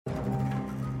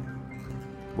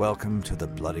Welcome to the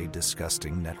Bloody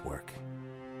Disgusting Network.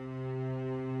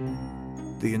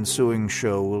 The ensuing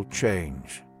show will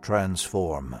change,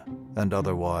 transform, and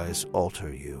otherwise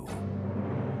alter you.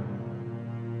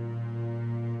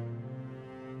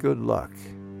 Good luck.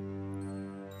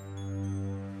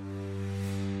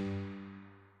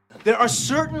 There are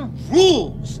certain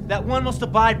rules that one must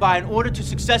abide by in order to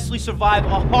successfully survive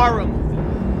a horror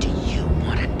movie. Do you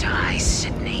want to die,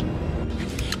 Sydney?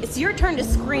 It's your turn to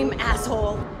scream,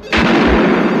 asshole.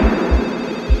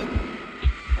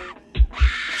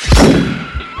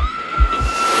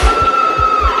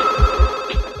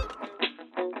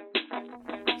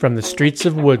 From the streets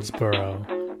of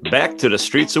Woodsboro. Back to the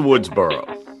streets of Woodsboro.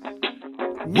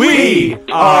 We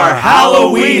are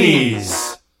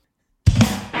Halloweenies!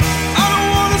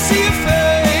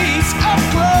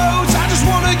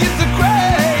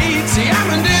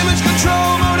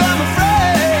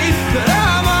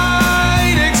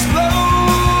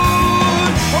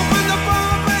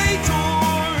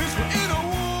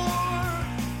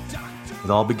 It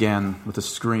all began with a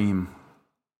scream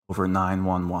over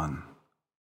 911.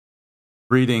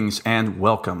 Greetings and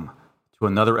welcome to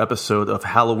another episode of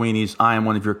Halloweenies. I am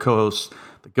one of your co-hosts,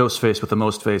 the ghost face with the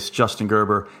most face, Justin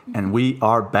Gerber, and we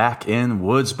are back in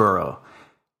Woodsboro.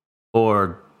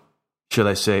 Or should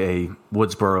I say a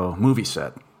Woodsboro movie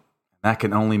set? That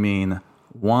can only mean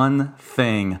one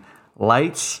thing.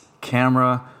 Lights,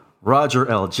 camera, Roger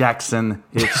L. Jackson.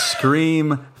 It's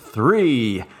Scream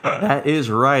 3. That is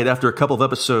right. After a couple of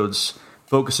episodes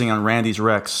focusing on Randy's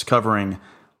Rex, covering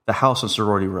The House on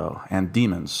Sorority Row and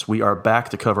Demons, we are back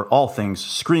to cover all things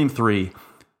Scream 3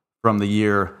 from the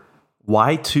year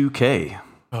Y2K.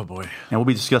 Oh boy. And we'll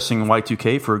be discussing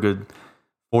Y2K for a good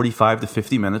 45 to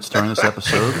 50 minutes during this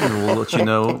episode. And we'll let you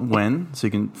know when, so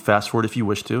you can fast forward if you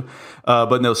wish to.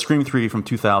 But no, Scream 3 from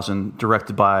 2000,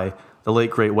 directed by the late,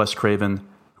 great Wes Craven,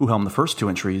 who helmed the first two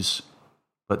entries,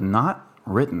 but not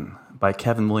written by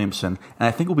Kevin Williamson. And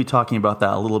I think we'll be talking about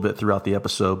that a little bit throughout the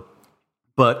episode.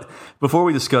 But before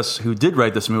we discuss who did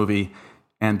write this movie,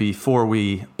 and before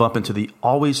we bump into the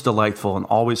always delightful and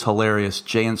always hilarious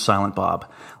Jay and Silent Bob,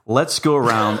 let's go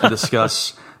around and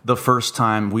discuss the first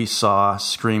time we saw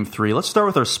Scream 3. Let's start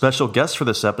with our special guest for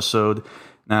this episode.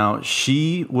 Now,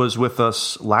 she was with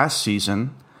us last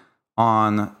season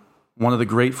on one of the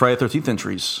great Friday the 13th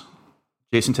entries,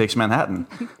 Jason Takes Manhattan.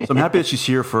 So I'm happy that she's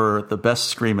here for the best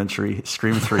Scream entry,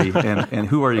 Scream 3. And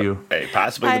who are you? Hey,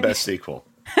 possibly the best sequel.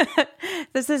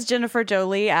 This is Jennifer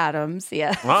Jolie Adams.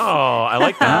 Yeah. Oh, I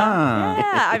like that.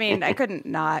 Yeah, I mean, I couldn't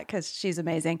not because she's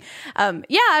amazing.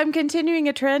 I'm continuing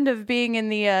a trend of being in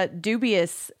the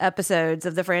dubious episodes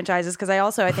of the franchises because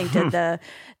I think did the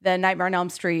Nightmare on Elm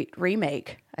Street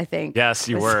remake. I think. Yes,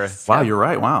 you were. Wow, you're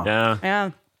right. Wow.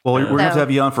 Yeah. Well, we're going to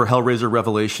have you on for Hellraiser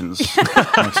Revelations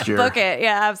next year. Book it.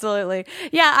 Yeah, absolutely.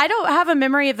 Yeah, I don't have a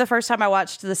memory of the first time I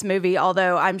watched this movie,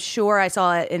 although I'm sure I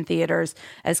saw it in theaters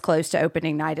as close to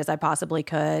opening night as I possibly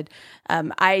could.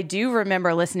 I do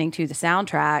remember listening to the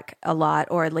soundtrack a lot,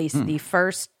 or at least the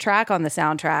first track on the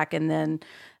soundtrack, and then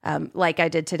like I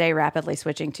did today, rapidly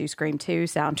switching to Scream 2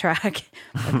 soundtrack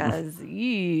because,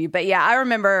 but yeah, I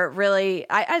remember really,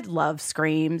 I love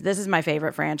Scream. This is my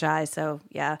favorite franchise. So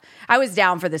yeah, I was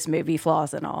down for this movie,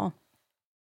 flaws and all.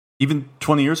 Even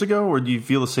 20 years ago, or do you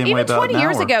feel the same way about it now? Even 20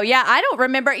 years ago, yeah, I don't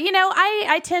remember.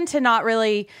 I tend to not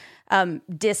really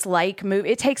dislike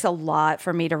movie. It takes a lot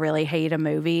for me to really hate a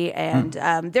movie, and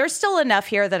there's still enough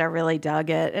here that I really dug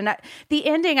it. And the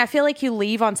ending, I feel like you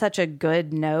leave on such a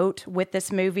good note with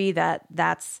this movie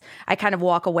that's I kind of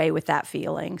walk away with that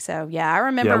feeling. So yeah, I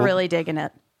remember really digging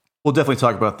it. We'll definitely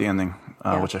talk about the ending,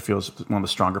 which I feel is one of the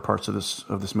stronger parts of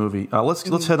this movie.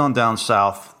 Let's head on down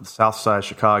south, the south side of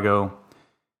Chicago.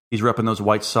 He's repping those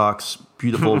White Sox,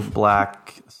 beautiful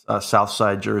black south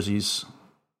side jerseys.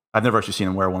 I've never actually seen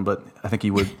him wear one, but I think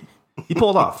he would. He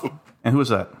pulled off. And who was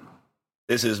that?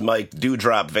 This is Mike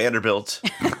Dewdrop Vanderbilt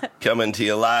coming to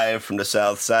you live from the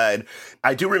South Side.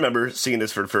 I do remember seeing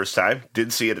this for the first time.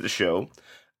 Did see it at the show.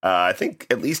 I think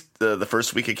at least the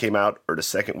first week it came out, or the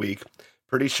second week.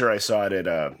 Pretty sure I saw it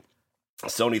at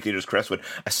Sony Theaters Crestwood.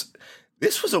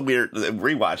 This was a weird...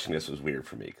 Rewatching this was weird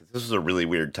for me, because this was a really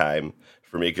weird time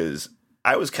for me, because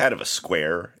I was kind of a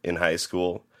square in high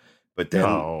school. But then,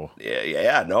 no,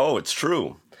 it's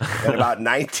true. At about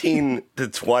 19 to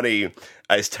 20,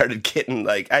 I started getting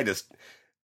I just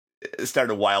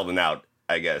started wilding out.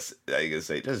 I guess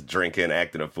just drinking,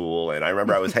 acting a fool. And I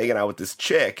remember I was hanging out with this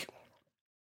chick.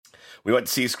 We went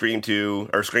to see Scream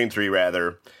 3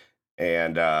 rather,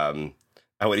 and I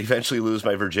would eventually lose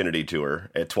my virginity to her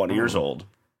at 20 years old.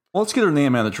 Well, let's get her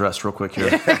name and address real quick here.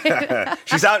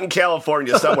 She's out in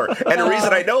California somewhere. And the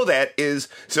reason I know that is,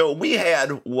 so we had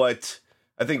what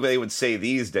I think they would say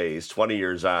these days, 20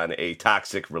 years on, a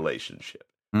toxic relationship.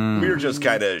 We were just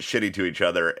kind of shitty to each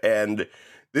other. And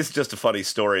this is just a funny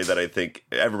story that I think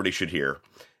everybody should hear.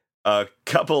 A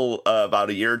couple, about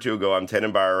a year or two ago, I'm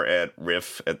tending bar at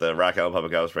Riff at the Rock Island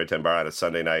Public House, right 10 bar on a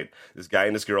Sunday night. This guy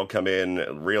and this girl come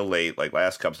in real late, like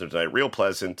last cups of tonight, real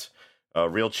pleasant,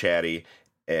 real chatty.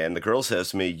 And the girl says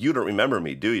to me, "You don't remember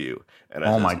me, do you?" And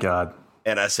I my God.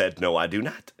 And I said, "No, I do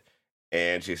not."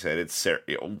 And she said, "It's Sarah."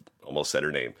 Almost said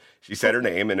her name. She said her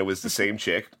name, and it was the same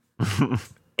chick.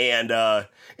 And,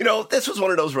 this was one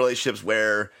of those relationships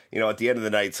where, at the end of the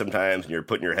night, sometimes when you're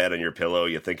putting your head on your pillow,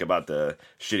 you think about the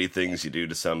shitty things you do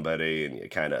to somebody, and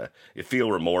you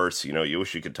feel remorse. You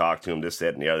wish you could talk to him, this,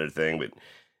 that, and the other thing. But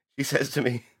she says to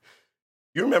me,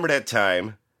 "You remember that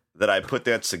time that I put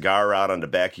that cigar out on the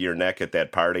back of your neck at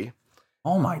that party?"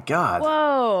 Oh, my God.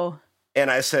 Whoa. And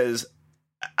I says,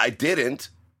 "I didn't,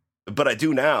 but I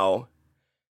do now."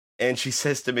 And she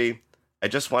says to me, "I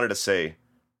just wanted to say,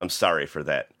 I'm sorry for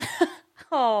that."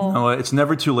 Oh. No, it's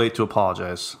never too late to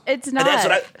apologize. It's not.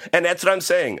 And that's what I'm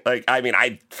saying. Like, I mean,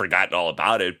 I'd forgotten all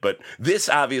about it, but this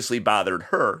obviously bothered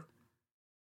her.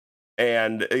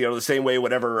 And, the same way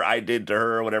whatever I did to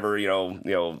her, whatever,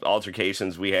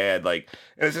 altercations we had, like,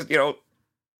 and it's just,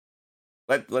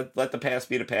 let the past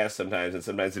be the past sometimes, and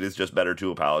sometimes it is just better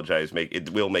to apologize.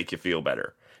 It will make you feel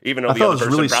better. Even though the other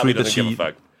person probably doesn't give a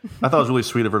fuck. I thought it was really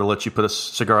sweet of her to let you put a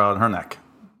cigar out on her neck.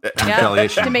 Yeah,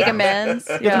 to make amends.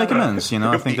 Yeah, to make amends.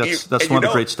 I think that's one of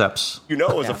the great steps. It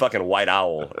was a fucking White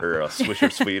Owl or a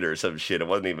Swisher Sweet or some shit. It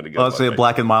wasn't even a good one. Let's say a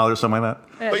Black and Mild or something like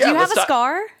that. Do you have a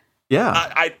scar? Yeah.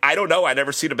 I don't know. I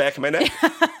never see the back of my neck.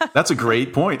 That's a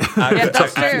great point.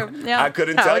 That's true. Yeah. I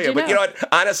couldn't tell you. But you know what?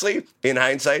 Honestly, in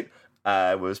hindsight,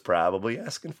 I was probably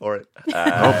asking for it.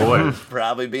 Oh, boy.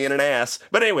 Probably being an ass.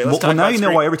 But anyway, let's talk about now you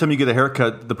Scream. know why every time you get a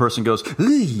haircut, the person goes,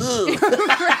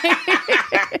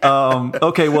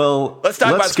 okay, well... Let's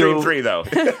talk about Scream 3, though.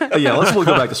 Yeah, we'll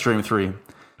go back to Scream 3.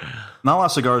 Not a lot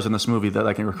of cigars in this movie that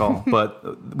I can recall,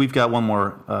 but we've got one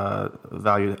more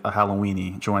valued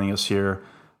Halloweenie joining us here.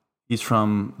 He's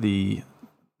from the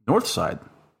north side of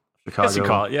Chicago. Yes, you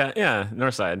call it. Yeah,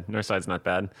 north side. North side's not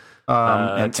bad.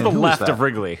 And to the left of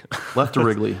Wrigley. Left of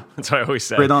Wrigley. That's what I always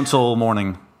say. Straight on till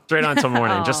morning. Straight on till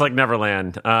morning, just like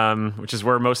Neverland, which is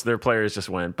where most of their players just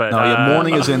went. But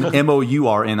morning is in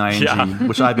MOURNING,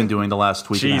 which I've been doing the last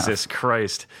week. Jesus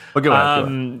Christ! But go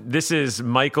ahead. This is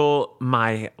Michael,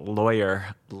 my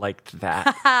lawyer, liked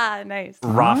that. Nice.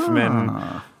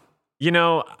 Rothman.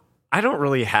 I don't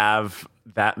really have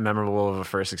that memorable of a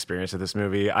first experience with this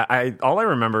movie. All I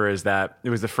remember is that it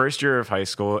was the first year of high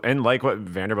school, and like what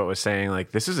Vanderbilt was saying,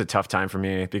 like this is a tough time for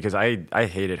me because I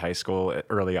hated high school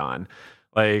early on.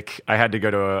 Like I had to go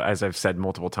to, as I've said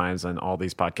multiple times on all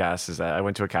these podcasts, is that I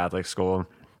went to a Catholic school,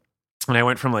 and I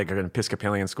went from like an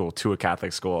Episcopalian school to a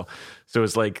Catholic school. So it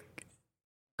was like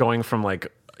going from like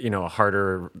a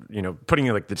harder, putting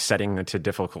like the setting into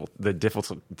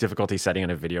difficulty setting in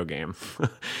a video game.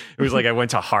 It was like I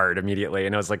went to hard immediately,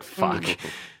 and I was like, fuck.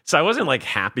 So I wasn't like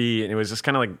happy, and it was just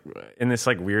kind of like in this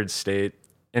like weird state.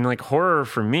 And like horror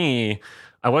for me,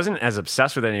 I wasn't as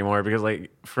obsessed with it anymore because I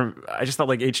just thought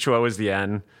like H2O was the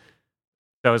end.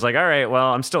 So I was like, all right,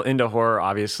 well, I'm still into horror,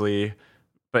 obviously,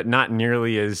 but not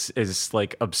nearly as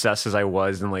like obsessed as I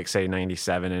was in like say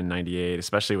 97 and 98,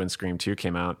 especially when Scream 2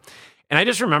 came out. And I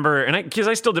just remember, because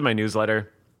I still did my newsletter,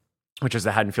 which was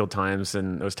the Haddonfield Times,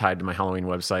 and it was tied to my Halloween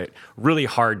website. Really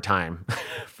hard time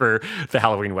for the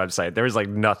Halloween website. There was like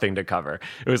nothing to cover.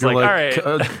 It was all right.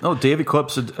 David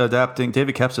Koepp's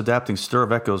adapting Stir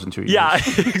of Echoes in 2 years. Yeah,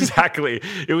 exactly.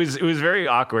 It was very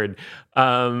awkward.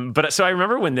 But so I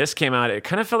remember when this came out, it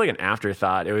kind of felt like an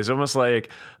afterthought. It was almost like,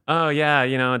 oh yeah,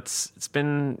 it's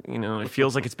been, it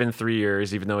feels like it's been 3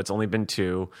 years, even though it's only been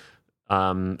 2.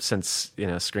 Since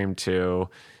Scream 2,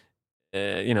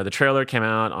 the trailer came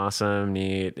out, awesome,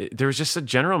 neat. There was just a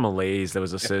general malaise that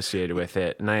was associated with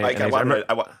it, and I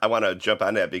want to jump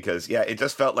on that because it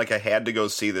just felt like I had to go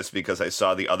see this because I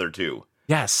saw the other 2.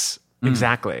 Yes,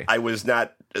 exactly. I was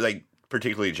not like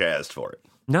particularly jazzed for it.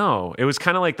 No, it was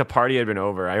kind of like the party had been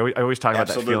over. I always talk about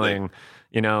that feeling,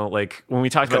 like when we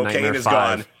talked about Nightmare 5.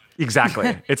 Gone.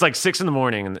 Exactly. It's like 6 a.m.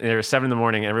 and there's 7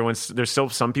 a.m. There's still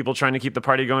some people trying to keep the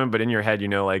party going, but in your head,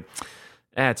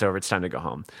 it's over. It's time to go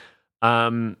home.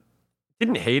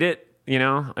 Didn't hate it.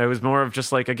 It was more of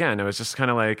just like, again, it was just kind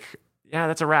of like, yeah,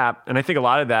 that's a wrap. And I think a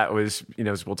lot of that was,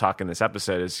 as we'll talk in this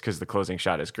episode, is because the closing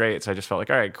shot is great. So I just felt like,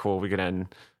 all right, cool. We can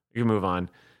move on.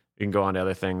 you can go on to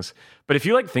other things. But if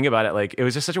you like think about it, like it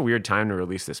was just such a weird time to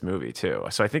release this movie too.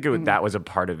 So I think that was a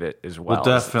part of it as well. We'll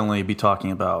definitely be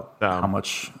talking about how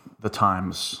much the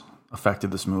times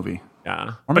affected this movie.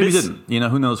 Yeah. Or maybe it didn't. You know,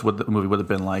 who knows what the movie would have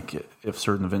been like if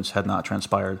certain events had not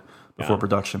transpired before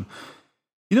production.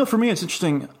 You know, for me, it's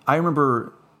interesting. I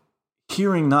remember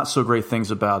hearing not so great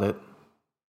things about it.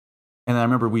 And I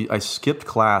remember I skipped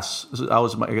class. I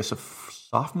was, I guess, a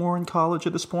sophomore in college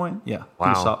at this point. Yeah.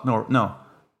 Wow. No.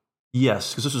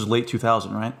 Yes, because this was late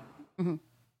 2000, right? Mm-hmm.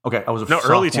 Okay, I was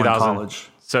early 2000. In college.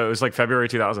 So it was like February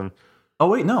 2000. Oh,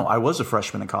 wait, no. I was a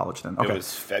freshman in college then. Okay. It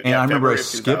was and I remember I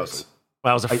February skipped.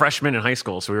 Well, I was a freshman in high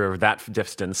school, so we were that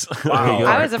distance. Wow.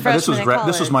 I was a freshman in college.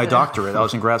 This was my doctorate. I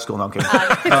was in grad school. No, I'm kidding.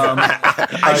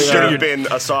 I should have been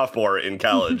a sophomore in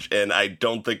college, and I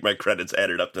don't think my credits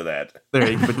added up to that.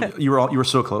 But you were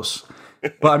so close.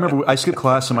 But I remember I skipped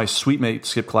class, and my suite mate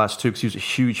skipped class too because he was a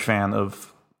huge fan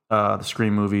of the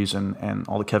Scream movies and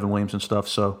all the Kevin Williamson stuff.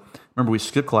 So I remember we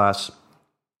skipped class.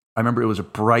 I remember it was a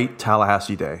bright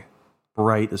Tallahassee day. I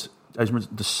remember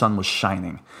the sun was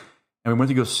shining. And we went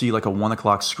to go see like a 1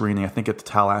 o'clock screening, I think at the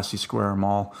Tallahassee Square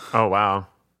Mall. Oh, wow.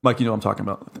 Mike, you know what I'm talking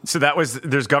about. So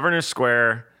there's Governor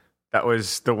Square. That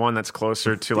was the one that's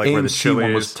closer to like AMC where the chili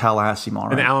one is. was Tallahassee Mall,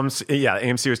 right? And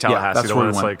AMC was Tallahassee. that's the where one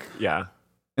we that's went. like, yeah.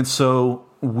 And so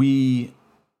I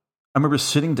remember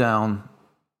sitting down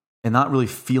and not really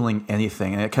feeling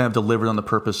anything. And it kind of delivered on the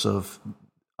purpose of,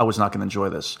 I was not going to enjoy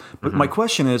this. But my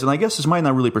question is, and I guess this might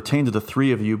not really pertain to the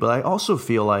three of you, but I also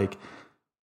feel like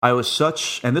I was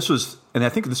and I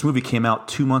think this movie came out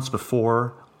 2 months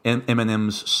before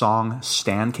Eminem's song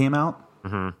Stan came out.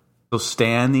 Mm-hmm. So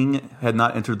standing had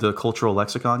not entered the cultural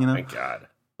lexicon, you know? My God.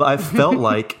 But I felt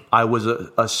like I was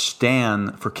a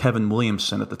stan for Kevin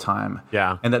Williamson at the time.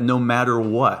 Yeah. And that no matter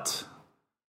what,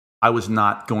 I was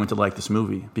not going to like this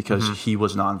movie because he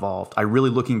was not involved.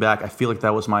 Looking back, I feel like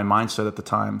that was my mindset at the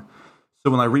time.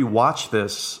 So when I rewatched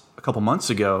this a couple months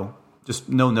ago, just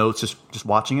no notes, just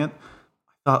watching it,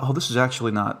 I thought, this is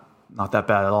actually not that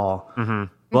bad at all. Mm-hmm.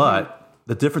 But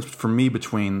the difference for me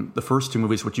between the first two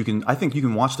movies, I think you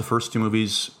can watch the first two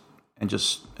movies and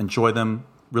just enjoy them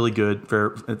really good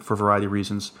for a variety of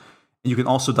reasons. And you can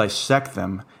also dissect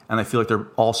them, and I feel like they're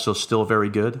also still very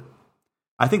good.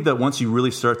 I think that once you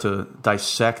really start to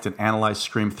dissect and analyze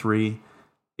Scream 3,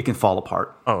 it can fall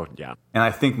apart. Oh, yeah. And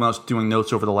I think when I was doing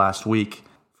notes over the last week,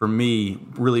 for me,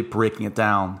 really breaking it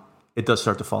down, it does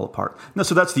start to fall apart. No,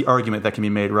 so that's the argument that can be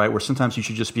made, right? Where sometimes you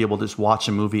should just be able to just watch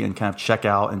a movie and kind of check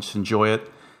out and just enjoy it.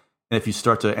 And if you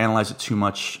start to analyze it too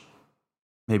much,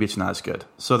 maybe it's not as good.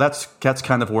 So that's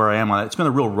kind of where I am on it. It's been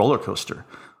a real roller coaster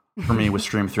for me with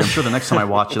Scream 3. I'm sure the next time I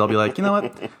watch it, I'll be like, you know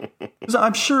what? 'Cause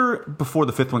I'm sure before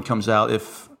the fifth one comes out,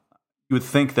 if you would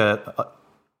think that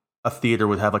a theater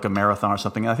would have like a marathon or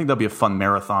something, I think that'd be a fun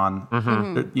marathon.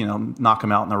 Mm-hmm. You know, knock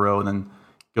them out in a row and then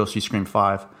go see Scream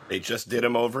 5. They just did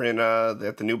them over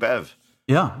at the New Bev.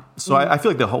 Yeah. So I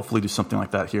feel like they'll hopefully do something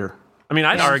like that here. I mean,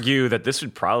 I'd argue that this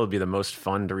would probably be the most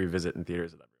fun to revisit in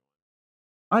theaters.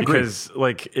 I agree. Because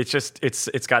like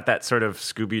it's got that sort of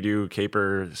Scooby-Doo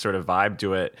caper sort of vibe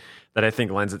to it that I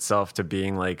think lends itself to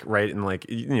being like right in like,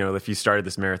 you know, if you started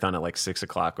this marathon at like 6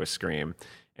 o'clock with Scream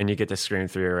and you get to Scream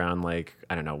 3 around like,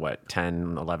 I don't know what,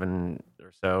 10, 11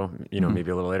 or so, you know,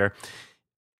 maybe a little later.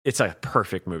 It's a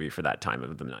perfect movie for that time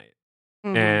of the night.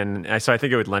 Mm-hmm. And so I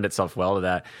think it would lend itself well to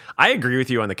that. I agree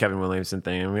with you on the Kevin Williamson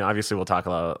thing. I mean, obviously we'll talk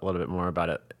a little bit more about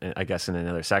it, I guess, in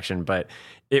another section, but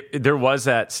there was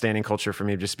that standing culture for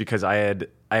me just because I had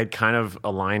kind of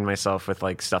aligned myself with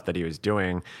like stuff that he was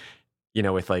doing, you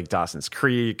know, with like Dawson's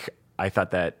Creek. I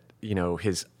thought that, you know,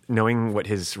 knowing what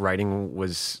his writing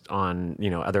was on, you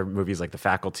know, other movies like The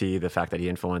Faculty, the fact that he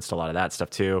influenced a lot of that stuff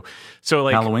too. So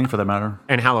like Halloween for that matter.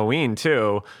 And Halloween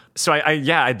too. So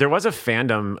I there was a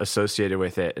fandom associated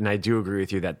with it. And I do agree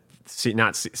with you that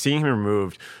seeing him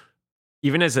removed,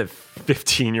 even as a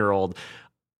 15-year-old,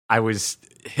 I was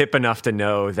hip enough to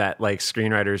know that like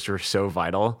screenwriters were so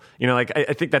vital. You know, like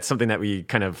I think that's something that we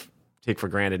kind of take for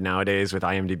granted nowadays with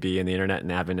IMDb and the internet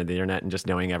and advent of the internet and just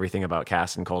knowing everything about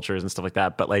casts and cultures and stuff like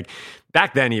that. But like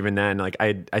back then, even then, like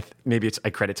I maybe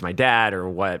I credit to my dad or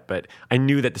what, but I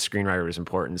knew that the screenwriter was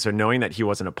important. So knowing that he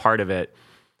wasn't a part of it,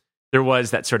 there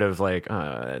was that sort of like,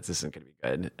 this isn't going to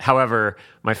be good. However,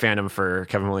 my fandom for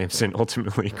Kevin Williamson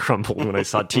ultimately crumbled when I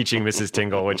saw Teaching Mrs.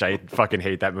 Tingle, which I fucking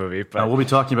hate that movie. But we'll be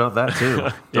talking about that too.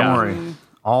 Don't worry.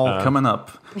 All coming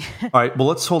up. All right, well,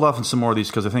 let's hold off on some more of these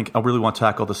because I think I really want to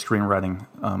tackle the screenwriting,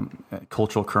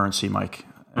 cultural currency, Mike,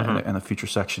 in a future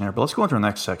section here. But let's go into our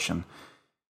next section.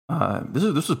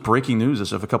 This was breaking news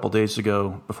as of a couple days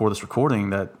ago before this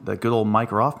recording that good old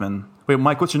Mike Rothman. Wait,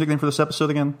 Mike, what's your nickname for this episode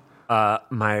again?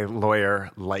 My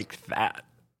lawyer liked that.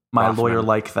 My Rothman. lawyer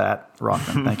liked that,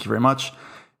 Rothman. Thank you very much.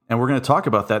 And we're going to talk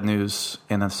about that news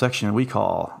in a section we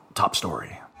call Top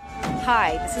Story.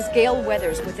 Hi, this is Gail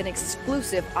Weathers with an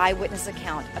exclusive eyewitness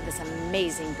account of this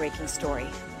amazing breaking story.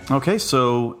 Okay,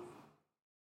 so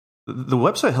the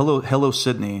website Hello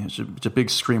Sydney, it's a big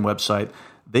Scream website.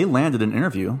 They landed an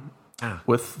interview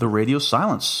with the Radio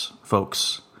Silence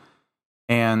folks,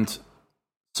 and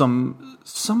some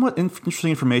somewhat interesting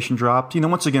information dropped.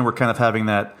 Once again, we're kind of having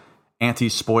that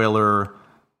anti-spoiler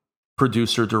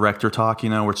producer director talk,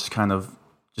 where it's kind of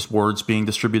just words being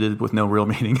distributed with no real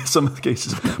meaning in some of the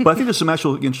cases. But I think there's some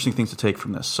actual interesting things to take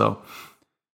from this. So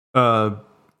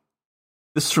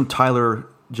this is from Tyler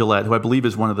Gillette, who I believe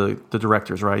is one of the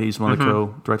directors, right? He's one of the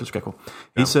co-directors. Okay, cool.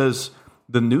 He says,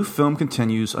 the new film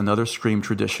continues another Scream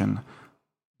tradition,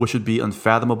 which would be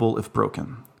unfathomable if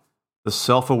broken. The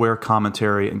self-aware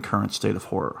commentary and current state of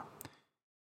horror.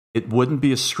 It wouldn't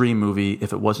be a Scream movie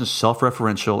if it wasn't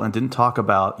self-referential and didn't talk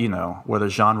about, where the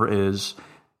genre is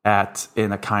at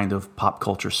in a kind of pop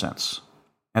culture sense.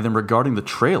 And then regarding the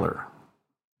trailer,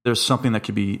 there's something that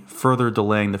could be further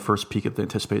delaying the first peek at the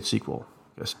anticipated sequel.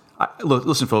 Yes. Look,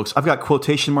 listen, folks, I've got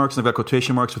quotation marks, and I've got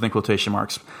quotation marks within quotation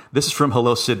marks. This is from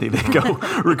Hello Sydney. They go,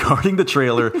 regarding the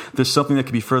trailer, there's something that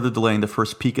could be further delaying the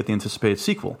first peek at the anticipated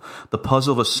sequel. The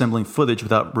puzzle of assembling footage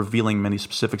without revealing many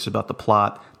specifics about the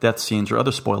plot, death scenes, or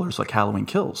other spoilers like Halloween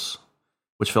Kills,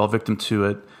 which fell victim to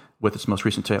it with its most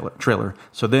recent trailer.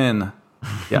 So then,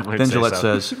 then Gillette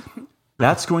says,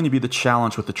 that's going to be the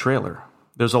challenge with the trailer.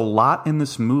 There's a lot in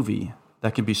this movie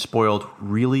that can be spoiled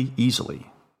really easily.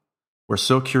 We're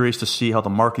so curious to see how the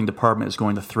marketing department is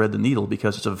going to thread the needle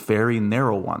because it's a very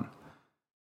narrow one.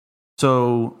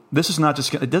 So this is not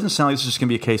just, it doesn't sound like this is just going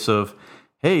to be a case of,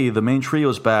 hey, the main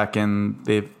trio's back and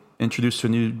they've introduced a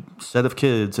new set of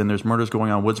kids and there's murders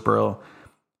going on in Woodsboro.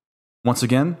 Once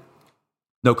again,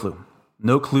 no clue.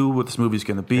 No clue what this movie's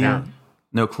going to be. Yeah.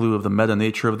 No clue of the meta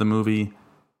nature of the movie.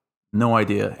 No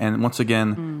idea. And once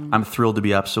again, I'm thrilled to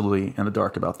be absolutely in the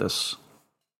dark about this.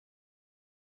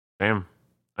 Damn.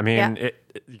 I mean,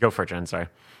 go for it, Jen. Sorry.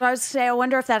 I was say, I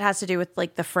wonder if that has to do with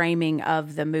like the framing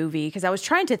of the movie, because I was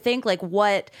trying to think like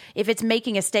what if it's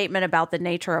making a statement about the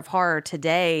nature of horror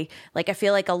today. Like I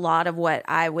feel like a lot of what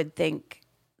I would think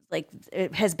like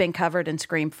it has been covered in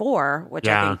Scream 4, which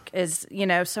I think is,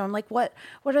 so I'm like, what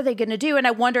are they going to do? And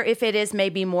I wonder if it is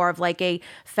maybe more of like a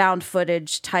found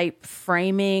footage type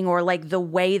framing, or like the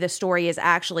way the story is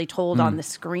actually told on the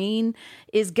screen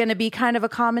is going to be kind of a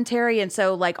commentary. And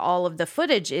so like all of the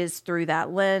footage is through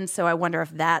that lens. So I wonder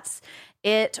if that's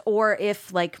it, or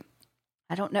if like,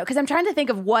 I don't know. Cause I'm trying to think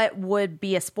of what would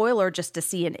be a spoiler just to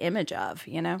see an image of,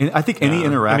 And I think any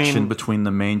interaction between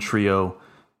the main trio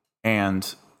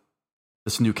and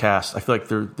this new cast, I feel like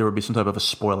there would be some type of a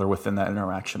spoiler within that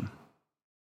interaction.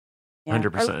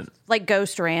 100%. Like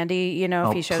Ghost Randy,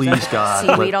 if he shows please up, God,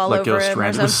 seaweed all like over Ghost him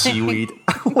Randy or with something. seaweed,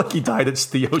 like he died at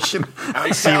the ocean.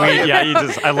 Seaweed,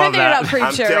 I love that.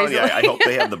 I'm telling you, I hope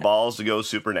they have the balls to go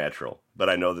supernatural,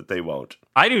 but I know that they won't.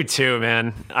 I do too,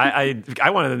 man. I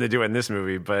wanted them to do it in this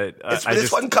movie, but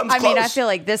this one comes close. I mean, I feel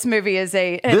like this movie is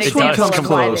an this example one comes of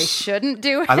why they close. shouldn't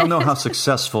do it. I don't know how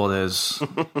successful it is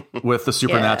with the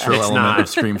supernatural It's element not. of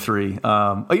Scream 3.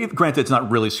 Granted, it's not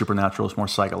really supernatural; it's more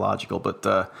psychological. But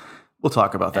we'll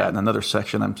talk about that in another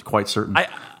section. I'm quite certain.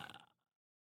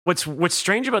 What's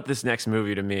strange about this next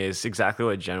movie to me is exactly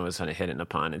what Jen was kind of hitting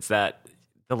upon. It's that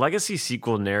the legacy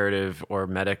sequel narrative or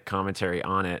meta commentary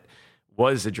on it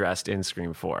was addressed in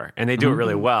Scream 4, and they do it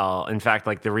really well. In fact,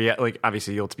 like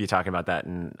obviously you'll be talking about that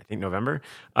in I think November,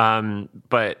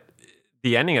 but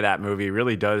the ending of that movie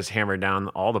really does hammer down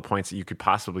all the points that you could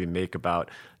possibly make about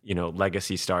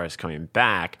legacy stars coming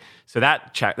back. So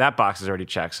that box is already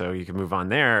checked, so you can move on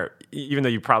there, even though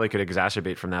you probably could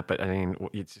exacerbate from that, but I mean,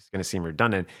 it's just going to seem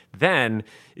redundant. Then,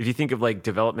 if you think of like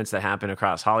developments that happen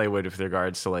across Hollywood with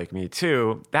regards to like Me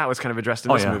Too, that was kind of addressed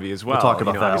in this movie as well. We'll talk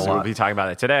about that obviously a lot. We'll be talking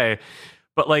about it today.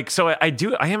 But like, so I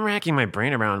am racking my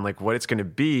brain around like what it's going to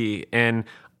be, and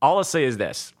all I'll say is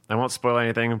this: I won't spoil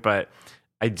anything, but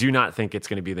I do not think it's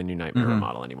going to be the new Nightmare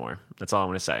model anymore. That's all I'm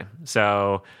going to say.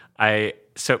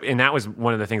 And that was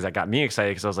one of the things that got me excited,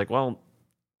 because I was like, well,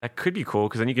 that could be cool,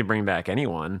 because then you could bring back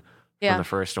anyone from the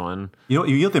first one. You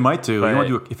know what they might do?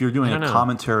 But If you're doing a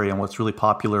commentary on what's really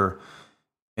popular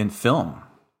in film,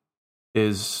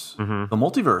 is the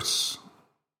multiverse.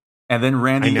 And then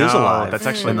Randy is alive. That's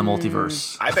actually in the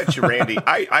multiverse. I bet you Randy,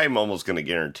 I'm almost going to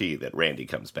guarantee that Randy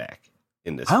comes back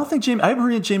in this. I haven't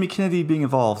heard of Jamie Kennedy being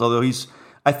involved, although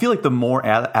I feel like the more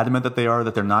adamant that they are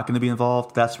that they're not going to be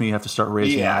involved, that's when you have to start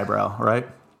raising an eyebrow, right?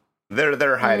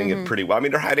 They're hiding it pretty well. I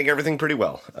mean, they're hiding everything pretty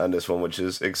well on this one, which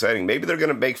is exciting. Maybe they're going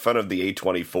to make fun of the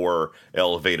A24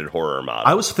 elevated horror model.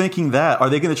 I was thinking that. Are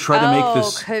they going to try to make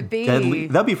this could be. deadly?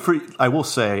 That'd be free. I will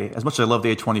say, as much as I love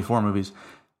the A24 movies,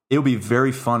 it would be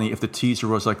very funny if the teaser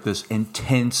was like this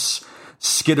intense,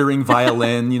 skittering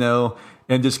violin,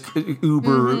 and just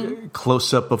uber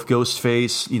close up of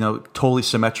Ghostface, totally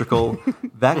symmetrical.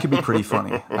 That could be pretty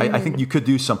funny. I think you could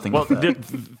do something with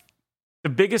that. The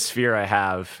biggest fear I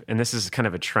have, and this is kind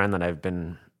of a trend that I've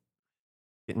been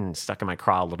getting stuck in my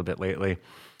craw a little bit lately,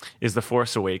 is the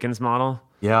Force Awakens model.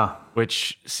 Yeah.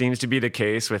 Which seems to be the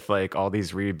case with like all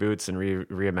these reboots and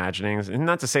reimaginings. And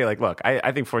not to say like, look,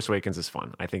 I think Force Awakens is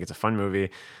fun. I think it's a fun movie.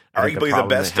 Arguably the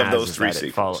best of those three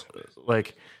sequels.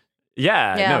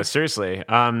 No, seriously.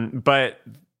 But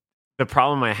the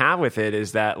problem I have with it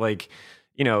is that like,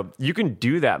 you can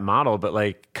do that model, but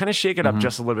like kind of shake it up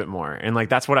just a little bit more. And like,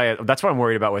 that's what I'm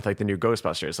worried about with like the new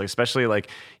Ghostbusters. Like, especially like,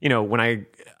 when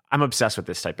I'm obsessed with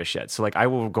this type of shit. So like I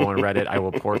will go on Reddit, I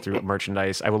will pour through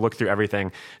merchandise, I will look through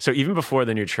everything. So even before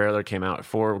the new trailer came out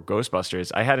for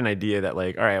Ghostbusters, I had an idea that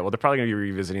like, all right, well, they're probably going to be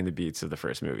revisiting the beats of the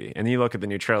first movie. And then you look at the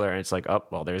new trailer and it's like, oh,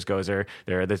 well, there's Gozer.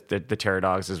 There are the Terror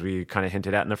Dogs, as we kind of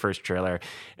hinted at in the first trailer.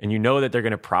 And you know that they're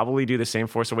going to probably do the same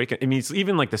Force Awakens. I mean, it's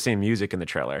even like the same music in the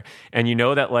trailer. And you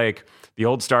know that like the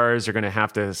old stars are going to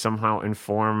have to somehow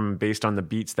inform based on the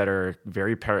beats that are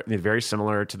very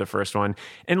similar to the first one.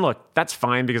 And look, that's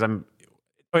fine because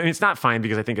it's not fine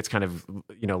because I think it's kind of,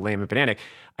 lame and pedantic.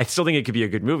 I still think it could be a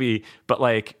good movie, but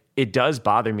like, it does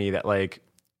bother me that like,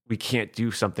 we can't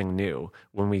do something new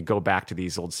when we go back to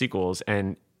these old sequels.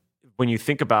 And when you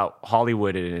think about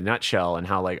Hollywood in a nutshell and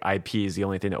how like IP is the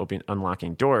only thing that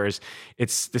unlocking doors,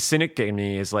 it's the cynic in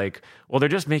me is like, well, they're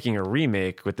just making a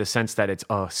remake with the sense that it's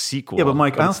a sequel. Yeah, but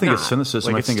Mike, I don't think it's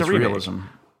cynicism. I think it's realism.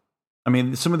 I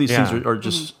mean, some of these things are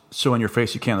just so in your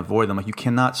face, you can't avoid them. Like you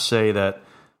cannot say that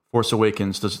Force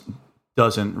Awakens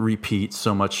doesn't repeat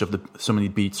so many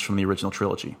beats from the original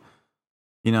trilogy.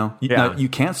 You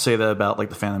can't say that about like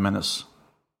the Phantom Menace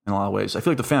in a lot of ways. I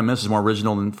feel like the Phantom Menace is more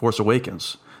original than Force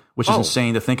Awakens, which is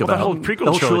insane to think about. The whole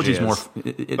prequel trilogy is more.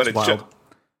 It's wild.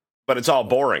 But it's all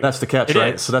boring. That's the catch,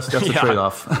 right? So that's the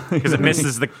trade-off. Because it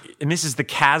misses the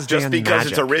Kazdan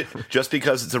just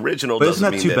because it's original. But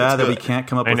isn't that too bad that we good. can't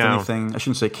come up with anything? I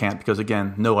shouldn't say can't because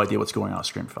again, no idea what's going on with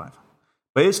Scream 5.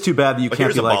 But it's too bad that you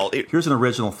can't be like, here's an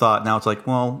original thought. Now it's like,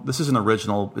 well, this isn't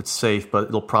original. It's safe, but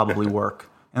it'll probably work.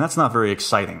 And that's not very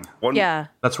exciting.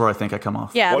 That's where I think I come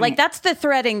off. Yeah, like that's the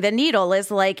threading the needle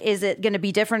is like, is it going to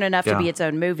be different enough to be its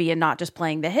own movie and not just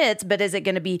playing the hits, but is it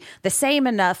going to be the same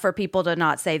enough for people to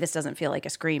not say this doesn't feel like a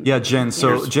Scream? Yeah, Jen.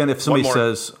 So Jen, if somebody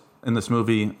says in this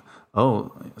movie,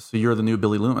 oh, so you're the new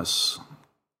Billy Loomis.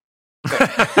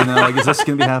 Like, is this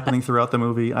going to be happening throughout the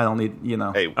movie? I don't need,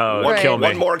 Hey,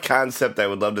 one more concept I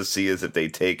would love to see is if they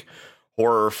take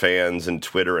horror fans and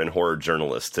Twitter and horror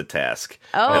journalists to task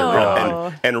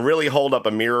and really hold up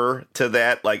a mirror to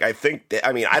that. Like, I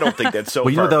don't think that's so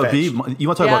well, far-fetched. That would be, you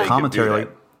want to talk about commentary,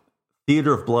 like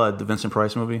Theater of Blood, the Vincent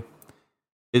Price movie,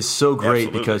 is so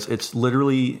great because it's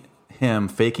literally him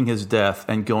faking his death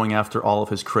and going after all of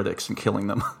his critics and killing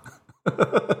them.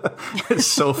 It's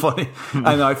so funny.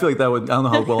 I know. I feel like I don't know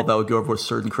how well that would go over with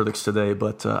certain critics today,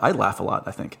 but I'd laugh a lot.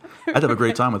 I think I'd have a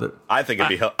great time with it. I think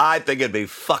it'd be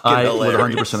fucking hilarious. I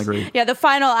would 100% agree. Yeah, the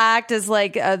final act is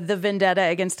like the vendetta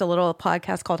against a little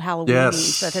podcast called Halloween that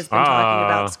has been talking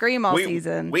about Scream all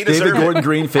season. David Gordon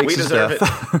Green fakes his death.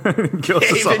 David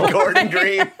Gordon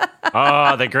Green.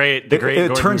 Oh, the great.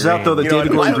 It turns out though that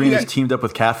David Gordon Green is teamed up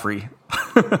with Caffrey.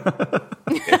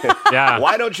 Yeah.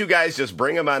 Why don't you guys just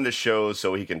bring him on the show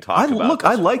so he can talk about this?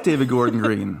 I like David Gordon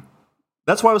Green.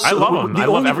 That's why I was so... I love him. I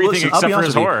love everything except for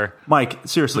his horror. Mike,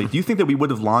 seriously, do you think that we would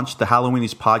have launched the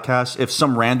Halloweenies podcast if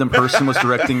some random person was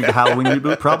directing the Halloween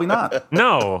reboot? Probably not.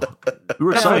 No. We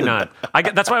were excited. Not.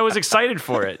 That's why I was excited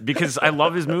for it, because I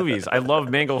love his movies. I love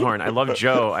Manglehorn. I love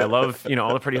Joe. I love,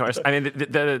 all the Pretty Horse. I mean,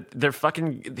 they're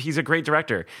fucking... He's a great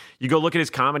director. You go look at his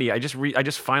comedy. I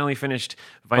just finally finished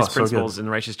Vice Principals and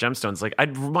Righteous Gemstones. Like,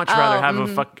 I'd much rather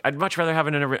have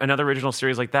another original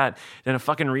series like that than a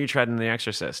fucking retread in The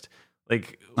Exorcist.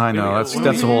 Like, I know that's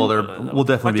a whole other. We'll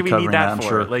definitely be covering that. I'm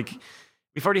sure. Like,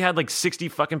 we've already had like 60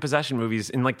 fucking possession movies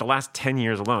in like the last 10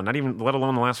 years alone. Not even, let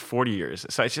alone the last 40 years.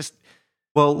 So it's just.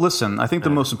 Well, listen. I think the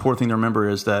most important thing to remember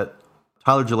is that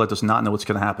Tyler Gillette does not know what's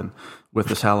going to happen with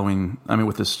this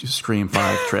with this Scream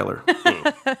 5 trailer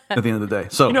at the end of the day.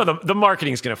 So You know, the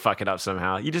marketing's going to fuck it up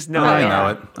somehow. You just know I it. know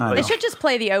it. I They know. should just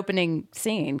play the opening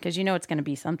scene because you know it's going to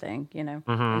be something, and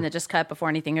then just cut before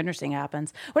anything interesting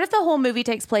happens. What if the whole movie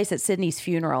takes place at Sydney's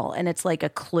funeral and it's like a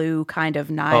Clue kind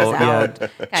of Knives Out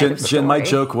kind of story? My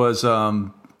joke was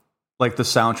like the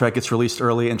soundtrack gets released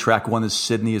early and track 1 is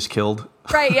Sydney is killed.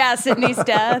 Right, yeah, Sydney's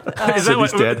death.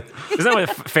 Sydney's dead. Isn't that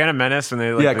what Phantom Menace? And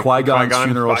they like, Qui-Gon's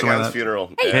funeral. Qui-Gon's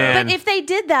funeral. Hey, And- but if they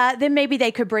did that, then maybe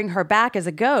they could bring her back as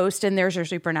a ghost, and there's your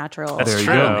supernatural. That's There you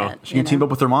true. go. element, She can team up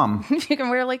with her mom. You can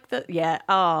wear like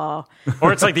oh,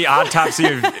 Or it's like the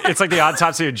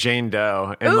autopsy of Jane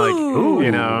Doe, and Ooh.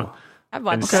 and I'd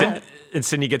watch that. and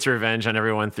Sydney gets revenge on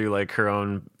everyone through like her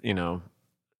own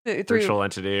Through, virtual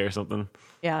entity or something.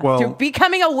 yeah, Well- through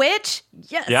becoming a witch.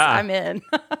 Yes, Yeah. I'm in.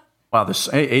 Wow, this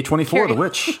A24, the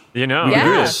witch. Yeah.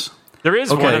 Here it is. There is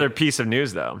Okay. one other piece of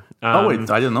news though. Oh wait,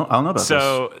 I don't know about this.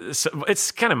 So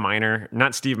it's kind of minor,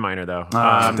 not Steve Miner though.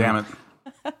 Damn it.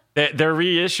 They're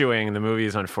reissuing the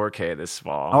movies on 4K this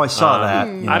fall. Oh, I saw that.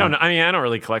 I don't know. I mean, I don't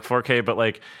really collect 4K, but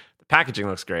like the packaging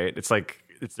looks great. It's like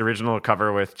it's the original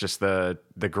cover with just the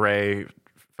gray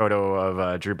photo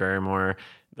of Drew Barrymore,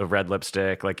 the red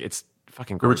lipstick. Like it's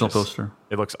fucking gorgeous. Original poster.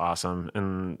 It looks awesome,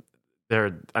 and I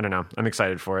don't know. I'm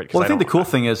excited for it. 'Cause Well, I think the don't- cool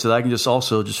thing is that I can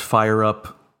just fire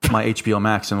up my HBO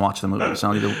Max and watch the movies. I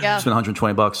don't need to spend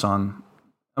 $120 on.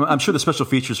 I'm sure the special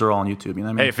features are all on YouTube. You know what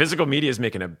I mean? Hey, physical media is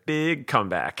making a big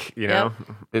comeback. You know,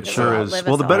 It sure all is. live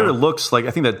Well, us the better all. it looks, like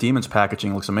I think that Demons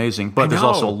packaging looks amazing, but there's know.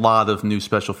 also a lot of new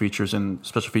special features, and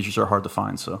special features are hard to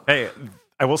find. So Hey,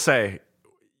 I will say,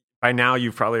 by now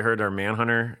you've probably heard our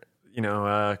Manhunter,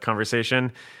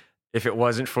 conversation. If it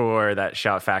wasn't for that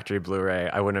Shout Factory Blu-ray,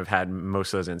 I wouldn't have had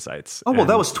most of those insights. well, And-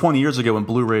 that was 20 years ago when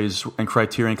Blu-rays and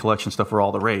Criterion Collection stuff were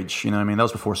all the rage. You know what I mean? That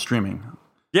was before streaming.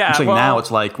 yeah. I'm saying well, now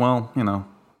it's like, I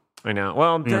know.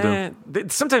 Well, Yeah,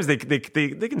 sometimes they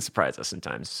can surprise us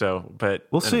sometimes. So, but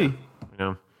we'll I don't see.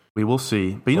 know, We will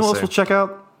see. But you know We'll what else see. we'll check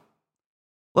out?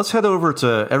 Let's head over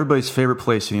to everybody's favorite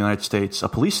place in the United States, a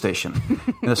police station,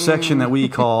 in a section that we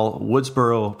call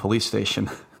Woodsboro Police Station.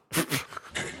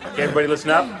 Okay, everybody listen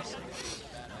up.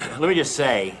 Let me just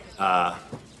say,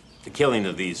 the killing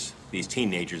of these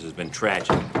teenagers has been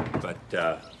tragic, but,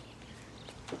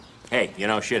 hey,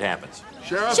 shit happens.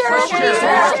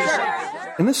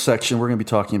 In this section, we're going to be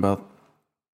talking about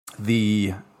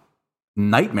the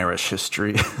nightmarish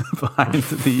history behind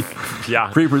the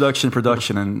pre-production,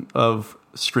 production of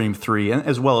Scream 3, and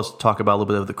as well as talk about a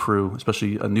little bit of the crew,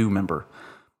 especially a new member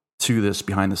to this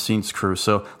behind-the-scenes crew.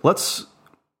 So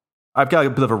I've got a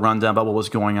bit of a rundown about what was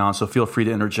going on, so feel free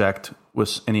to interject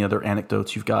with any other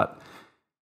anecdotes you've got,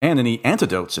 and any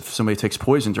antidotes if somebody takes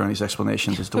poison during these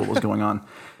explanations as to what was going on.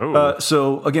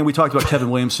 So again, we talked about Kevin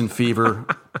Williamson fever,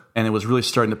 and it was really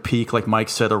starting to peak, like Mike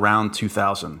said, around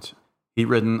 2000. He'd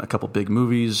written a couple big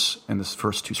movies, and his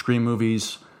first 2 Scream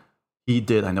movies.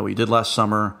 I know he did last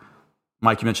summer.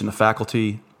 Mike, you mentioned The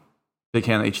Faculty, Big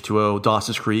Hand H2O,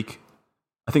 Dawson's Creek.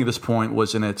 I think at this point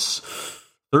was in its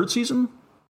 3rd season.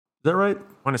 Is that right? I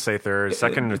want to say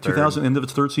second or third. 2000, end of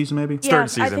its 3rd season, maybe? Yeah, third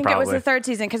season, I think it was probably. the 3rd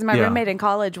season because my Yeah. roommate in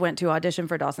college went to audition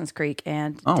for Dawson's Creek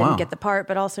and Oh, didn't wow. get the part,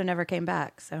 but also never came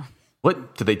back. So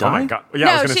What? Did they die? Oh my god! Yeah,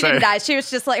 I no, was gonna she say. didn't die. She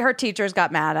was just like her teachers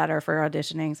got mad at her for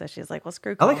auditioning, so she was like, "Well,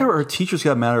 screw." I like how college." her teachers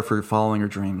got mad at her for following her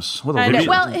dreams. What a I know. loser.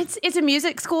 Well, it's a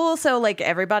music school, so like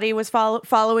everybody was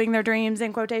following their dreams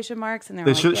in quotation marks, and they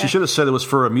were She should have said it was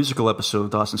for a musical episode of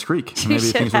Dawson's Creek. Maybe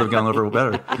should things would have gone over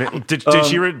better.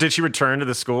 Did she return to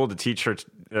the school to teach her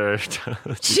teach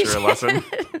her a lesson?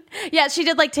 Yeah, she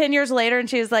did like 10 years later, and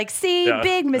she was like, "See, Yeah.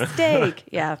 big mistake."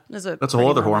 Yeah, That's a whole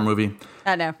other horror movie.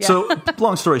 I know. Yeah. So,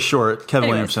 long story short, Kevin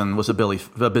Anyways. Williamson was a busy Billy.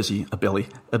 fellow,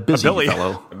 A busy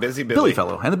Billy.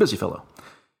 fellow, and a busy fellow.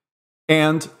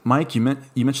 And Mike, you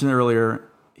mentioned it earlier.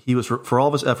 He was for all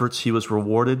of his efforts, he was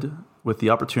rewarded with the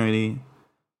opportunity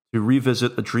to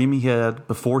revisit a dream he had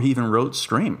before he even wrote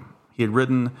Scream. He had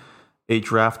written a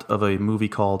draft of a movie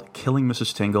called Killing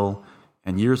Mrs. Tingle,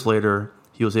 and years later,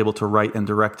 he was able to write and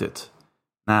direct it.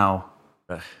 Now,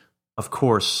 of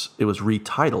course, it was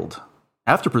retitled.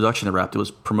 After production had wrapped, it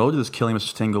was promoted as Killing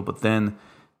Mrs. Tingle, but then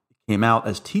it came out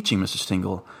as Teaching Mrs.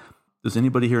 Tingle. Does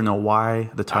anybody here know why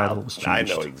the title was I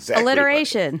changed? know exactly.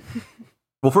 alliteration.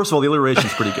 Well, first of all, the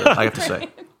alliteration's pretty good, I have to say.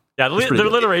 Yeah, pretty the good.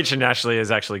 alliteration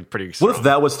is actually pretty. What strong. if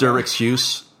that was their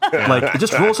excuse? Like, it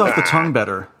just rolls off the tongue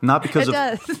better. Not because It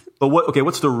of... does. But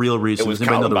what's the real reason? It was Does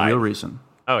anybody know the Columbine. real reason?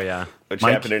 Oh yeah. Which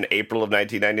Mike? happened in April of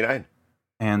 1999.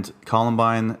 And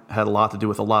Columbine had a lot to do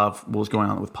with a lot of what was going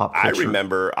on with pop culture. I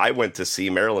remember I went to see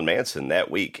Marilyn Manson that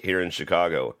week here in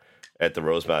Chicago, at the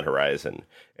Rosemont Horizon,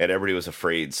 and everybody was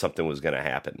afraid something was going to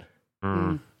happen.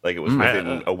 Mm. Like it was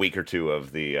within a week or two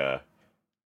of the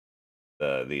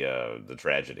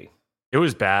tragedy. It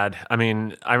was bad. I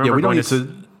mean, I remember we don't going need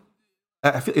to.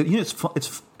 I feel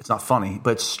it's not funny,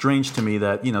 but it's strange to me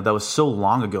that that was so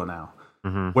long ago now.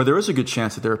 Mm-hmm. Where there is a good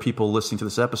chance that there are people listening to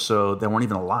this episode that weren't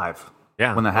even alive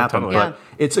when that happened. Totally. But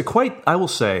it's I will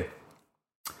say,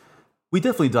 we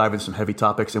definitely dive into some heavy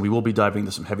topics, and we will be diving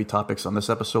into some heavy topics on this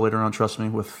episode later on, trust me,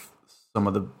 with some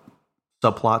of the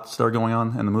subplots that are going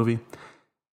on in the movie.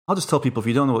 I'll just tell people, if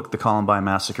you don't know what the Columbine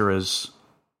Massacre is,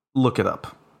 look it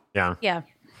up. Yeah. Yeah.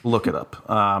 Look it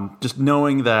up. Just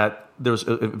knowing that there was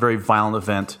a very violent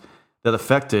event that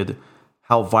affected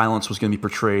how violence was going to be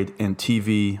portrayed in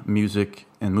TV, music,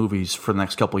 and movies for the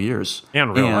next couple of years.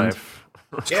 And real life.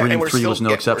 Scream 3 was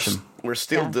no exception. We're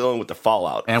still dealing with the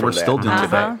fallout. And we're still dealing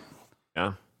with that.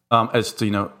 Yeah. As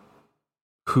to,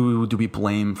 who do we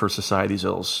blame for society's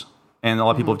ills? And a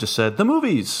lot of people have just said, the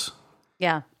movies.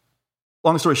 Yeah.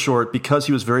 Long story short, because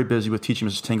he was very busy with teaching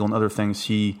Mrs. Tingle and other things,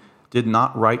 he did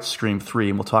not write Scream 3.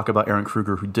 And we'll talk about Aaron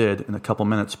Kruger, who did, in a couple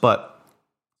minutes. But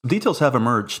details have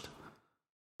emerged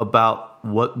about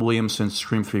what Williamson's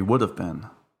Scream 3 would have been.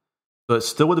 So it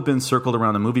still would have been circled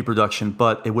around a movie production,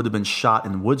 but it would have been shot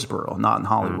in Woodsboro, not in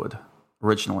Hollywood,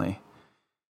 originally.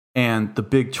 And the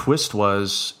big twist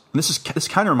was, and this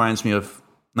kind of reminds me of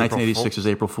 1986's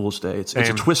April Fool's Day. It's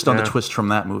a twist on the twist from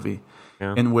that movie,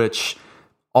 in which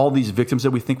all these victims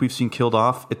that we think we've seen killed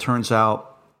off, it turns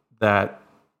out that,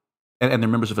 and they're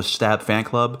members of a Stab fan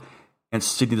club, and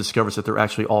Sidney discovers that they're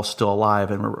actually all still alive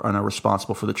and are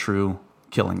responsible for the true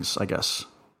killings, I guess.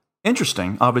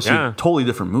 Interesting. Obviously, totally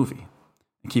different movie.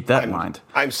 And keep that in mind.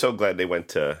 I'm so glad they went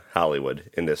to Hollywood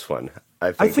in this one.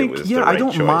 I think it was the right I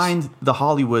don't choice. mind the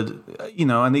Hollywood,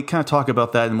 and they kind of talk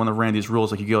about that in one of Randy's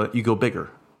rules, like you go bigger.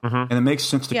 Mm-hmm. And it makes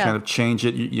sense to kind of change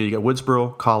it. You got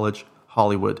Woodsboro, college,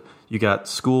 Hollywood. You got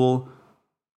school,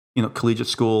 collegiate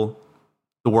school,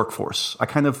 the workforce.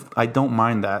 I don't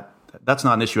mind that. That's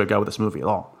not an issue I got with this movie at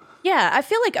all. Yeah, I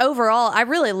feel like overall, I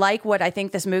really like what I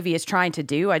think this movie is trying to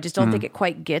do. I just don't think it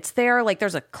quite gets there. Like,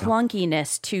 there's a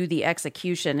clunkiness to the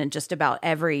execution in just about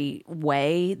every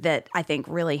way that I think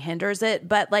really hinders it.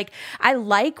 But, like, I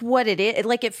like what it is.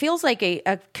 Like, it feels like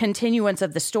a continuance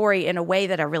of the story in a way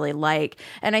that I really like.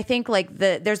 And I think, like,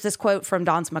 there's this quote from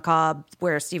Danse Macabre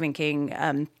where Stephen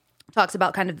King talks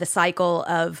about kind of the cycle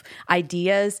of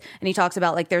ideas, and he talks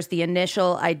about, like, there's the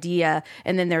initial idea,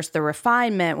 and then there's the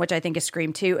refinement, which I think is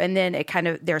Scream 2, and then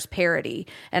there's parody,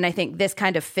 and I think this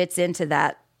kind of fits into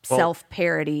that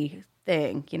self-parody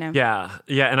thing, Yeah,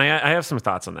 and I have some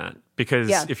thoughts on that,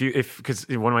 because because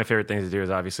one of my favorite things to do is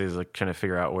obviously like trying to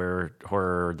figure out where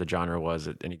horror the genre was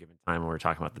at any given time when we're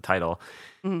talking about the title,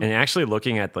 and actually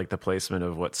looking at like the placement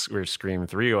of where Scream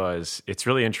 3 was, it's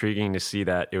really intriguing to see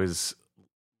that it was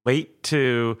at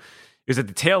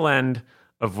the tail end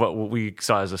of what we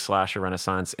saw as a slasher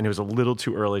renaissance, and it was a little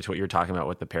too early to what you're talking about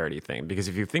with the parody thing. Because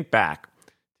if you think back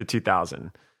to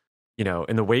 2000,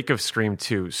 in the wake of Scream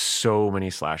 2, so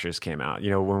many slashers came out.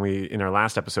 When in our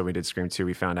last episode we did Scream 2,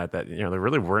 we found out that there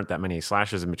really weren't that many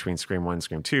slashers in between Scream 1 and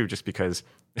Scream 2, just because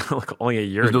like only a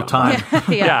year. There's no time.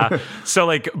 Yeah.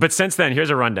 So but since then, here's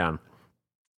a rundown.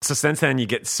 So since then, you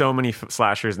get so many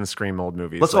slashers and Scream old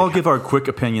movies. Let's all give our quick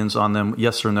opinions on them,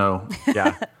 yes or no.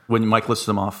 Yeah. When Mike lists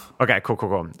them off. Okay,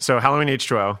 cool. So Halloween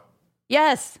H2O.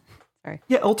 Yes. Sorry.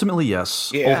 Yeah, ultimately, yes.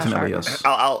 Yeah. Ultimately, yes.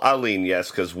 I'll lean yes,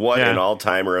 because what an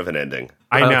all-timer of an ending.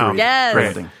 I know. Yes.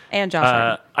 Great. And Josh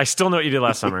Hartnett. I still know what you did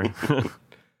last summer.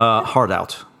 Hard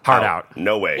Out. Hard Out.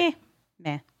 No way.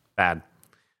 Meh. Bad.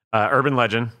 Urban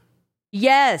Legend.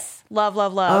 Yes. Love.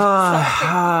 I'm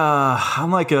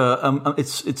like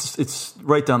it's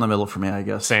right down the middle for me, I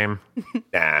guess. Same.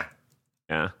 Nah.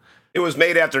 Yeah. It was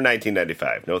made after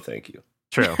 1995. No, thank you.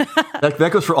 True. That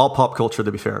goes for all pop culture,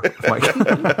 to be fair, Mike.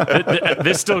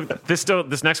 This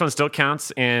next one still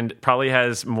counts and probably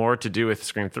has more to do with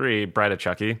Scream 3, Bride of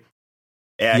Chucky.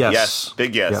 Yeah, Yes. yes.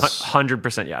 Big yes.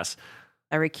 100% yes.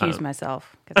 I recuse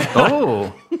myself.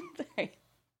 Oh.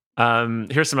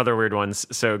 Here's some other weird ones.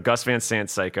 So Gus Van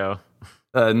Sant's Psycho.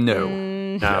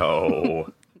 No.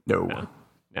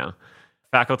 No.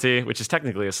 Faculty, which is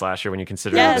technically a slasher when you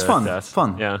consider Yes. the Fun. death.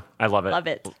 Fun. Yeah, I love it. Love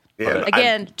it. Yeah,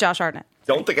 Again, Josh Hartnett.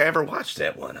 don't think I ever watched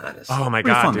that one, honestly. Oh my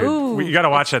Pretty god, fun. dude! Ooh. You got to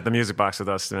watch that at the Music Box with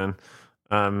us, man.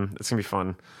 It's gonna be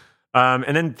fun.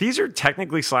 And then these are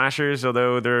technically slashers,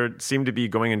 although they seem to be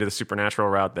going into the supernatural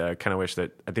route. That I kind of wish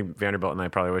that I think Vanderbilt and I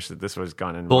probably wish that this was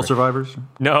gone in. Bull Survivors?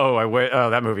 No,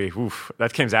 that movie. Oof,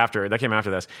 that came after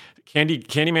this.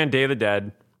 Candyman, Day of the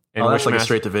Dead, and That's like a Wishmaster,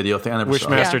 straight to video thing. I never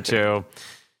saw it. Wishmaster 2.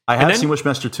 I have then- seen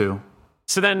Wishmaster 2.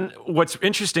 So then what's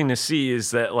interesting to see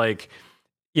is that, like,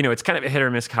 you know, it's kind of a hit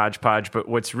or miss hodgepodge, but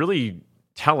what's really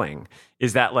telling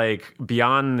is that, like,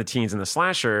 beyond the teens and the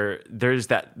slasher, there's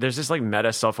this like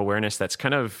meta self-awareness that's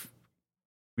kind of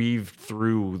weaved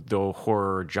through the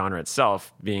horror genre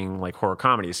itself, being like horror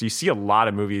comedy. So you see a lot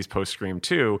of movies post Scream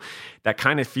 2 that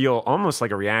kind of feel almost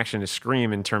like a reaction to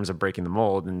Scream in terms of breaking the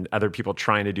mold, and other people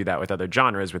trying to do that with other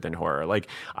genres within horror, like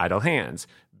Idle Hands,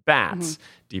 Bats,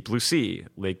 Deep Blue Sea,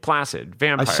 Lake Placid,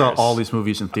 Vampires. I saw all these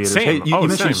movies in theaters. Same. Hey, you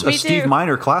mentioned same. a Steve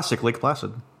Miner classic, Lake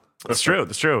Placid. That's true.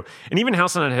 That's true. And even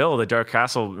House on a Hill, the Dark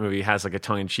Castle movie, has like a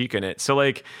tongue in cheek in it. So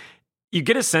like, you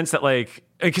get a sense that, like,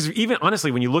 because even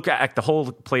honestly, when you look at the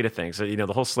whole plate of things, you know,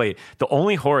 the whole slate, the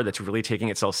only horror that's really taking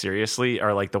itself seriously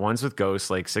are like the ones with ghosts,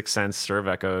 like Sixth Sense, Stir of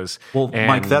Echoes. Well,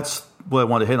 Mike, that's what I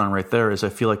want to hit on right there. Is I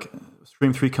feel like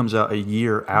Scream 3 comes out a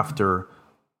year after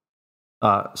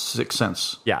Sixth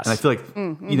Sense. Yes, and I feel like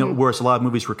you know, whereas a lot of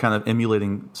movies were kind of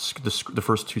emulating the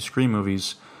first two Scream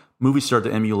movies started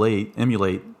to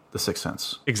emulate the Sixth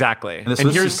Sense. Exactly. And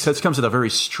this comes at a very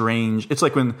strange. It's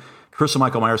like when Curse of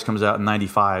Michael Myers comes out in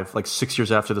 '95, like 6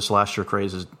 years after the slasher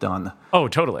craze is done. Oh,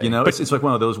 totally. You know, it's like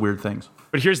one of those weird things.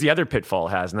 But here's the other pitfall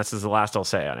it has, and this is the last I'll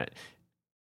say on it.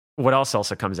 What else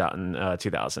also comes out in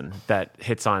 2000 that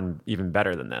hits on even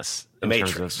better than this? The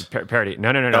Matrix. Terms of parody.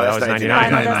 No. That was 99.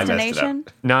 99. Final Destination?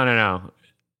 No.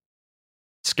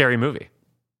 Scary Movie.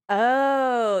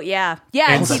 Oh, yeah. Yeah,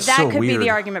 Oh, and see, that's that so could be weird. the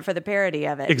argument for the parody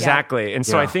of it. Exactly. And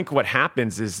so Yeah. I think what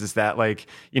happens is that, like,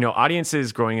 you know,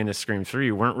 audiences going into Scream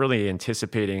 3 weren't really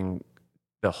anticipating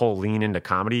the whole lean into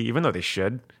comedy, even though they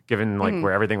should, given like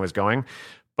where everything was going.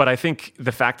 But I think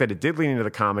the fact that it did lean into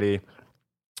the comedy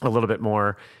a little bit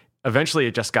more, eventually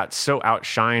it just got so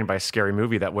outshined by Scary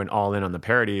Movie that went all in on the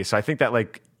parody. So I think that,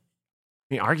 like,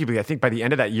 I mean, arguably, I think by the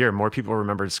end of that year, more people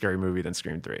remembered Scary Movie than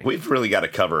Scream 3. We've really got to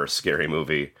cover Scary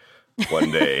Movie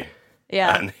one day.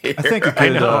 Yeah. on here. I think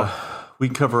we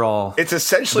can cover all. It's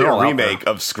essentially They're a all out remake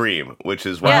of Scream, which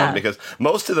is wild because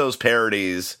most of those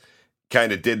parodies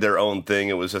kind of did their own thing.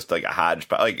 It was just like a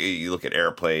hodgepodge. Like, you look at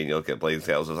Airplane, you look at Blazing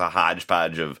Saddles, it was a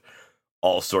hodgepodge of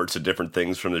all sorts of different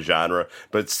things from the genre.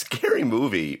 But Scary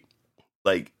Movie,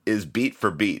 like, is beat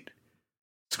for beat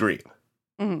Scream.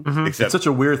 It's such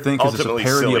a weird thing because it's a ultimately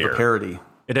parody sillier. of a parody.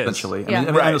 It is. Essentially. Yeah. I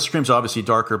mean, I know Scream's obviously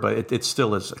darker, but it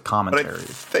still is a But commentary. I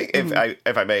think,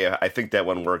 if I may, I think that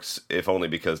one works, if only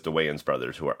because the Wayans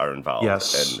brothers who are involved.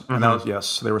 Yes, and that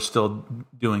was, they were still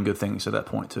doing good things at that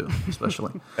point too,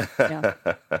 especially.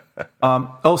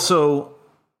 Also,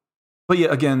 but yeah,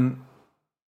 again,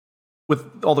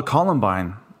 with all the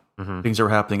Columbine things that were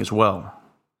happening as well,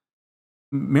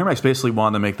 Miramax basically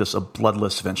wanted to make this a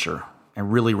bloodless venture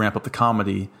and really ramp up the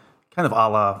comedy, kind of a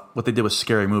la what they did with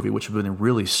Scary Movie, which would have been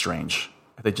really strange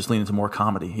if they just leaned into more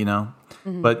comedy, you know?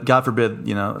 But God forbid,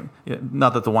 you know,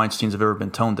 not that the Weinsteins have ever been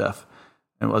tone deaf,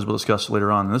 and as we'll discuss later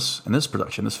on in this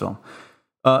production, this film.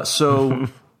 So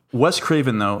Wes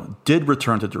Craven, though, did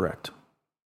return to direct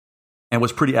and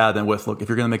was pretty adamant with, look, if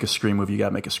you're going to make a Scream movie, you got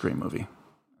to make a Scream movie,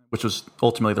 which was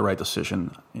ultimately the right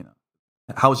decision. You know,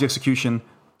 how was the execution?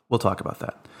 We'll talk about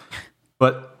that.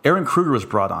 But Aaron Kruger was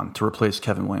brought on to replace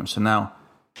Kevin Williamson. Now,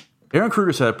 Aaron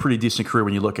Kruger's had a pretty decent career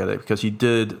when you look at it, because he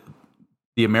did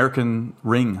the American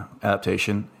Ring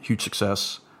adaptation, huge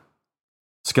success.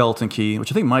 Skeleton Key,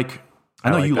 which I think, Mike,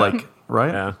 I know like you that. like,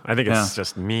 right? Yeah, I think it's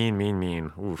just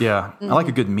mean. Oof. Yeah, I like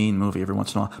a good mean movie every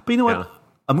once in a while. But you know what? Yeah.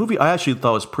 A movie I actually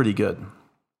thought was pretty good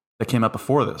that came out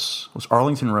before this was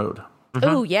Arlington Road.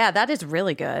 Oh, yeah, that is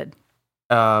really good.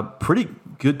 Pretty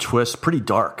good twist, pretty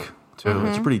dark, too.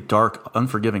 It's a pretty dark,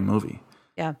 unforgiving movie.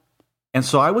 Yeah. And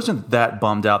so I wasn't that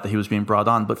bummed out that he was being brought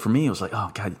on, but for me, it was like,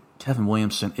 oh, God, Kevin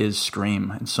Williamson is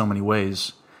Scream in so many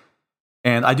ways.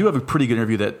 And I do have a pretty good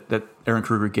interview that Aaron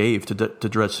Kruger gave to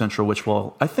Dread Central, which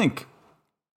will, I think,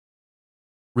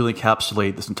 really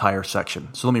encapsulate this entire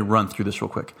section. So let me run through this real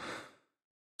quick.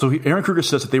 So Aaron Kruger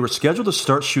says that they were scheduled to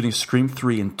start shooting Scream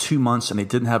 3 in 2 months, and they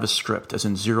didn't have a script, as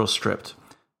in zero script.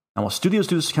 Now, while studios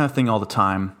do this kind of thing all the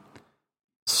time,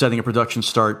 setting a production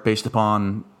start based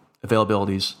upon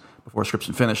availabilities before scripts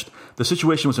are finished, the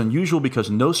situation was unusual because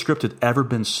no script had ever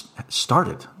been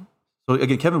started. So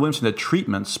again, Kevin Williamson had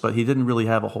treatments, but he didn't really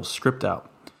have a whole script out.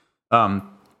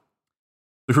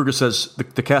 Kruger says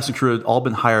the cast and crew had all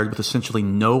been hired with essentially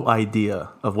no idea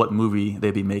of what movie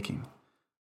they'd be making.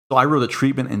 So I wrote a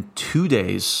treatment in 2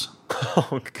 days,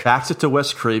 faxed it to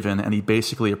Wes Craven, and he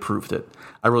basically approved it.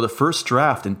 I wrote a first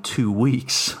draft in 2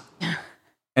 weeks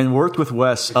and worked with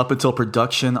Wes up until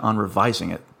production on revising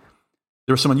it.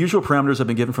 There were some unusual parameters I've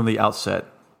been given from the outset,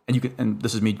 and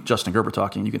this is me, Justin Gerber,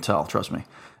 talking. You can tell, trust me.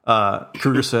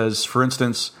 Kruger says, for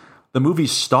instance, the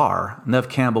movie's star, Nev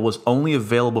Campbell, was only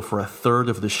available for a third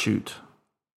of the shoot.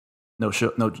 No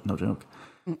joke.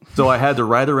 So I had to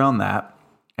write around that.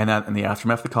 And that in the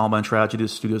aftermath of the Columbine tragedy, the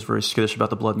studio was very skittish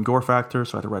about the blood and gore factor,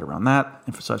 so I had to write around that,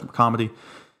 emphasize more comedy.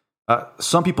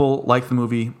 Some people like the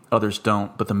movie, others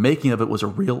don't, but the making of it was a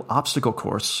real obstacle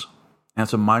course, and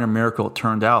it's a minor miracle it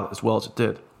turned out as well as it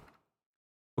did.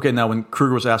 Okay, now when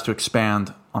Kruger was asked to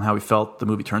expand on how he felt the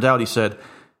movie turned out, he said,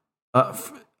 I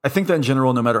think that in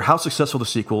general, no matter how successful the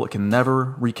sequel, it can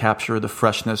never recapture the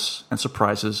freshness and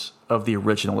surprises of the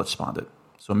original that spawned it.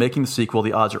 So making the sequel,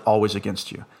 the odds are always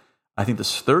against you. I think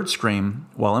this third Scream,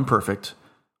 while imperfect,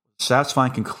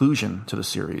 satisfying conclusion to the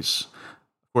series.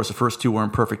 Of course, the first two were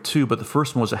imperfect too, but the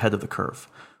first one was ahead of the curve.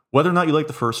 Whether or not you like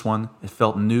the first one, it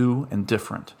felt new and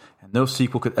different, and no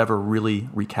sequel could ever really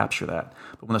recapture that.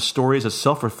 But when a story is as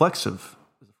self-reflexive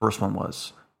as the first one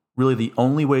was, really the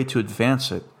only way to advance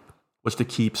it was to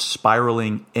keep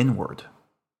spiraling inward.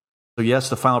 So yes,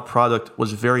 the final product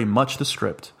was very much the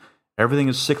script. Everything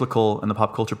is cyclical in the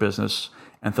pop culture business,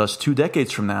 and thus 2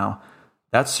 decades from now,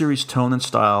 that series' tone and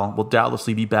style will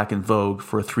doubtlessly be back in vogue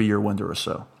for a 3-year window or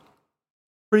so.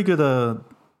 Pretty good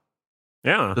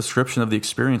description of the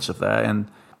experience of that. And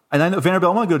I know,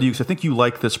 Vanderbilt, I want to go to you because I think you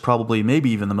like this probably,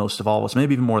 maybe even the most of all of us,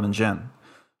 maybe even more than Jen.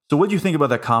 So what do you think about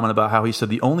that comment about how he said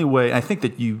the only way, I think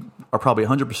that you are probably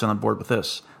 100% on board with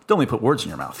this, don't only put words in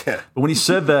your mouth. But when he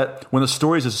said that when the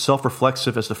story is as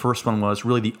self-reflexive as the first one was,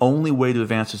 really the only way to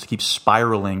advance is to keep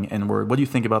spiraling inward. What do you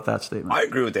think about that statement? I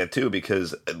agree with that too,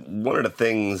 because one of the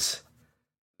things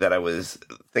that I was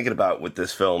thinking about with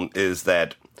this film is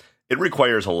that it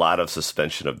requires a lot of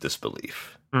suspension of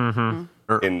disbelief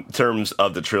in terms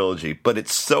of the trilogy, but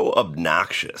it's so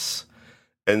obnoxious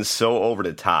and so over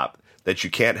the top that you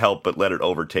can't help but let it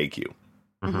overtake you.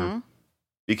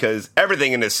 Because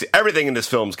everything in this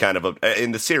film's kind of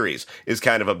in the series is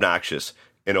kind of obnoxious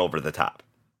and over the top.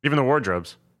 Even the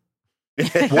wardrobes. I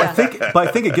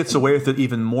think it gets away with it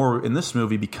even more in this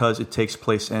movie because it takes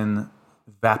place in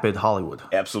vapid Hollywood.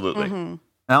 Absolutely.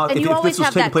 Now, And if you always this was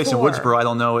have taking that place in core. Woodsboro, I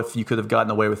don't know if you could have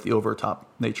gotten away with the over-top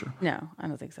nature. No, I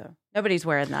don't think so. Nobody's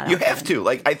wearing that. You outfit. have to.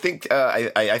 Like, I think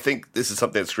I think this is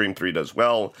something that Scream 3 does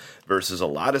well versus a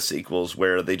lot of sequels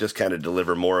where they just kind of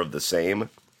deliver more of the same.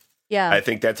 Yeah. I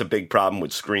think that's a big problem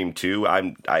with Scream 2.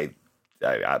 I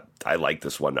like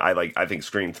this one. I think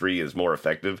Scream 3 is more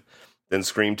effective than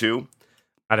Scream 2.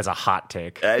 That is a hot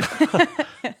take.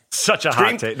 Such a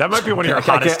hot take. That might be one of your I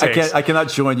hottest takes. I cannot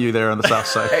join you there on the south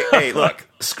side. hey, look,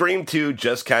 Scream 2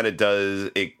 just kind of does,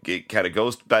 it kind of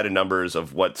goes by the numbers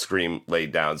of what Scream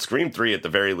laid down. Scream 3, at the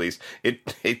very least,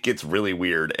 it gets really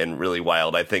weird and really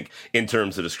wild, I think, in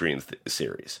terms of the Scream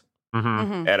series.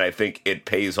 And I think it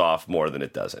pays off more than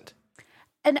it doesn't.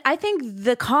 And I think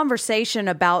the conversation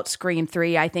about Scream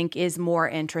 3, I think, is more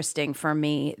interesting for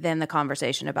me than the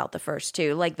conversation about the first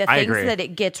two. Like, the things that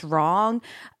it gets wrong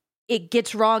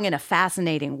in a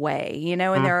fascinating way, you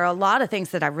know? And there are a lot of things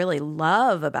that I really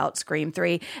love about Scream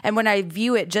 3. And when I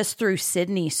view it just through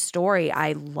Sydney's story,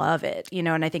 I love it, you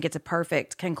know? And I think it's a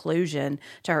perfect conclusion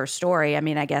to her story. I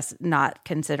mean, I guess not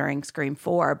considering Scream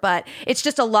 4, but it's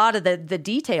just a lot of the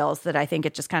details that I think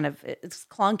it just kind of, it's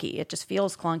clunky. It just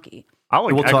feels clunky.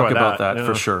 We'll talk about that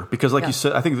for sure. Because like you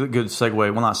said, I think it's a good segue.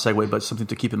 Well, not segue, but something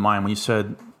to keep in mind. When you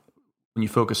said, when you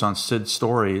focus on Sid's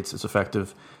story, it's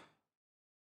effective.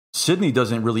 Sydney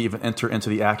doesn't really even enter into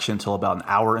the action until about an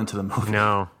hour into the movie.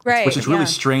 No. Right. Which is really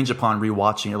strange upon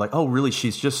rewatching. You're like, oh, really?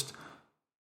 She's just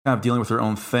kind of dealing with her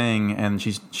own thing, and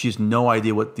she has no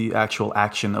idea what the actual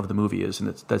action of the movie is, and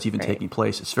that's even taking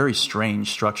place. It's very strange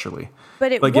structurally.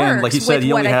 But it again, works like you said, with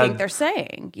he what only I had, think they're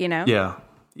saying, you know? Yeah.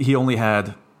 He only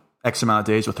had X amount of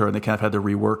days with her, and they kind of had to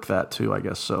rework that too, I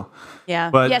guess. So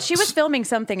Yeah. But yeah, she was filming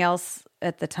something else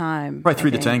at the time. Probably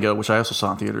 3 to I think. Tango, which I also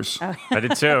saw in theaters. Oh. I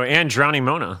did too. And Drowning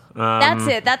Mona. That's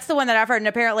it. That's the one that I've heard. And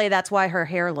apparently that's why her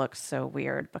hair looks so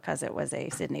weird, because it was a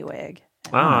Sydney wig.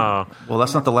 Oh. Well,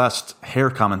 that's not the last hair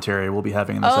commentary we'll be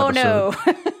having in this episode.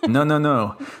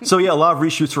 No. So yeah, a lot of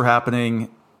reshoots were happening.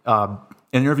 In an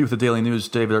interview with the Daily News,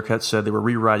 David Arquette said they were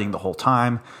rewriting the whole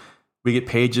time. We get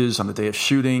pages on the day of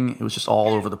shooting. It was just all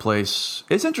over the place.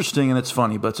 It's interesting and it's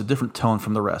funny, but it's a different tone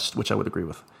from the rest, which I would agree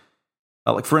with.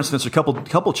 Like, for instance, a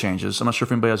couple changes. I'm not sure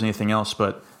if anybody has anything else,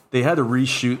 but they had to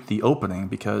reshoot the opening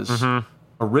because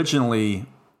originally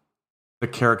the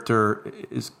character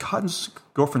is Cotton's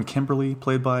girlfriend, Kimberly,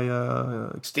 played by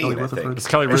Christine, Kelly Rutherford. It's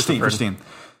Kelly Rutherford. Christine.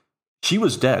 She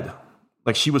was dead.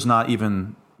 Like, she was not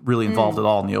even really involved at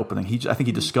all in the opening. I think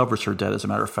he discovers her dead, as a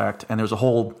matter of fact. And there's a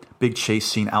whole big chase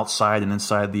scene outside and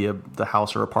inside the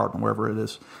house or apartment, wherever it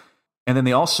is. And then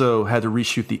they also had to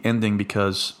reshoot the ending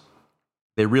because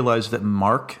they realized that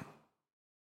Mark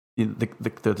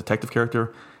the detective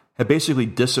character, had basically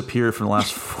disappeared from the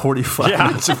last 45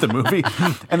 minutes of the movie.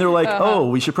 And they're like, oh,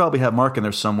 we should probably have Mark in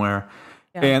there somewhere.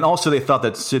 Yeah. And also they thought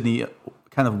that Sydney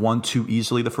kind of won too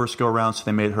easily the first go around, so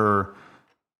they made her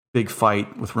big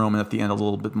fight with Roman at the end a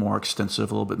little bit more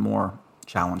extensive, a little bit more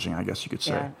challenging, I guess you could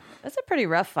say. Yeah. That's a pretty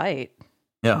rough fight.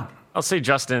 Yeah. I'll say,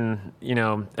 Justin,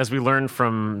 as we learned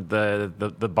from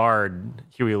the bard,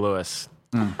 Huey Lewis,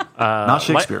 not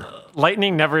Shakespeare.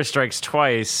 Lightning never strikes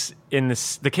twice. In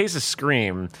the case of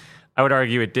Scream, I would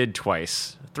argue it did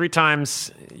twice. 3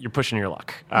 times, you're pushing your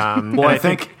luck. Well, I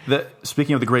think that,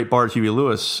 speaking of the great bard Huey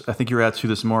Lewis, I think your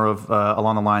attitude is more of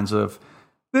along the lines of,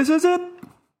 this is it.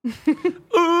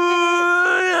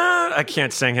 I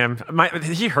can't sing him.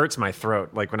 He hurts my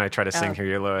throat, like when I try to sing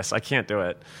Huey Lewis. I can't do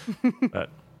it. But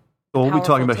well, we'll be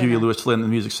talking about Huey Lewis in the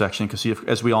music section because,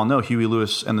 as we all know, Huey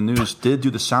Lewis and the News did do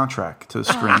the soundtrack to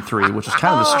Scream 3, which is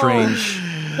kind of a strange...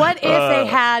 What if they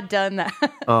had done that?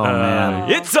 Oh,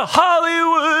 man. It's a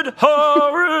Hollywood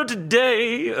horror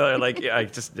today. I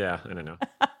don't know.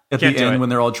 At the end, when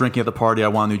they're all drinking at the party, I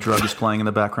Want a New Drug is playing in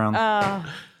the background.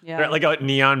 Yeah. Like a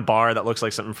neon bar that looks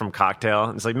like something from Cocktail.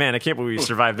 And it's like, man, I can't believe we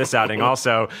survived this outing.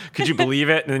 Also, could you believe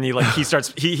it? And then he's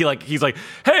like,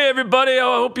 hey everybody, I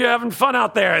hope you're having fun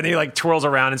out there. And he like twirls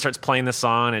around and starts playing the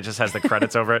song. And it just has the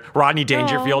credits over it. Rodney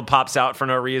Dangerfield pops out for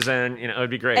no reason. It would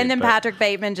be great. And then Patrick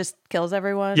Bateman just kills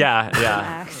everyone.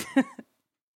 Yeah.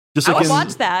 Just like I would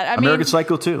watch that. American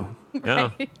Psycho 2.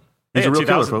 Yeah. He's a real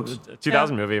killer, folks.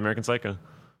 2000 movie, American Psycho.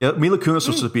 Yeah, Mila Kunis was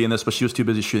supposed to be in this, but she was too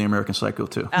busy shooting American Psycho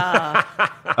 2.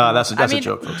 That's a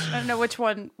joke, folks. I don't know which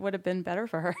one would have been better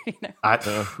for her. Who knows? I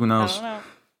don't know.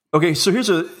 Okay, so here's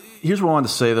what I wanted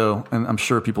to say, though, and I'm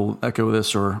sure people echo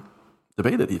this or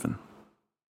debate it even.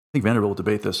 I think Vanderbilt will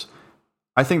debate this.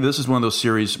 I think this is one of those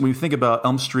series, when you think about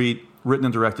Elm Street, written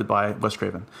and directed by Wes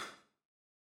Craven.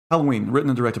 Halloween,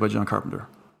 written and directed by John Carpenter.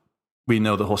 We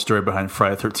know the whole story behind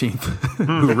Friday the 13th,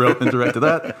 who wrote and directed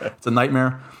that. It's a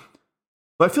nightmare.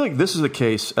 But I feel like this is a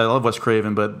case, I love Wes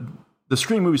Craven, but the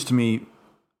Scream movies to me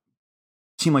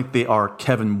seem like they are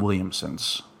Kevin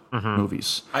Williamson's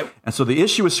movies. And so the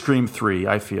issue with Scream 3,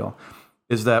 I feel,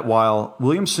 is that while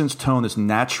Williamson's tone is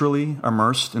naturally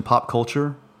immersed in pop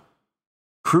culture,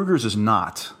 Krueger's is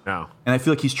not. No. And I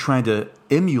feel like he's trying to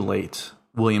emulate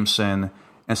Williamson,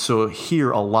 and so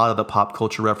here a lot of the pop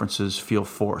culture references feel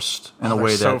forced in a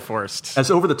way so that, forced.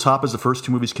 As over the top as the first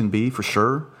 2 movies can be, for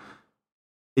sure,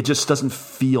 it just doesn't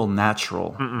feel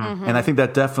natural. And I think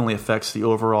that definitely affects the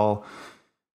overall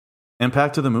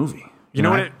impact of the movie. You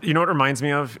know what it reminds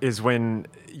me of is when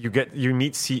you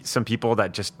meet some people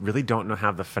that just really don't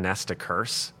have the finesse to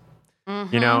curse.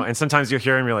 And sometimes you'll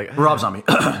hear him, you're like, Rob Zombie.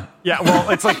 Yeah, well,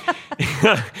 it's like,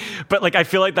 but like, I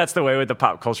feel like that's the way with the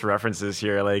pop culture references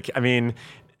here. Like, I mean,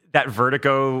 that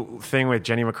Vertigo thing with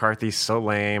Jenny McCarthy's so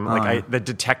lame. Like, the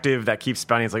detective that keeps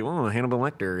spouting is like, oh, Hannibal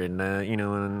Lecter, and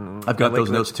and I've got those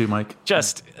notes too, Mike.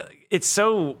 Just, it's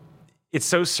so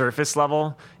surface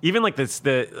level. Even like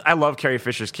I love Carrie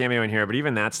Fisher's cameo in here, but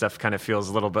even that stuff kind of feels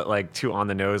a little bit like too on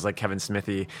the nose, like Kevin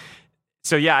Smithy.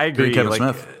 So yeah, I agree. Kevin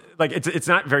Smith. Like it's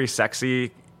not very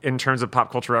sexy in terms of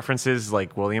pop culture references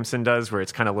like Williamson does, where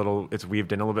it's kind of it's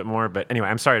weaved in a little bit more. But anyway,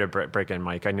 I'm sorry to break in,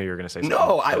 Mike. I knew you were going to say something.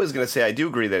 No, I was going to say I do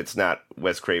agree that it's not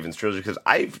Wes Craven's trilogy because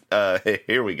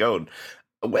here we go.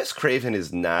 Wes Craven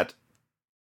is not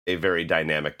a very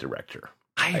dynamic director.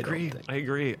 I agree.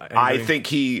 I think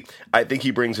he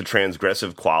brings a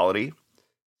transgressive quality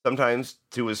sometimes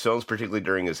to his films, particularly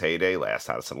during his heyday. Last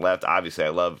House on the Left. Obviously, I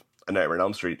love A Nightmare on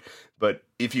Elm Street. But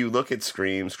if you look at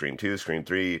Scream 2, Scream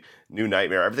 3, New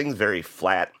Nightmare, everything's very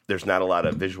flat. There's not a lot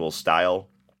of visual style,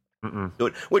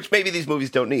 which maybe these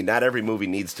movies don't need. Not every movie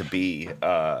needs to be,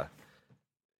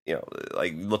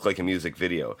 like look like a music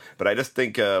video. But I just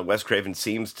think Wes Craven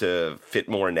seems to fit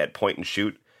more in that point and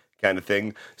shoot kind of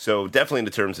thing. So definitely in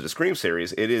the terms of the Scream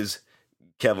series, it is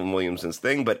Kevin Williamson's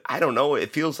thing. But I don't know.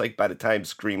 It feels like by the time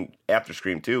after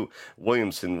Scream 2,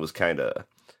 Williamson was kind of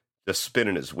just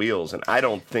spinning his wheels, and I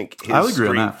don't think his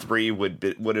Scream 3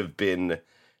 would have been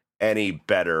any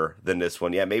better than this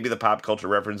one. Yeah, maybe the pop culture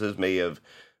references may have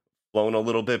flown a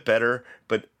little bit better,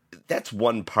 but that's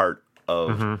one part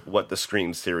of what the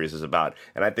Scream series is about.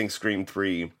 And I think Scream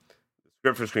 3, the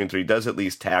script for Scream 3 does at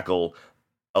least tackle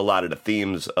a lot of the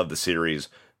themes of the series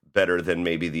better than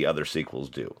maybe the other sequels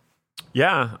do.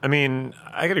 Yeah, I mean,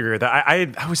 I could agree with that.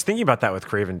 I was thinking about that with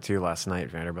Craven too last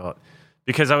night, Vanderbilt,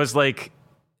 because I was like,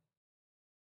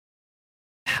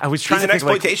 He's an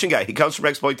exploitation guy. He comes from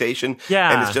exploitation,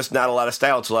 and it's just not a lot of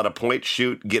style. It's a lot of point,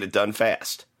 shoot, get it done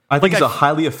fast. I think he's a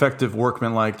highly effective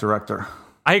workman-like director.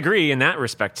 I agree in that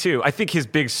respect too. I think his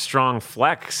big strong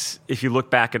flex, if you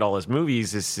look back at all his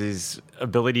movies, is his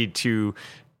ability to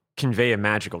convey a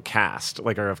magical cast,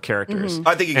 like, or of characters.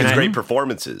 I think he gets great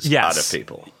performances out of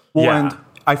people. Well, and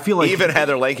I feel like even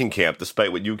Heather Langenkamp,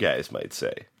 despite what you guys might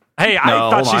say. Hey, I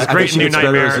thought she's great in New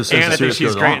Nightmare, and I think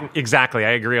she's great. Exactly,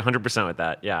 I agree 100% with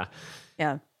that. Yeah.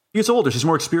 She gets older. She's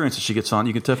more experienced as she gets on.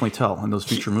 You can definitely tell in those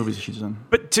feature movies that she's in.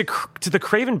 But to the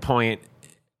Craven point,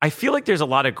 I feel like there's a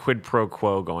lot of quid pro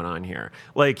quo going on here.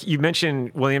 Like you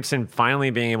mentioned, Williamson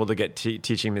finally being able to get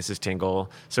teaching Mrs.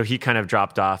 Tingle, so he kind of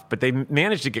dropped off. But they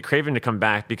managed to get Craven to come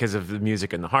back because of The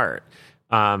Music in the Heart.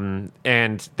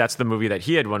 And that's the movie that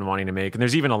he had been wanting to make. And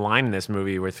there's even a line in this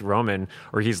movie with Roman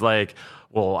where he's like,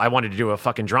 well, I wanted to do a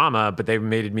fucking drama, but they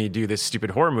made me do this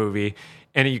stupid horror movie.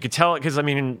 And you could tell, because I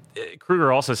mean,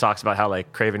 Kruger also talks about how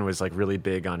like Craven was like really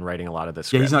big on writing a lot of this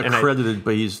script. Yeah, he's not credited,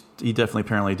 but he definitely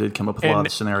apparently did come up with a lot of the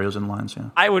scenarios and lines.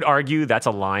 Yeah, I would argue that's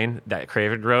a line that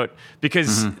Craven wrote,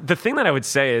 because the thing that I would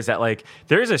say is that like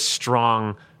there is a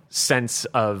strong sense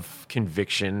of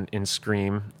conviction in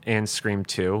Scream and Scream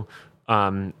 2.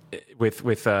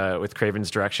 With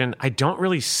Craven's direction, I don't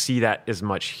really see that as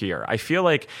much here. I feel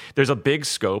like there's a big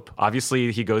scope.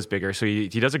 Obviously, he goes bigger, so he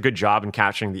does a good job in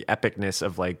capturing the epicness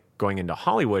of like going into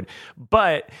Hollywood.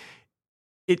 But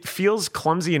it feels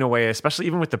clumsy in a way, especially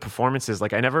even with the performances.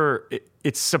 Like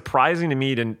it's surprising to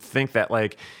me to think that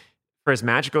like for as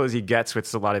magical as he gets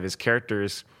with a lot of his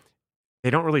characters, they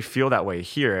don't really feel that way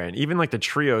here. And even like the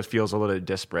trio feels a little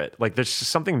disparate. Like there's just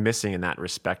something missing in that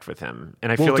respect with him.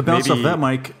 And I feel like to bounce off that,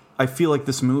 Mike, I feel like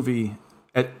this movie,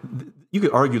 you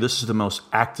could argue this is the most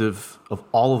active of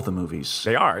all of the movies.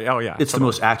 They are. Oh yeah. It's the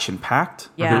most action packed.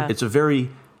 Yeah. It's a very,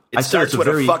 it starts with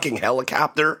a fucking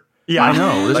helicopter. Yeah. I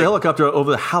know. There's a helicopter over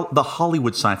the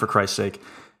Hollywood sign, for Christ's sake.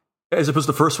 As opposed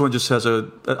to the first one just has a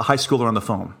high schooler on the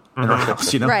phone in her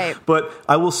house, you know? Right. But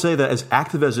I will say that as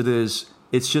active as it is,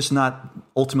 it's just not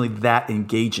ultimately that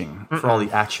engaging for all the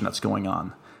action that's going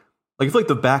on. Like, I feel like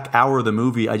the back hour of the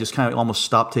movie, I just kind of almost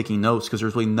stopped taking notes because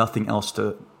there's really nothing else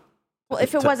to. Well,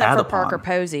 if it wasn't for Parker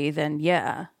Posey, then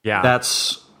yeah.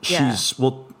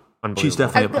 She's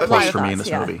definitely a plus for me in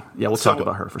this movie. Yeah, we'll talk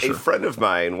about her for sure. A friend of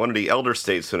mine, one of the elder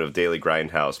statesmen of Daily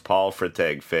Grindhouse, Paul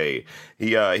Freitag Fay,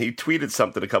 he tweeted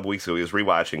something a couple weeks ago. He was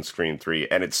rewatching Scream 3,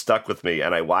 and it stuck with me.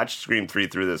 And I watched Scream 3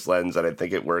 through this lens, and I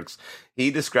think it works. He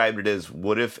described it as,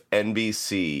 what if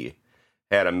NBC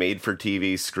had a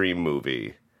made-for-TV Scream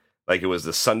movie? Like it was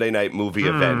the Sunday night movie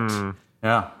event.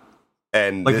 Yeah.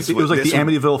 And like it was like the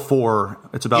Amityville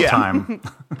 4. It's about time.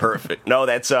 Perfect. No,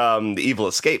 that's The Evil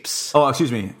Escapes. Oh,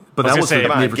 excuse me. But that was the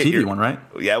made-for-TV one, right?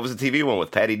 Yeah, it was a TV one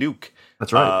with Patty Duke.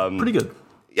 That's right. Pretty good.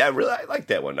 Yeah, I like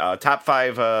that one. Top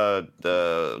 5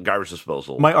 the garbage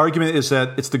disposal. My argument is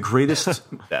that it's the greatest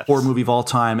horror movie of all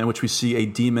time in which we see a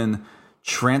demon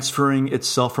transferring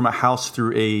itself from a house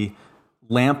through a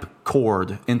lamp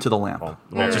cord into the lamp.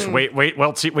 Well, just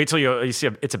wait till you see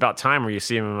It's About Time, where you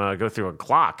see him go through a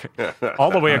clock all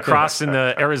the way across in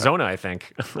Arizona, I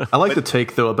think. I like the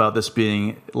take though about this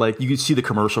being like you can see the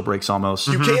commercial breaks almost.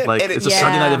 You can, like it's a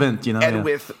Sunday night event, you know. And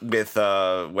with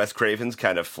Wes Craven's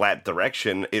kind of flat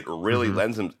direction, it really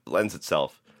lends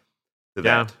itself to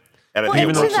that. And well, I think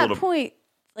and it works to a that little. point,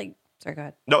 like, sorry, go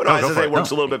ahead. No, I was it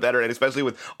works a little bit better, and especially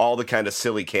with all the kind of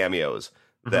silly cameos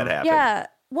that happen. Yeah.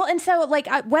 Well, and so, like,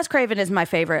 Wes Craven is my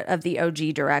favorite of the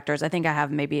OG directors. I think I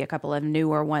have maybe a couple of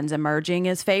newer ones emerging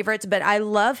as favorites, but I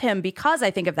love him because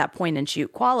I think of that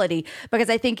point-and-shoot quality, because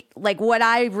I think, like, what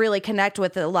I really connect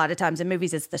with a lot of times in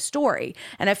movies is the story.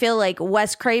 And I feel like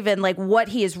Wes Craven, like, what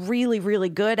he is really, really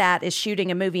good at is shooting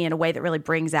a movie in a way that really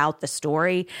brings out the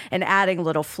story and adding a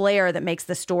little flair that makes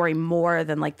the story more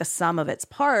than, like, the sum of its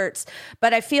parts.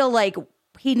 But I feel like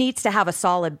he needs to have a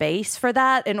solid base for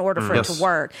that in order for it to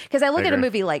work. Because I look at a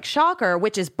movie like Shocker,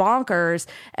 which is bonkers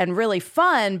and really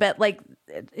fun, but like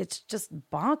it's just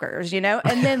bonkers, you know?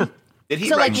 And then Did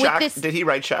he write Shocker? Did he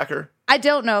write Shocker? I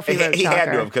don't know if he wrote Shocker. He had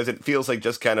to have, because it feels like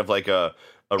just kind of like a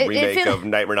remake of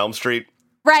Nightmare on Elm Street.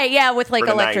 Right, yeah, with like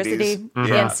electricity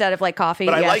instead of like coffee.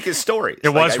 But I like his story. It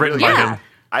was written by him.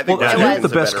 I think that's the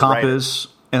best comp is,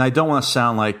 and I don't want to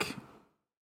sound like,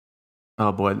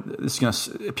 oh boy, this is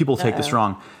gonna. People take this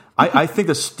wrong. I think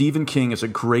that Stephen King is a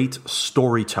great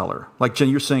storyteller. Like Jen,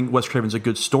 you're saying Wes Craven's a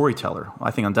good storyteller.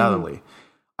 I think undoubtedly.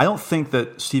 I don't think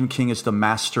that Stephen King is the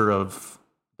master of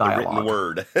dialogue. The written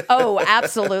word. Oh,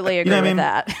 absolutely agree with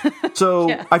that.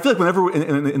 So I feel like whenever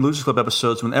in Losers Club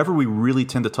episodes, whenever we really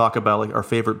tend to talk about like our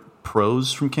favorite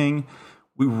prose from King,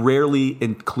 we rarely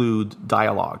include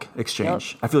dialogue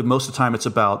exchange. I feel like most of the time it's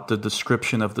about the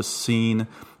description of the scene,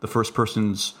 the first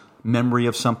person's memory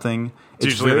of something. It's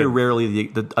usually very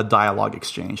rarely a dialogue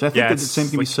exchange. I think that the same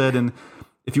thing we said. And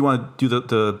if you want to do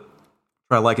the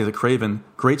try like as a Craven,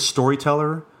 great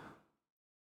storyteller.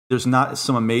 There's not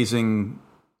some amazing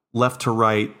left to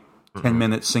right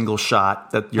 10-minute single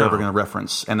shot that you're ever going to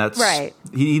reference, and that's right.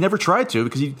 He never tried to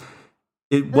because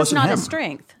it wasn't not him. His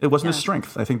strength. It wasn't his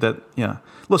strength. I think that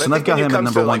Listen, I've got him at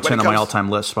number 110 on my all-time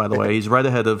list. By the way, he's right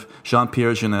ahead of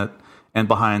Jean-Pierre Jeunet and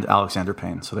behind Alexander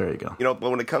Payne. So there you go. But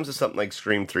when it comes to something like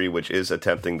Scream 3, which is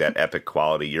attempting that epic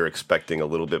quality, you're expecting a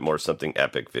little bit more something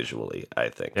epic visually. I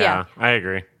think. Yeah. I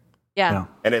agree. Yeah.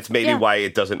 And it's maybe why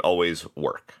it doesn't always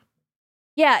work.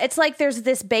 Yeah, it's like there's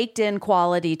this baked-in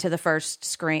quality to the first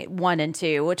Scream 1 and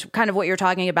 2, which kind of what you're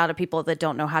talking about of people that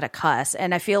don't know how to cuss.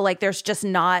 And I feel like there's just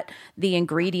not the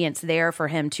ingredients there for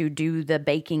him to do the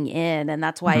baking in, and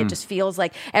that's why it just feels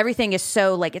like everything is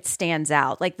so like it stands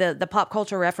out. Like the pop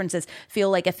culture references feel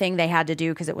like a thing they had to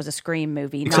do because it was a Scream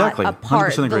movie, exactly. not a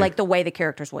part like the way the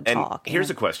characters would talk. Here's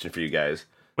a question for you guys: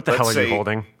 What the hell are you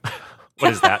holding?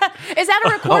 What is that? Is that a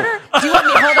recorder? Do you want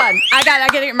me? Hold on. I got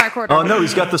to get my recorder. Oh, no,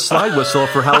 he's got the slide whistle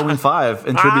for Halloween 5,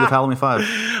 in tribute of Halloween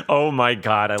 5. Oh, my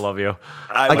God. I love you.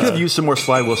 I could have used some more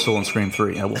slide whistle in Scream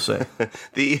 3, I will say.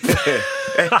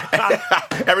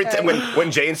 Every time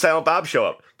when Jay and Silent Bob show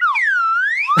up.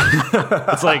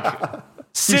 It's like,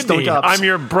 Sidney, I'm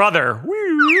your brother.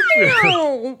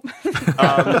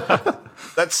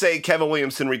 Let's say Kevin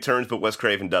Williamson returns, but Wes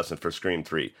Craven doesn't for Scream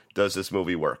 3. Does this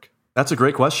movie work? That's a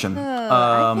great question.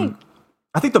 I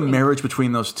think the marriage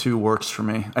between those two works for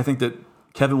me. I think that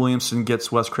Kevin Williamson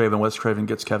gets Wes Craven, Wes Craven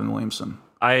gets Kevin Williamson.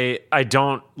 I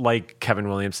don't like Kevin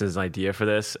Williamson's idea for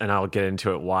this, and I'll get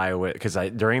into it why. Because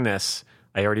during this,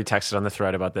 I already texted on the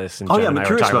thread about this. And I'm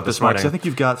curious about this, Mark, because I think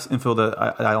you've got info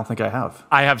that I don't think I have.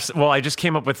 I have. Well, I just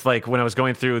came up with, like, when I was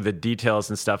going through the details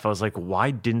and stuff, I was like,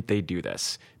 why didn't they do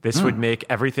this? This would make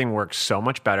everything work so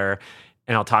much better.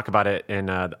 And I'll talk about it in,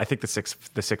 I think, the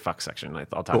sick fuck section.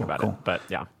 I'll talk about it. But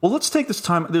yeah. Well, let's take this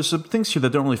time. There's some things here that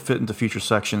don't really fit into future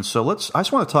sections. So I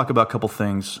just want to talk about a couple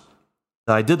things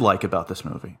that I did like about this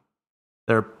movie.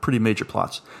 They're pretty major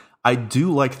plots. I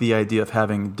do like the idea of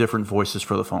having different voices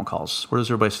for the phone calls. Where does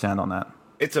everybody stand on that?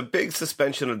 It's a big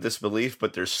suspension of disbelief,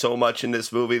 but there's so much in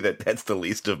this movie that's the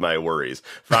least of my worries.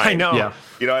 Fine. I know. Yeah.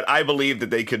 You know what? I believe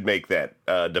that they could make that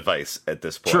device at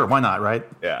this point. Sure, why not, right?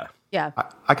 Yeah. Yeah.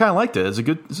 I kind of liked it.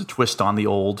 It's a twist on the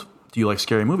old "Do you like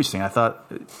scary movies" thing. I thought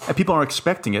people aren't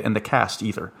expecting it in the cast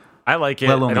either. I like it.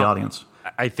 Let alone the audience.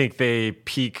 I think they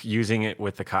peak using it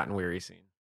with the Cotton Weary scene.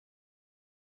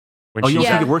 You don't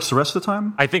think it works the rest of the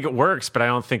time? I think it works, but I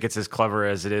don't think it's as clever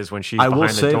as it is when she's behind I will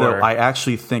the say, door. though, I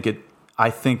actually think it... I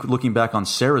think looking back on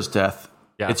Sarah's death,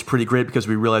 it's pretty great because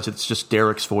we realize it's just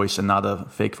Derek's voice and not a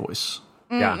fake voice.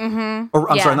 Yeah. Mm-hmm.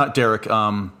 Or, I'm sorry, not Derek.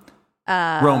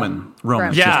 Roman.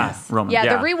 Yeah. Roman.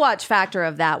 Yeah, the rewatch factor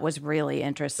of that was really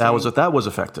interesting. That was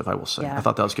effective, I will say. Yeah. I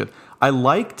thought that was good. I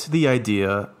liked the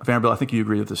idea, Vanderbilt, I think you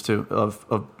agree with this too,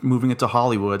 of moving it to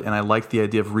Hollywood, and I liked the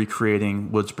idea of recreating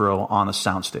Woodsboro on a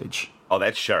soundstage. Oh,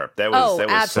 that's sharp. That was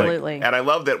absolutely. Sick. And I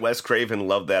love that Wes Craven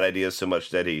loved that idea so much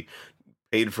that he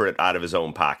paid for it out of his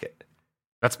own pocket.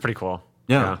 That's pretty cool.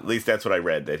 Yeah. At least that's what I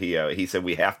read, that he said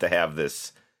we have to have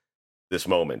this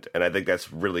moment. And I think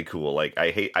that's really cool. Like,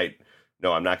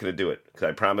 no, I'm not going to do it because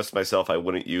I promised myself I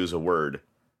wouldn't use a word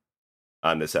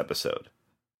on this episode.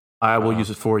 I will use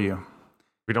it for you.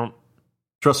 We don't...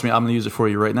 Trust me, I'm going to use it for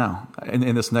you right now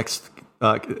in this next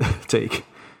take.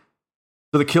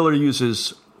 So the killer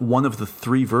uses one of the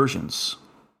 3 versions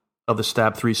of the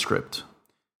Stab 3 script,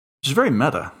 which is very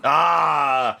meta.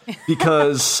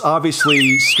 Because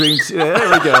obviously Scream 2...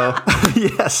 There we go.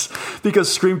 Yes.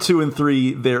 Because Scream 2 and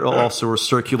 3, they also were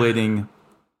circulating...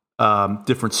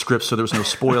 different scripts, so there was no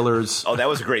spoilers. Oh, that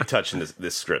was a great touch in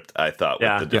this script, I thought.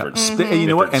 With the different, you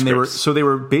know what? And scripts. they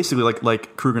were basically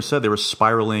like Kruger said, they were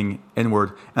spiraling inward.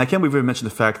 And I can't believe we haven't mentioned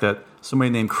the fact that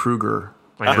somebody named Kruger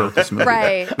wrote this movie.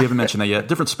 Right. We haven't mentioned that yet.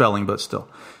 Different spelling, but still.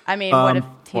 I mean, what if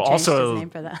he changed his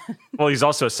name for that? Well, he's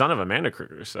also a son of Amanda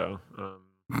Kruger, so.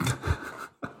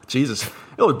 Jesus.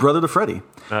 Oh, brother to Freddy.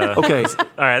 Okay. All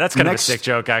right, that's kind of a sick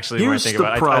joke, actually, when I think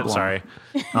about it. I'm sorry.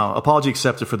 Apology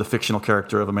accepted for the fictional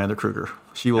character of Amanda Kruger.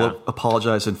 She will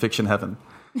apologize in fiction heaven.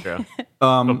 Yeah.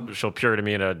 She'll appear to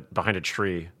me behind a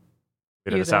tree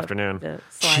this afternoon.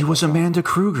 She was Amanda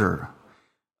Kruger.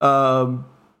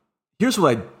 Here's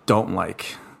what I don't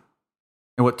like,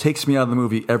 and what takes me out of the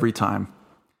movie every time.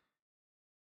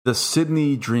 The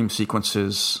Sidney dream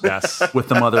sequences with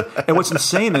the mother. And what's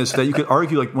insane is that you could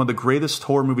argue like one of the greatest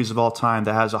horror movies of all time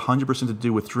that has 100% to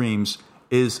do with dreams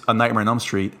is A Nightmare on Elm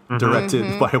Street,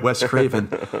 directed by Wes Craven.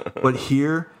 But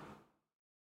here,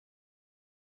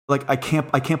 like I can't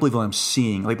believe what I'm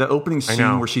seeing. Like the opening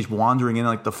scene where she's wandering in,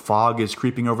 like the fog is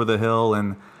creeping over the hill,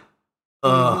 and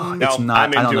it's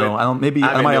not. I don't know. Maybe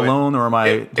am I alone or do I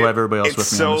have everybody else with me?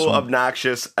 It's so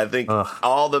obnoxious. I think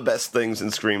all the best things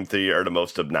in Scream 3 are the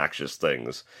most obnoxious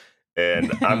things,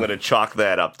 and I'm going to chalk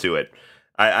that up to it.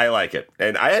 I like it,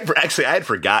 and I had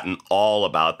forgotten all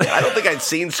about that. I don't think I'd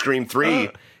seen Scream 3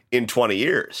 in 20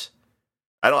 years.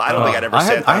 I don't think I'd ever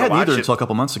sat down I had watch neither it until a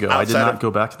couple months ago. I did not go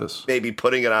back to this. Maybe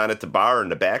putting it on at the bar in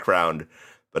the background,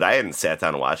 but I hadn't sat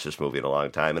down and watched this movie in a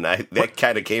long time, and that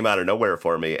kind of came out of nowhere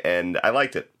for me, and I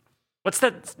liked it. What's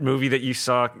that movie that you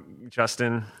saw,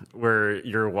 Justin, where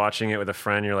you're watching it with a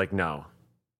friend? You're like, no,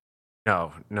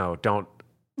 don't.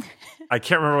 I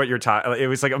can't remember what you're talking. It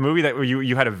was like a movie that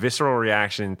you had a visceral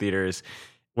reaction in theaters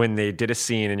when they did a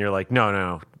scene, and you're like,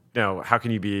 no. How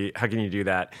can you do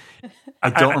that? I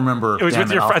don't remember. It was I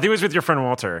think it was with your friend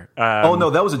Walter. Oh no,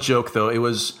 that was a joke though.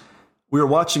 We were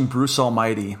watching Bruce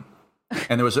Almighty,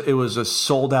 and it was a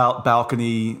sold out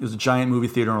balcony. It was a giant movie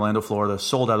theater in Orlando, Florida,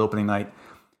 sold out opening night.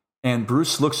 And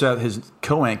Bruce looks at his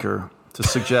co-anchor to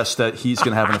suggest that he's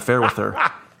going to have an affair with her,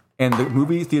 and the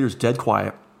movie theater's dead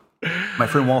quiet. My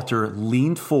friend Walter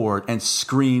leaned forward and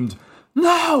screamed,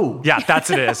 "No!" Yeah, that's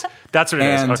what it is.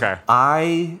 Okay.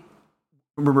 I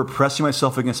remember pressing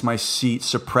myself against my seat,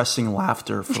 suppressing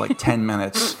laughter for like 10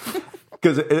 minutes.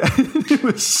 Because it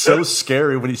was so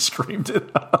scary when he screamed it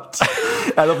out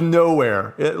of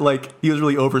nowhere. He was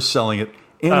really overselling it.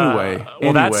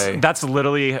 Anyway. That's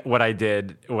literally what I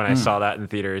did when I saw that in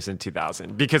theaters in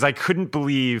 2000. Because I couldn't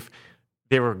believe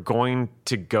they were going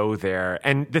to go there.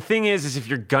 And the thing is if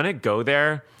you're going to go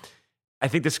there, I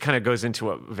think this kind of goes into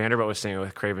what Vanderbilt was saying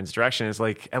with Craven's Direction, is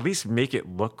like, at least make it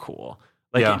look cool.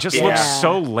 It just looks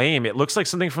so lame. It looks like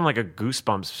something from like a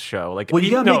Goosebumps show.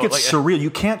 You gotta make it surreal. You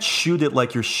can't shoot it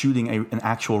like you're shooting an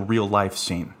actual real life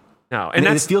scene. No, and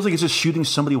it feels like it's just shooting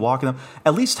somebody walking up.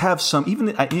 At least have some.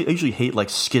 Even I usually hate like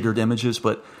skittered images,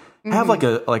 but have like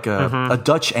a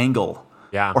Dutch angle,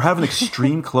 or have an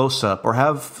extreme close up, or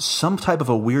have some type of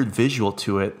a weird visual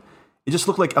to it. It just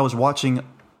looked like I was watching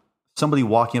somebody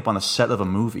walking up on a set of a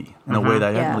movie in a way that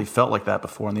I hadn't really felt like that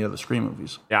before in the other Scream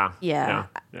movies. Yeah.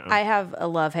 I have a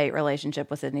love-hate relationship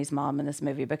with Sydney's mom in this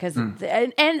movie because,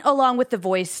 and along with the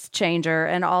voice changer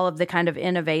and all of the kind of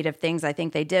innovative things I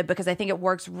think they did, because I think it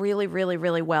works really, really,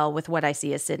 really well with what I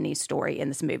see as Sydney's story in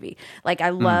this movie. Like, I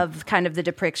love kind of the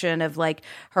depiction of like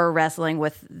her wrestling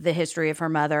with the history of her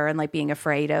mother and like being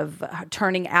afraid of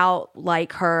turning out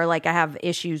like her. Like, I have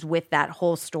issues with that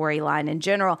whole storyline in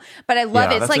general, but I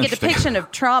love it. It's like a depiction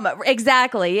of trauma.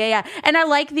 Exactly. Yeah. And I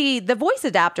like the voice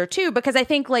adapter too, because I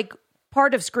think like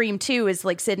part of Scream 2 is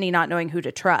like Sydney not knowing who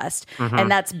to trust.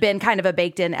 And that's been kind of a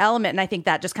baked in element. And I think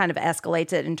that just kind of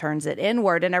escalates it and turns it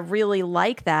inward. And I really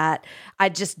like that. I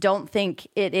just don't think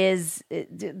it is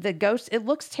the ghost. It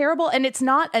looks terrible. And it's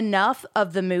not enough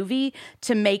of the movie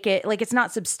to make it like, it's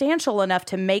not substantial enough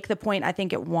to make the point I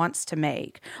think it wants to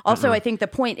make. Also, I think the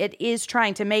point it is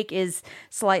trying to make is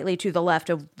slightly to the left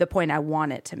of the point I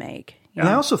want it to make. And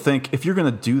I also think if you're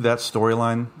going to do that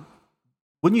storyline,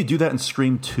 wouldn't you do that in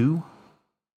Scream 2?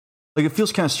 Like, it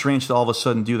feels kind of strange to all of a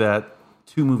sudden do that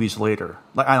 2 movies later.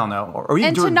 Like, I don't know. Or even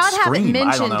and to not have it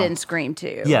mentioned in Scream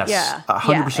 2. Yes. Yeah.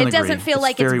 100% It doesn't feel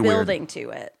like it's weird. building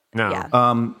to it. No.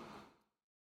 Yeah.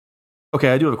 Okay,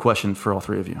 I do have a question for all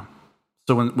three of you.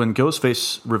 So when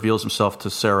Ghostface reveals himself to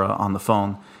Sarah on the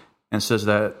phone and says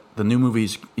that the new movie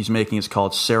he's making is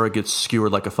called Sarah Gets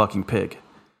Skewered Like a Fucking Pig,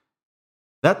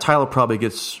 that title probably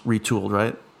gets retooled,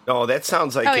 right? Oh, that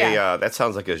sounds like that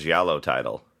sounds like a Giallo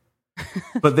title.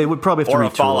 But they would probably have to or retool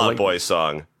a Fall Out like, Boy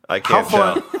song. I can't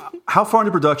tell. How far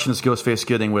into production is Ghostface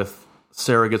getting with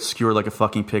Sarah Gets Skewered Like a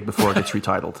Fucking Pig before it gets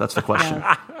retitled? That's the question.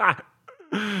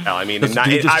 Well, I mean,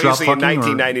 Obviously in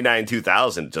 1999,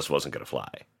 2000, it just wasn't going to fly.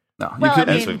 No,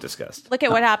 as we've discussed. Look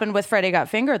at what happened with Freddy Got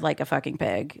Fingered Like a Fucking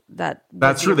Pig.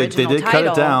 That's true. They did cut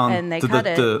it down and they to cut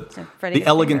the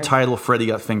elegant title Freddy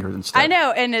Got Fingered instead. I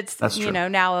know, and it's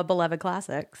now a beloved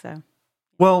classic. So,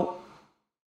 well,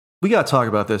 we got to talk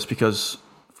about this because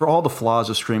for all the flaws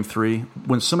of Scream 3,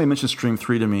 when somebody mentions Scream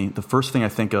 3 to me, the first thing I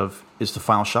think of is the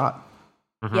final shot.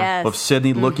 Yes. Of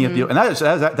Sidney looking at the... And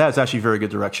that is actually very good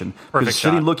direction. Because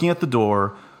Sidney looking at the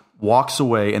door, walks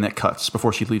away, and it cuts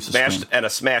before she leaves the screen. And a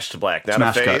smash to black, not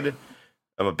smash a fade. Cut.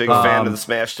 I'm a big fan of the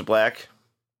smash to black.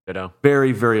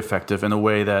 Very, very effective in a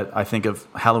way that I think of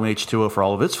Halloween H2O for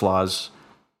all of its flaws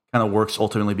kind of works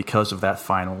ultimately because of that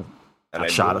final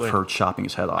shot of her chopping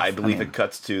his head off. I believe it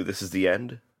cuts to This Is the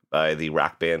End by the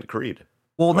rock band Creed.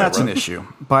 Well, that's an issue.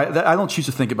 But I don't choose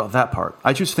to think about that part.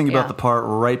 I choose to think about the part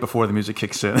right before the music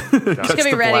kicks in. Just gonna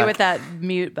be ready with that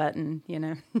mute button, you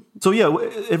know. So yeah,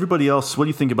 everybody else, what do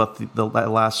you think about that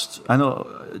last? I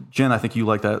know, Jen, I think you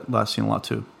like that last scene a lot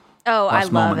too. Oh, I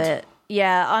love it.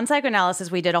 Yeah, on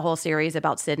Psychoanalysis, we did a whole series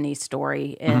about Sydney's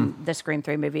story in the Scream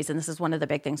 3 movies, and this is one of the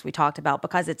big things we talked about,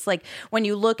 because it's like when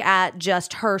you look at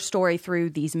just her story through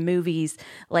these movies,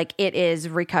 like it is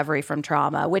recovery from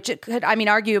trauma, which it could, I mean,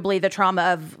 arguably the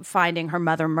trauma of finding her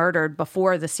mother murdered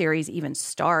before the series even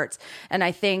starts. And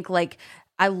I think, like,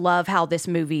 I love how this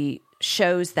movie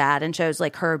shows that and shows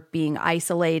like her being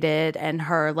isolated and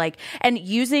her like, and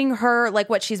using her, like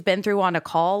what she's been through on a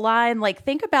call line. Like,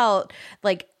 think about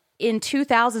like, in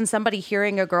 2000, somebody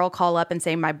hearing a girl call up and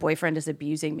saying, my boyfriend is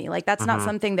abusing me. Like, that's not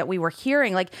something that we were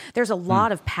hearing. Like, there's a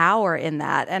lot of power in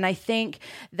that. And I think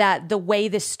that the way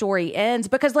this story ends,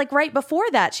 because like right before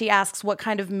that, she asks, what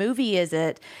kind of movie is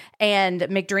it? And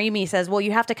McDreamy says, well,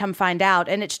 you have to come find out.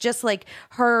 And it's just like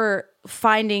her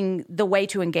finding the way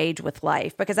to engage with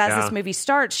life, because as this movie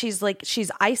starts,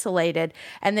 she's isolated,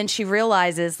 and then she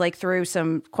realizes, like through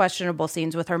some questionable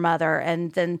scenes with her mother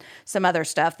and then some other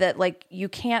stuff, that like you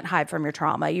can't hide from your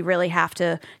trauma. You really have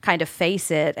to kind of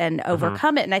face it and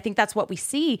overcome it. And I think that's what we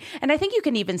see. And I think you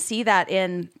can even see that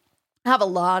in, I have a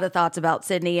lot of thoughts about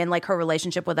Sydney and like her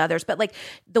relationship with others, but like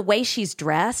the way she's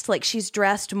dressed, like she's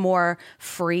dressed more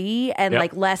free and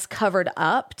like less covered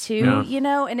up too, you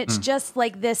know? And it's just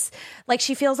like this, like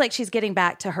she feels like she's getting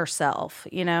back to herself,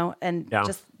 you know? And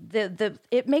just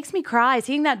it makes me cry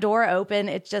seeing that door open.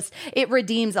 It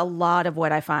redeems a lot of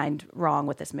what I find wrong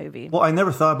with this movie. Well, I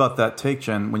never thought about that take,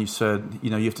 Jen, when you said, you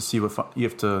know, you have to see what you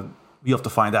have to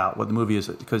find out what the movie is,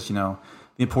 because, you know,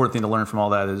 the important thing to learn from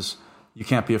all that is you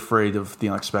can't be afraid of the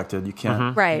unexpected. You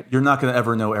can't. Right. You're not going to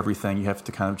ever know everything. You have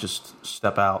to kind of just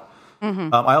step out.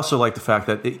 I also like the fact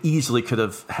that it easily could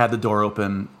have had the door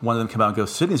open, one of them come out and go,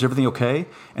 Sydney, is everything okay?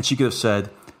 And she could have said,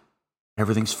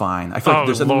 everything's fine. I feel like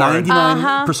there's a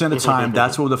 99% of the time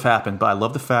that's what would have happened. But I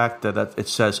love the fact that it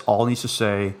says all it needs to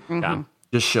say,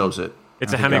 just shows it.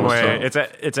 It's a Hemingway.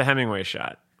 It's a Hemingway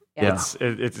shot. Yeah.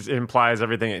 It implies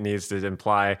everything it needs to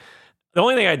imply. The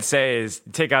only thing I'd say is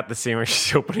take out the scene where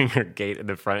she's opening her gate in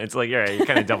the front. It's like, all right, you're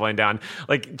kind of doubling down.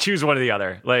 Like, choose one or the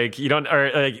other. Like, you don't,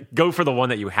 or like, go for the one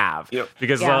that you have. Yep.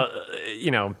 Because,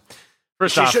 you know,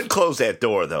 first off, she should close that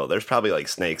door, though. There's probably like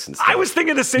snakes and stuff. I was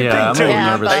thinking the same thing, too.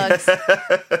 Bugs.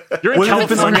 You're in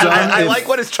California. I like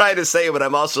what it's trying to say, but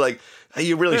I'm also like,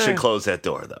 you really should close that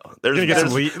door, though.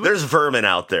 There's vermin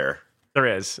out there. There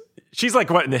is. She's like,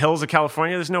 what, in the hills of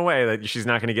California? There's no way that she's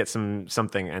not going to get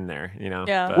something in there, you know?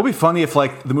 Yeah. It would be funny if,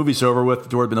 like, the movie's over with, the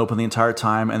door had been open the entire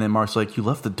time, and then Mark's like, you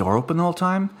left the door open the whole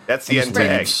time? That's the end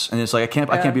tag. And it's like,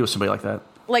 I can't be with somebody like that.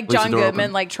 Like John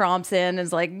Goodman, like, tromps in and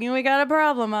is like, we got a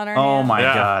problem on our hands. Oh, my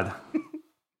God.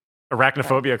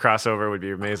 Arachnophobia crossover would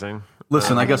be amazing.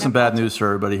 Listen, I got some bad news for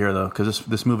everybody here, though, because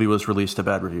this movie was released to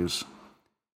bad reviews.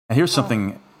 And here's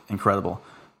something incredible.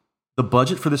 The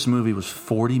budget for this movie was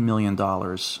 $40 million,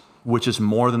 which is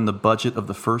more than the budget of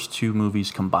the first two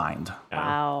movies combined.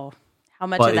 Wow. How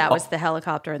much of that was the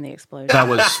helicopter and the explosion? That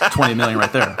was $20 million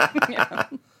right there.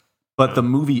 But the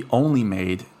movie only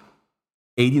made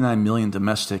 $89 million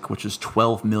domestic, which is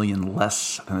 $12 million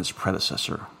less than its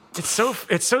predecessor. It's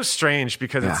so strange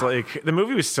because it's like the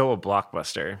movie was still a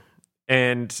blockbuster,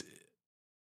 and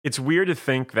it's weird to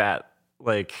think that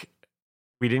like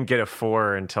we didn't get a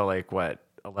 4 until like what,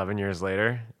 11 years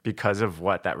later, because of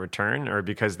that return, or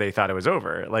because they thought it was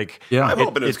over. Like, I'm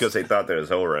hoping it's because they thought that it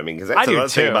was over. I mean, because that's another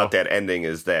thing about that ending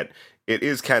is that it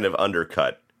is kind of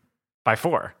undercut by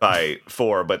 4.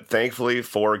 But thankfully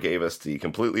 4 gave us the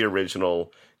completely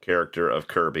original character of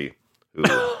Kirby, who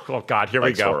oh God, here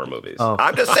we go. Horror movies. Oh.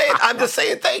 I'm just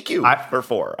saying thank you for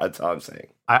 4. That's all I'm saying.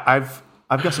 I've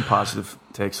got some positive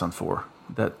takes on 4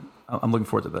 that I'm looking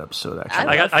forward to that episode. Actually,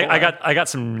 I got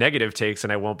some negative takes,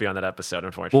 and I won't be on that episode,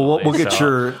 unfortunately. Well, we'll get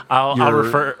your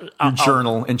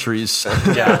journal entries.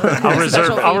 Yeah,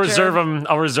 I'll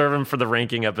reserve them for the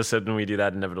ranking episode when we do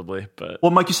that inevitably. But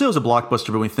well, Mike, you said it was a blockbuster,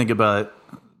 but when you think about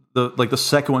it, the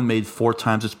second one made 4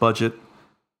 times its budget,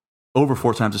 over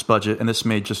 4 times its budget, and this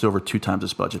made just over 2 times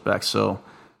its budget back. So,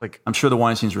 like, I'm sure the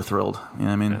Weinsteins were thrilled. You know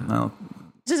what I mean? Yeah.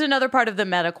 This is another part of the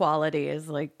meta quality is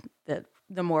like that.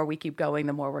 The more we keep going,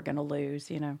 the more we're going to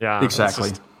lose, you know? Yeah,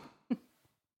 exactly.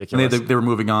 And they were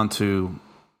moving on to,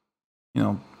 you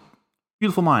know,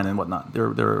 Beautiful Mind and whatnot. They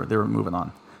were moving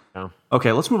on. Yeah.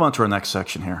 Okay, let's move on to our next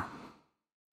section here,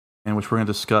 in which we're going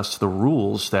to discuss the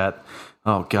rules that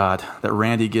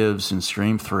Randy gives in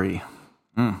Scream 3.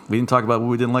 We didn't talk about what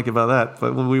we didn't like about that,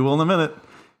 but we will in a minute.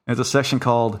 It's a section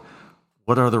called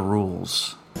 "What Are the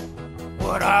Rules?" What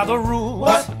What are the rules?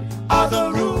 What are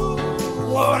the rules?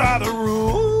 What are the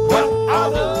rules? What are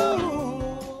the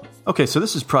rules? Okay, so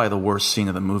this is probably the worst scene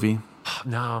of the movie.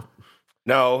 No,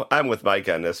 I'm with Mike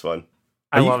on this one.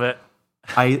 I love it.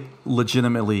 I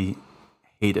legitimately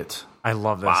hate it. I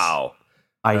love this. Wow.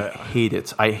 I hate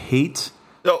it. I hate,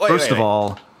 wait, first of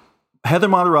all, Heather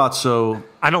Matarazzo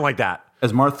I don't like that.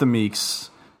 as Martha Meeks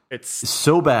It's is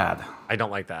so bad. I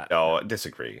don't like that. No, I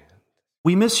disagree.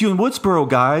 We miss you in Woodsboro,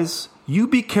 guys. You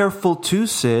be careful too,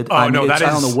 Sid. Oh, no, that I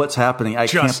don't is know what's happening. I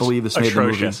can't believe this made the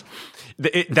movie. atrocious.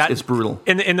 It's brutal.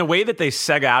 And the way that they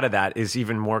seg out of that is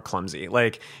even more clumsy.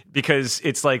 Like, because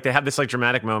it's like they have this like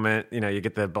dramatic moment. You know, you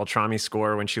get the Beltrami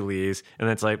score when she leaves, and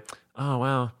then it's like, oh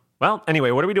wow. Well,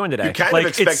 anyway, what are we doing today? You kind of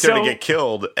expect her to get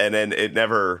killed, and then it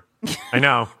never. I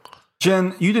know.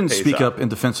 Jen, you didn't speak up. up in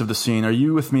defense of the scene. Are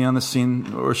you with me on the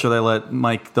scene, or should I let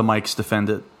the mics defend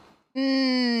it?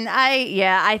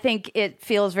 I think it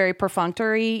feels very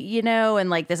perfunctory, you know, and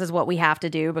like this is what we have to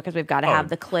do because we've got to have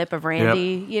the clip of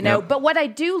Randy, you know. But what I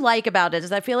do like about it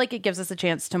is I feel like it gives us a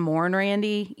chance to mourn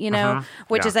Randy, you know,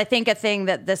 which is I think a thing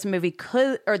that this movie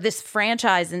could, or this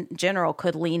franchise in general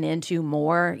could lean into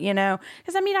more, you know,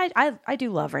 because I mean I do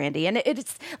love Randy, and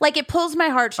it's like it pulls my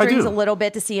heartstrings a little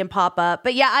bit to see him pop up.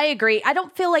 But yeah, I agree. I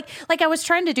don't feel like I was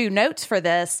trying to do notes for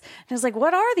this, and I was like,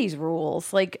 what are these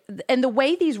rules? Like, and the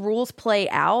way these rules play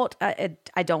out,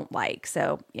 I don't like.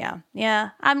 So yeah,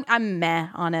 I'm meh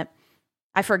on it.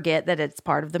 I forget that it's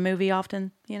part of the movie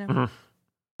often, you know.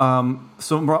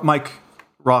 So Mike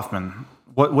Rothman,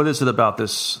 what is it about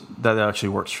this that actually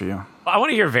works for you? I want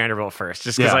to hear Vanderbilt first,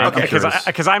 just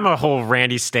because I'm a whole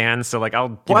Randy stan. So like I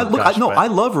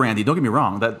love Randy. Don't get me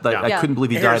wrong. I couldn't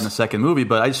believe he died in the second movie,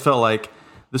 but I just felt like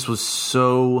this was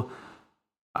so.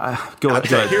 Go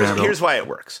ahead. Here's why it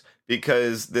works,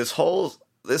 because this whole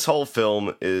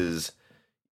film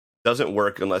doesn't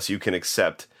work unless you can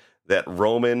accept that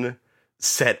Roman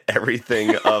set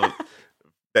everything of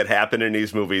that happened in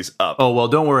these movies up. Oh well,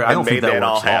 don't worry. I don't think that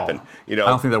works at all. You know, I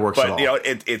don't think that works at all. But you know,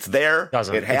 it's there.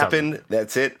 It happened.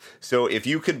 That's it. So if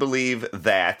you could believe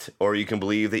that, or you can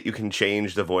believe that you can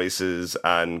change the voices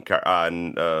on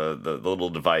the little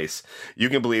device, you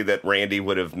can believe that Randy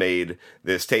would have made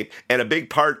this tape. And a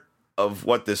big part of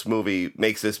what this movie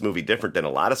makes this movie different than a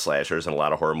lot of slashers and a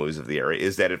lot of horror movies of the era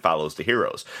is that it follows the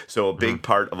heroes. So a big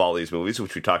part of all these movies,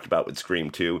 which we talked about with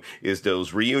Scream 2, is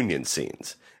those reunion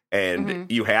scenes. And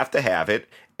you have to have it.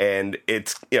 And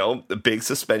it's, you know, the big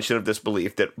suspension of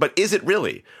disbelief but is it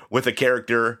really with a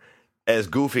character as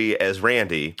goofy as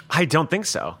Randy? I don't think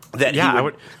so.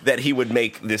 That he would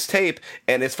make this tape.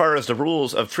 And as far as the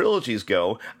rules of trilogies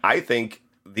go, I think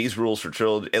these rules for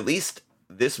trilogy, at least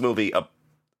this movie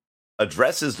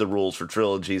addresses the rules for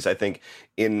trilogies, I think,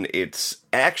 in its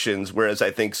actions, whereas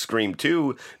I think Scream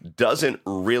 2 doesn't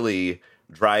really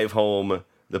drive home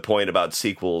the point about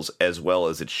sequels as well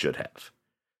as it should have.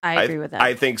 I agree with that.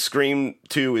 I think Scream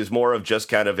 2 is more of just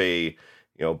kind of a, you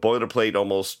know, boilerplate,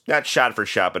 almost not shot for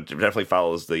shot, but definitely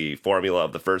follows the formula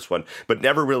of the first one, but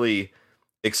never really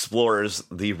explores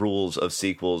the rules of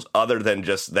sequels other than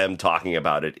just them talking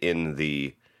about it in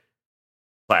the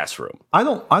classroom. I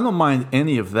don't mind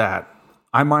any of that.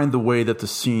 I mind the way that the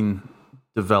scene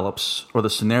develops or the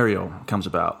scenario comes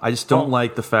about. I just don't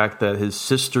like the fact that his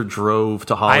sister drove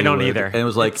to Hollywood. I don't either. And it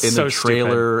was like in the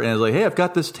trailer, and it was like, hey, I've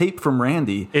got this tape from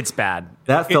Randy. It's bad.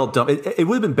 That felt dumb. It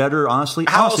would have been better, honestly.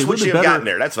 How else would you have gotten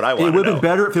there? That's what I want to know. It would have been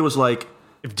better if it was like,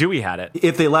 if Dewey had it.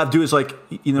 If they laughed, Dewey's like,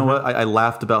 you know what? I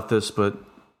laughed about this, but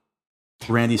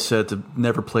Randy said to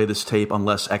never play this tape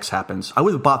unless X happens. I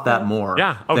would have bought that more.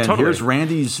 Yeah. Oh, than totally. Here's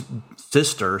Randy's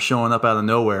sister showing up out of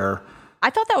nowhere. I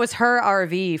thought that was her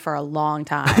RV for a long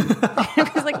time.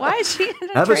 I was like, why is she in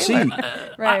a Have trailer? a seat.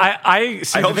 Right. I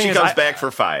hope she comes back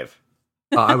for 5.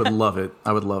 I would love it.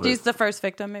 I would love it. She's the first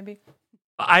victim, maybe.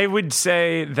 I would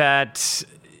say that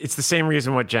it's the same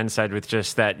reason what Jen said, with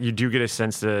just that you do get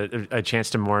a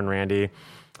chance to mourn Randy.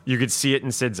 You could see it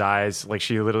in Sid's eyes. Like,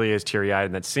 she literally is teary-eyed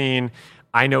in that scene.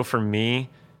 I know for me,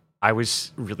 I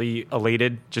was really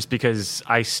elated just because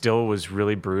I still was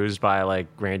really bruised by like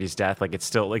Randy's death. Like, it's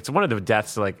still like, it's one of the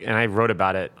deaths, like, and I wrote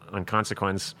about it on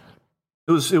Consequence.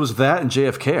 It was that and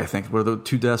JFK, I think, were the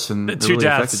two deaths and it really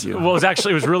affected you. Well,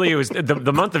 it was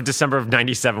the month of December of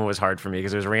 '97 was hard for me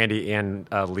because it was Randy and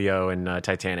Leo and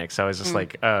Titanic. So I was just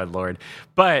like, oh Lord.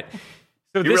 But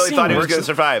so you really thought he was going to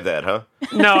survive that, huh?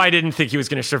 No, I didn't think he was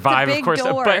going to survive, of course.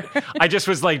 Door. But I just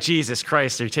was like, Jesus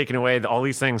Christ, they're taking away all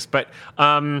these things. But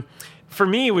for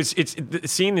me, it's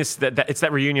seeing this that it's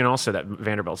that reunion also that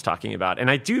Vanderbilt's talking about, and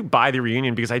I do buy the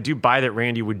reunion because I do buy that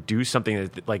Randy would do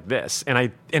something like this, and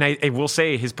I will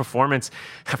say his performance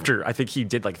after I think he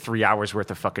did like 3 hours worth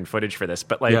of fucking footage for this,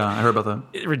 but like yeah, I heard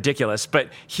about that. Ridiculous, but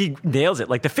he nails it.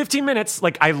 Like the 15 minutes,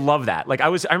 like I love that. Like I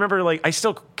remember like I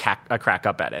still crack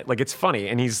up at it. Like it's funny,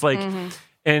 and he's like. Mm-hmm.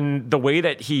 And the way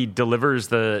that he delivers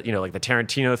the, like the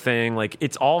Tarantino thing, like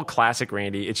it's all classic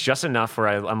Randy. It's just enough where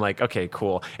I'm like, okay,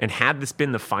 cool. And had this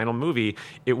been the final movie,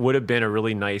 it would have been a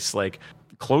really nice like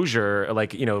closure,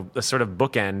 like, a sort of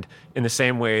bookend in the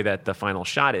same way that the final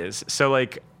shot is. So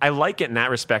like, I like it in that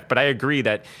respect, but I agree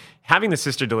that having the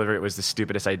sister deliver it was the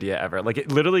stupidest idea ever. Like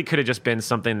it literally could have just been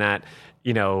something that,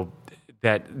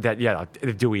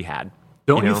 that Dewey had.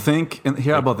 Don't you think? And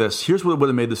how about this? Here's what would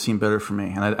have made the scene better for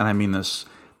me, and I mean this: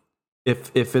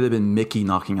 if it had been Mickey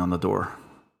knocking on the door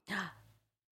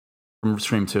from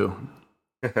Scream 2,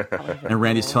 and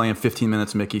Randy's telling him 15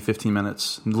 minutes, Mickey, 15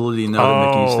 minutes. Little did you know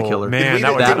that Mickey's the killer. Man,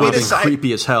 that would have been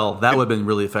creepy as hell. That would have been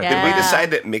really effective. Did we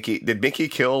decide that did Mickey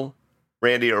kill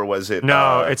Randy, or was it?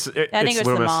 No, I think it was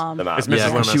Loomis. the mom. It's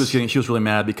Mrs. Loomis. She was really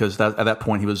mad because at that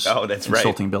point he was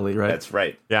insulting Billy, right? That's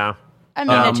right. Yeah. I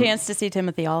mean, a chance to see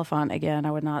Timothy Olyphant again,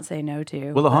 I would not say no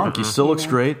to. Well, the hunk, he still looks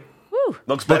great. Woo.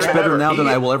 Looks better now than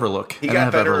I will ever look. He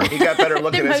got better. He got better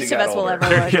looking than as he most of got us older. will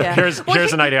ever look. Yeah.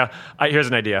 Here's an idea. Here's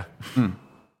an idea.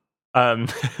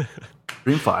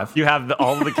 Scream 5. You have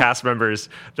all of the cast members.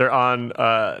 They're on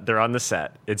the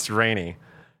set. It's rainy.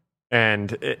 And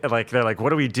they're like,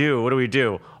 what do we do? What do we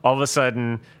do? All of a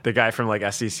sudden, the guy from like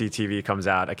SEC TV comes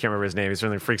out. I can't remember his name. He's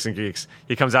from Freaks and Geeks.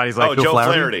 He comes out. He's like, Joe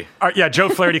Flaherty. Joe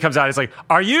Flaherty comes out. He's like,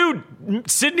 are you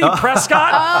Sidney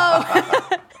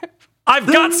Prescott? I've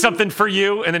got something for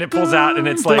you. And then it pulls out, and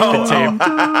it's like the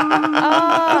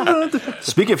tape.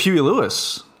 Speaking of Huey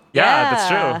Lewis. Yeah, that's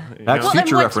true. Back to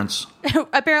Future reference.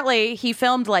 Apparently, he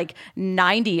filmed like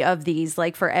 90 of these,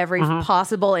 like for every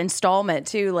possible installment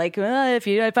too. Like,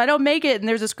 if I don't make it and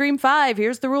there's a Scream 5,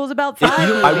 here's the rules about 5.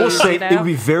 I will say it would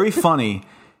be very funny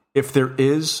if there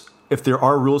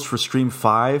are rules for Scream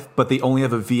 5, but they only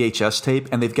have a VHS tape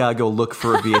and they've got to go look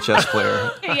for a VHS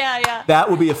player. Yeah.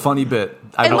 That would be a funny bit.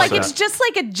 And like it's just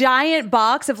like a giant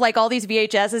box of like all these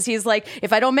VHSs. He's like,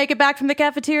 if I don't make it back from the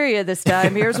cafeteria this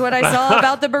time, here's what I saw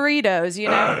about the burritos,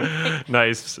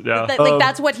 Nice. Yeah.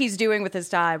 That's what he's doing with his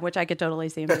time, which I could totally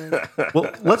see him doing.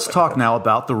 Well, let's talk now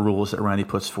about the rules that Randy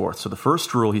puts forth. So the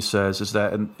first rule he says is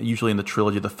that, and usually in the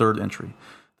trilogy, the third entry,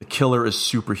 the killer is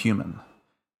superhuman.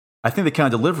 I think they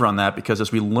kind of deliver on that because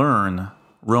as we learn,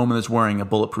 Roman is wearing a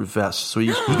bulletproof vest. So he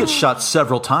gets shot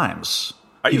several times.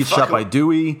 He gets shot by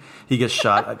Dewey. He gets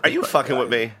shot. Are you fucking with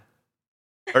me?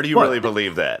 Or do you really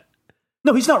believe that?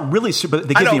 No, he's not really super.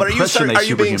 They give the impression are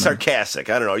you being sarcastic?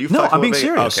 I don't know. Are you fucking I'm being with me?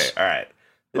 serious. Okay, all right.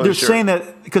 They're saying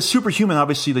that because superhuman,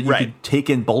 obviously, that you could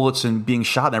take in bullets and being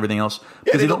shot and everything else,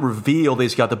 because they don't reveal that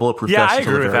he's got the bulletproof vest. I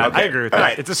agree with that. Okay. I agree with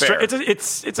that. Right,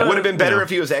 it would have been better if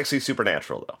he was actually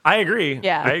supernatural, though. I agree.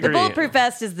 Yeah, I agree. The bulletproof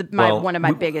vest is one of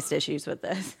my biggest issues with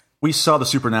this. We saw the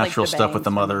supernatural stuff with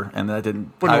the mother, and that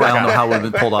didn't. I don't know how it would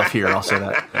have been pulled off here. I'll say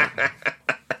that.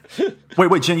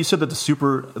 Wait, Jen, you said that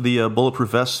the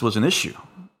bulletproof vest was an issue.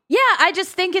 Yeah, I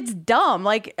just think it's dumb.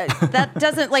 Like that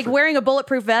doesn't like wearing a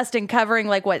bulletproof vest and covering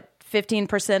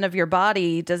 15% of your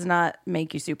body does not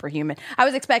make you superhuman. I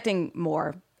was expecting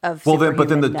more of. Well, but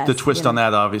then the twist on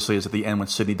that obviously is at the end when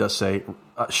Sidney does say,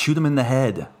 "Shoot him in the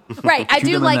head." Right, I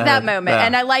do like that moment,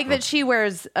 and I like that she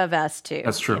wears a vest too.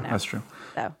 That's true. That's true.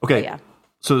 So, okay, yeah.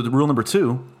 So the rule number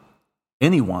 2: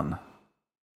 anyone,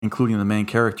 including the main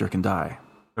character, can die.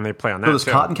 And they play on that. So does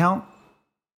Cotton count?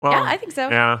 Well, yeah, I think so.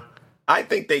 Yeah. I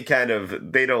think they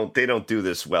don't do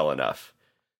this well enough.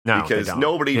 No, because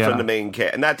nobody from the main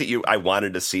cast, not that I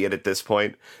wanted to see it at this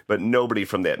point, but nobody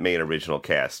from that main original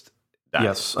cast died.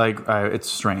 Yes, it's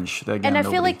strange. Again, and I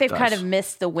feel like they've kind of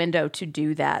missed the window to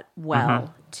do that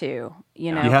well, too.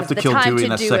 You have to kill Dewey in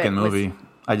that second movie.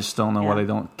 I just don't know why they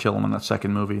don't kill him in that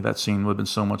second movie. That scene would have been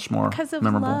so much more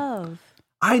memorable. Love.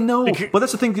 I know, but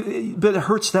that's the thing. But it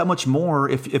hurts that much more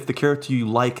if the character you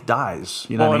like dies.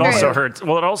 You know, well, it also hurts.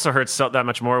 Well, it also hurts that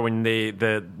much more when the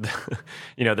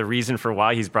the reason for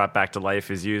why he's brought back to life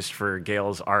is used for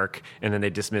Gale's arc, and then they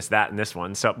dismiss that in this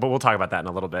one. So, but we'll talk about that in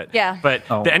a little bit. Yeah. But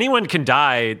anyone can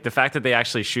die. The fact that they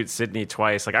actually shoot Sidney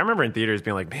twice, like I remember in theaters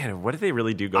being like, man, what did they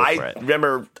really do? For it? I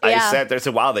remember I sat there and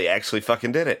said, wow, they actually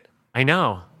fucking did it. I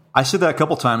know. I said that a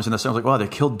couple times, and I was like, wow, they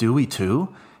killed Dewey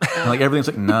too. And everything's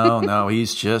like, no,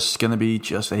 he's just gonna be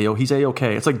he's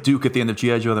A-okay. It's like Duke at the end of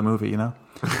G.I. Joe, the movie,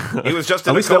 He was just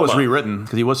at least that was rewritten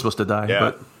because he was supposed to die. Yeah.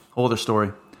 But whole other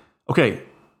story. Okay,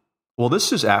 Well,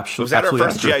 this is actually was that our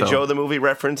first accurate, G.I. though. Joe the movie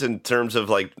reference in terms of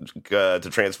like the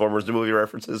Transformers the movie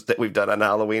references that we've done on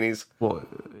Halloweenies? Well,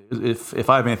 if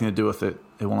I have anything to do with it,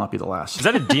 it will not be the last. Is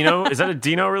that a Dino? Is that a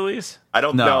Dino release? I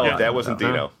don't know. Yeah, that wasn't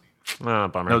Dino. Oh,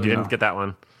 bummer. No You Dino. didn't get that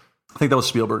one. I think that was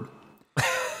Spielberg.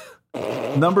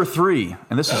 Number 3,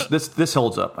 and this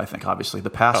holds up. I think obviously the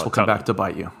past will come back to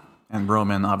bite you, and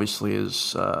Roman obviously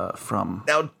is from.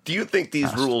 Now, do you think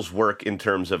these rules work in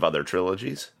terms of other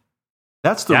trilogies?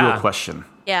 That's the real question.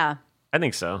 Yeah, I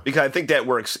think so. Because I think that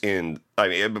works in. I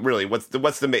mean, really, what's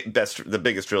the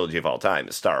biggest trilogy of all time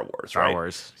is Star Wars, right? Star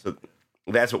Wars. So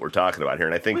that's what we're talking about here,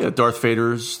 and I think Darth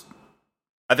Vader's.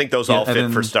 I think those all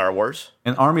fit for Star Wars.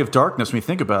 And Army of Darkness. When you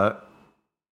think about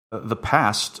it, the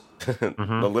past,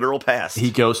 the literal past.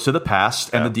 He goes to the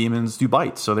past, and the demons do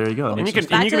bite. So there you go. And you can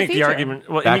make the argument.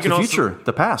 Well, Back and you to can the Future,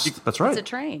 the past. That's right. It's a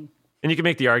train. And you can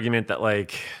make the argument that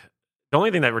like the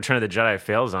only thing that Return of the Jedi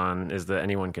fails on is that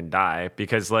anyone can die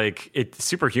because like it's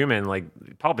superhuman. Like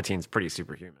Palpatine's pretty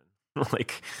superhuman.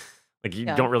 like you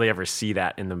don't really ever see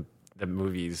that in the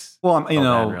movies. Well,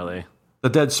 really. The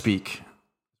dead speak.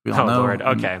 We all Oh, know. Lord.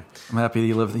 Okay. I'm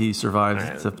happy he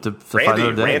survived to fight Randy,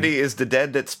 another day. Randy is the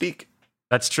dead that speak.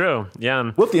 That's true.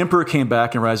 Yeah. What if the Emperor came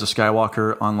back in Rise of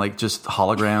Skywalker on like just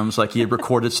holograms, like he had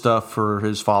recorded stuff for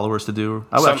his followers to do?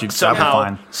 I would that'd be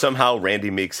fine. Somehow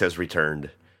Randy Meeks has returned.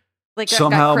 Like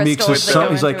somehow Meeks is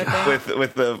he's like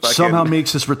with the fucking... somehow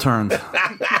Meeks has returned.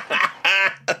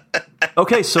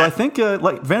 Okay, so I think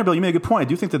like Vanderbilt, you made a good point. I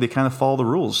do think that they kind of follow the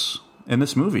rules in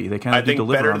this movie. They kind of do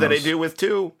deliver better on than those. they do with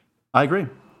 2. I agree.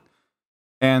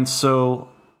 And so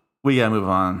we gotta move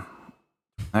on.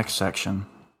 Next section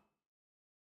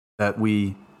that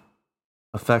we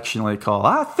affectionately call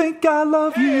 "I Think I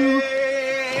Love You."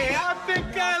 Hey, I think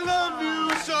I love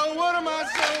you. So what am I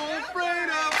so afraid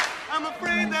of? I'm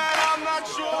afraid that I'm not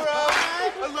sure of.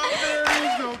 A love there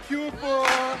is no cure for.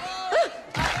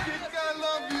 I think I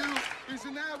love you.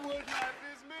 Isn't that what life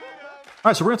is made of? All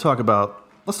right, so we're gonna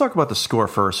let's talk about the score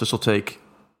first. This will take,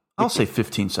 I'll say,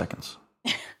 15 seconds.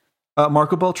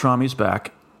 Marco Beltrami's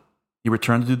back. He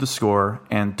returned to do the score,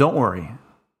 and don't worry,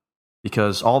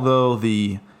 because although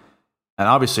and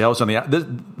obviously I was on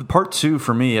the part 2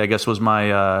 for me, I guess, was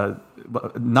my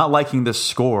not liking this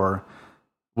score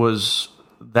was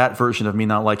that version of me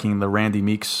not liking the Randy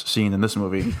Meeks scene in this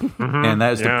movie, and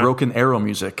that is the Broken Arrow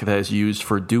music that is used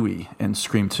for Dewey in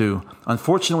Scream 2.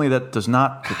 Unfortunately, that does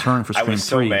not return for Scream 3.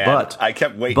 So mad. But I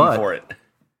kept waiting for it.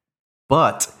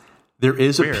 But there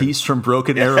is a piece from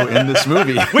Broken Arrow in this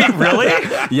movie. Wait, really?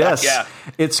 Yes. Yeah.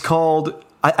 It's called,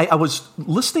 I was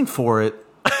listening for it,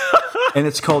 and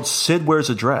it's called Sid Wears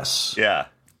a Dress. Yeah.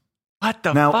 What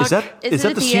the Now, fuck? is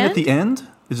that the scene at the end?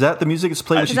 Is that the music that's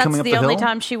played when she's coming up the hill? That's the only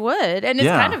time she would. And it's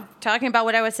kind of talking about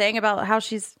what I was saying about how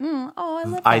she's, I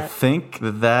love that. I think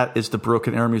that is the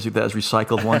Broken Arrow music that is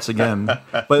recycled once again.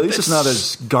 But at least it's not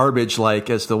as garbage-like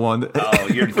as the one. Oh,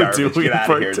 you're garbage. Get out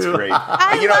of here. It's great.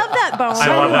 I love that bone. I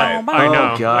love that. I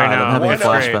know. Oh, God. I know. I'm having It's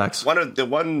flashbacks.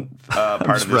 One part I'm of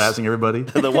just this, razzing everybody.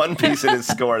 the one piece in his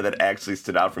score that actually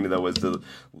stood out for me, though, was the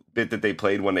bit that they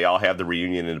played when they all have the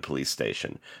reunion in a police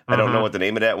station. I don't know what the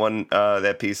name of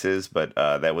that piece is, but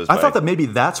that was. I thought that maybe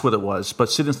that's what it was, but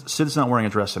Sid is not wearing a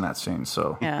dress in that scene,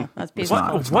 so yeah, that's it's beautiful.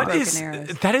 not. What is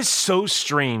that? Is so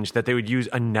strange that they would use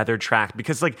another track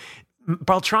because like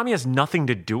Beltrami has nothing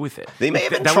to do with it. They may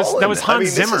have been that trolling. was Hans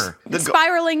Zimmer.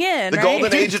 Spiraling in, the right?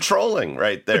 golden age of trolling,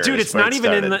 right there. But dude, it's not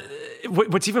even in the.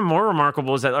 What's even more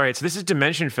remarkable is that all right, so this is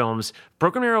Dimension Films.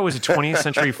 Broken Arrow is a 20th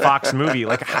Century Fox movie.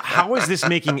 Like, how is this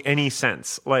making any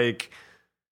sense? Like,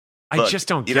 I just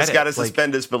don't get it. You just got to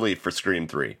suspend disbelief for Scream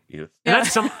 3. And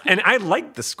that's and I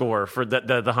like the score for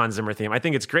the Hans Zimmer theme. I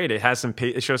think it's great. It has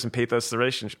it shows some pathos to the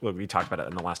relationship. Well, we talked about it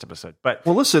in the last episode. But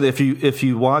well, listen, if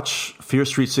you watch Fear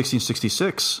Street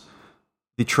 1666,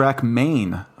 the track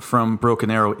 "Main" from Broken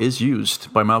Arrow is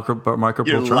used by Marco Beltrami.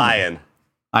 You're lying.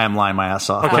 I am lying my ass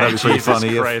off. Okay, That'd be pretty Jesus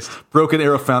funny Christ. if Broken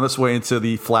Arrow found its way into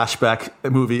the flashback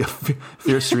movie of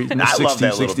Fear Street in I love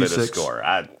that little 1666. bit of score,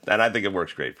 and I think it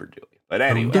works great for Dewey. But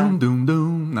anyway, Doom, doom,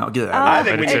 doom. Now get it out. I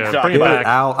think we need to talk bring it Get about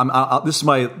it out.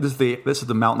 This is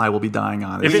the mountain I will be dying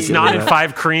on. if it's not in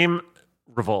 5 Cream,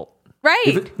 revolt.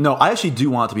 Right. No, I actually do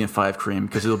want it to be in 5 Cream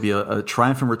because it'll be a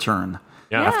triumphant return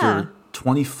after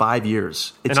 25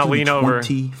 years. It's And I'll going to be lean over.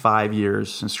 25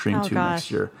 years since Scream 2 gosh.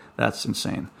 next year. That's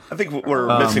insane. I think we're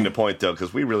missing the point, though,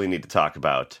 because we really need to talk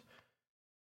about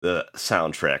the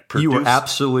soundtrack. You were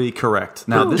absolutely correct.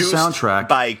 Now, this Produced soundtrack,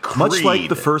 by much like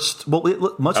Creed. the first,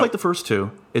 like the first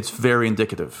two, it's very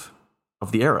indicative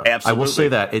of the era. Absolutely. I will say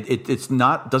that it's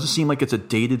not doesn't seem like it's a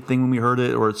dated thing when we heard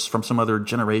it, or it's from some other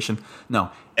generation. No,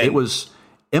 it was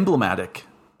emblematic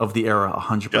of the era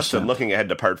 100%. Justin, looking ahead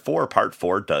to part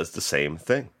 4 does the same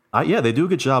thing. Yeah, they do a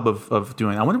good job of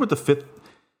doing. I wonder what the fifth.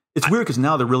 It's weird because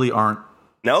now there really aren't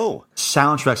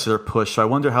soundtracks that are pushed. So I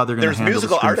wonder how they're going to handle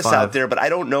musical the Scream artists 5. out there, but I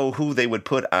don't know who they would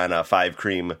put on a 5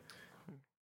 Cream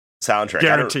soundtrack.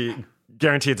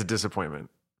 Guarantee it's a disappointment.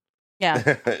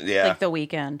 Yeah, yeah, like The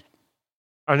Weeknd.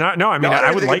 Or not? No, I mean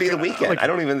I would like it to be The Weeknd. Like, I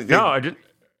don't even. No, I didn't.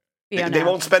 They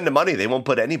won't spend the money. They won't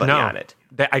put anybody on it.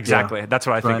 Exactly. Yeah. That's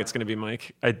what I think Right. it's going to be,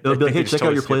 Mike. They'll be like, hey, check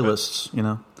out your playlists. You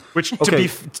know,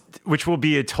 which will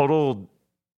be a total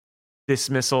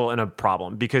dismissal and a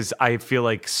problem because I feel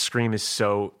like Scream is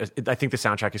so. I think the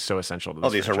soundtrack is so essential to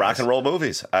this These franchise. are rock and roll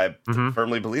movies. I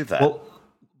firmly believe that. Well,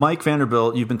 Mike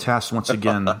Vanderbilt, you've been tasked once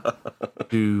again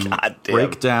to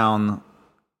break down.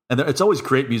 And it's always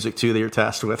great music too that you're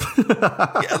tasked with.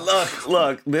 Yeah,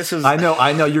 look. This is. I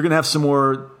know. You're gonna have some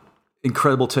more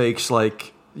incredible takes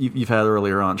like you've had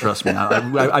earlier on. Trust me.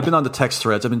 I've been on the text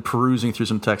threads. I've been perusing through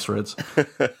some text threads.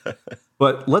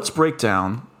 But let's break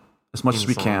down as much as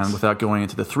we can without going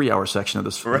into the 3-hour section of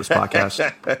this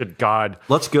podcast. Good God.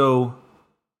 Let's go.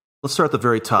 Let's start at the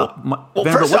very top. Vanderbilt,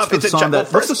 first off,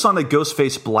 what's the song that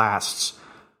Ghostface blasts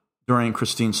during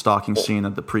Christine's stalking scene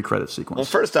of the pre-credit sequence? Well,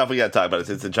 first off, we got to talk about it.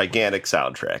 It's a gigantic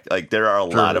soundtrack. Like, there are a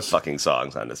lot of fucking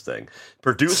songs on this thing.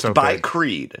 Produced by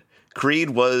Creed. Creed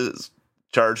was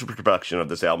charged with production of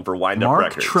this album for Wind Up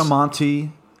Records. Mark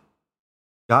Tremonti,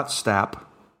 Scott Stapp.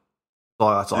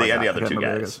 Oh, that's all I got. The other two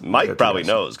guys. Mike probably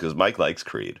knows because Mike likes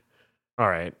Creed. All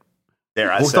right.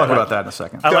 We'll talk about that in a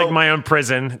second. I like My Own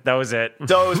Prison. That was it.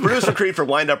 So it was produced for Creed for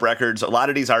Wind Up Records. A lot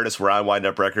of these artists were on Wind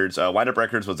Up Records. Wind Up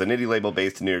Records was an indie label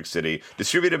based in New York City,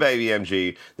 distributed by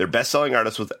BMG. Their best-selling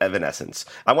artist was Evanescence.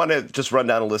 I want to just run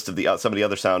down a list of some of the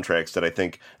other soundtracks that I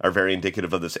think are very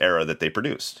indicative of this era that they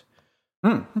produced.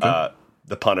 Okay.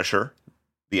 The Punisher,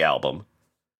 the album.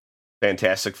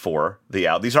 Fantastic Four, the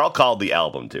album. These are all called the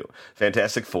album, too.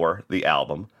 Fantastic Four, the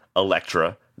album.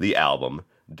 Elektra, the album.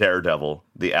 Daredevil,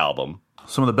 the album.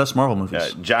 Some of the best Marvel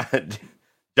movies.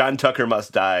 John Tucker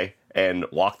Must Die and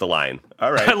Walk the Line.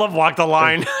 All right. I love Walk the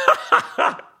Line.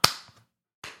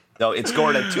 No, it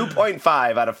scored a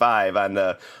 2.5 out of 5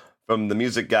 on from the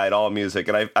Music Guide, All Music.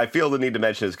 And I feel the need to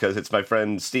mention this because it's my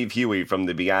friend Steve Huey from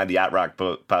the Beyond Yacht Rock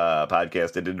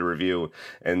podcast that did a review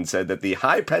and said that the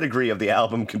high pedigree of the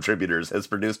album contributors has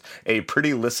produced a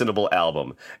pretty listenable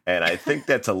album. And I think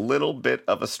that's a little bit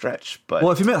of a stretch. But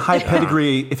well, if you meant high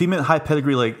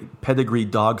pedigree like pedigree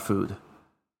dog food,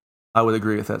 I would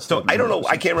agree with that statement. So I don't know.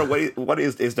 I can't remember what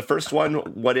is the first one.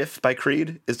 What If by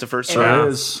Creed is the first song. It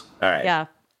is. All right. Yeah.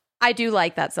 I do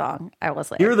like that song. I will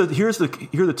say. Here are the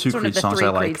two Creed songs I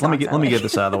like. Let me get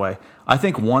this out of the way. I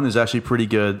think one is actually pretty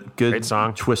good. Good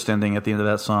song. Twist ending at the end of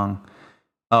that song.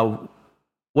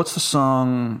 What's the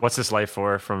song? What's This Life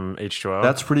For from H2O?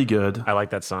 That's pretty good. I like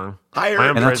that song.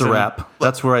 And that's a wrap.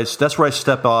 That's where I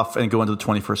step off and go into the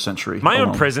 21st century. My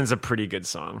Own Prison's a pretty good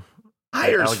song.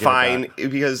 Hire's fine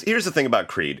because here's the thing about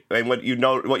Creed, and what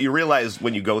you realize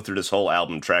when you go through this whole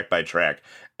album track by track,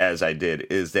 as I did,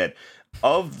 is that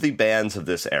of the bands of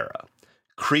this era,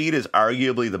 Creed is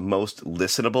arguably the most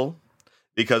listenable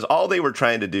because all they were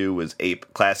trying to do was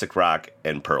ape classic rock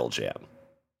and Pearl Jam.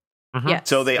 Mm-hmm. Yes.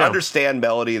 So they understand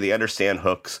melody, they understand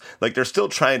hooks. Like they're still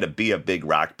trying to be a big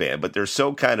rock band, but they're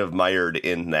so kind of mired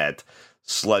in that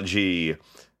sludgy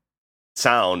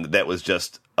sound that was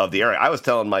just of the era. I was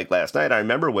telling Mike last night, I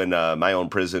remember when My Own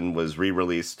Prison was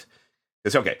re-released.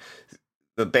 It's okay.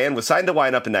 The band was signed to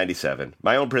Wind Up in 97.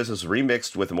 My Own Prison was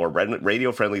remixed with a more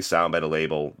radio-friendly sound by the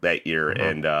label that year. Mm-hmm.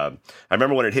 And I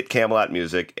remember when it hit Camelot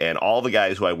Music, and all the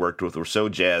guys who I worked with were so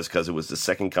jazzed because it was the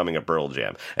second coming of Pearl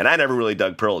Jam. And I never really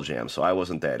dug Pearl Jam, so I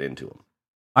wasn't that into them.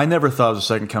 I never thought it was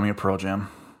the second coming of Pearl Jam.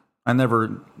 I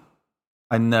never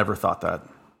thought that.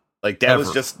 Like that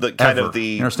was just the kind of the.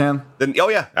 You understand? Oh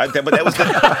yeah, but that was the.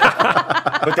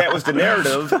 But that was the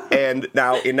narrative. And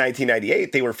now in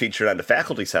 1998, they were featured on the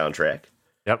Faculty soundtrack.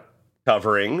 Yep,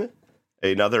 covering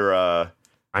another.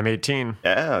 I'm 18.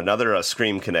 Yeah, another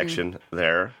Scream connection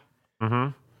there.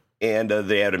 Mm-hmm. And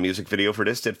they had a music video for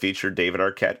this that featured David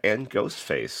Arquette and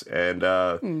Ghostface.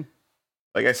 And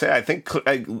like I said, I think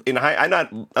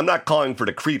I'm not calling for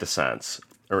the Creedessence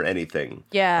or anything.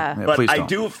 Yeah. But I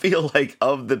do feel like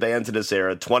of the bands in this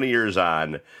era, 20 years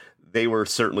on, they were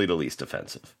certainly the least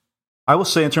offensive. I will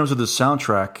say in terms of the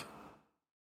soundtrack,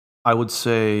 I would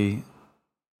say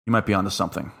you might be onto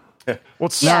something.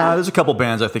 There's a couple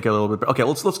bands I think a little bit. Okay,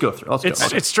 let's go through.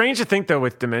 It's strange to think though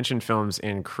with Dimension Films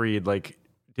and Creed, like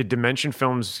did Dimension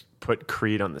Films put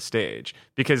Creed on the stage?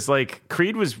 Because like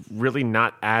Creed was really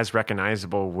not as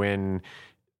recognizable when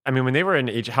I mean, when they were in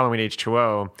Halloween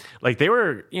H2O, like they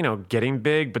were, getting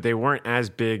big, but they weren't as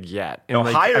big yet. And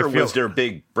Higher was their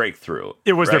big breakthrough.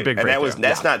 It was right? their big and breakthrough.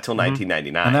 That's not till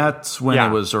 1999. And that's when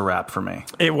it was a wrap for me.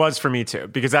 It was for me too,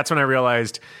 because that's when I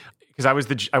realized, because I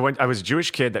was a Jewish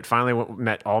kid that finally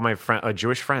met all my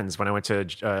Jewish friends when I went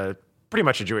to pretty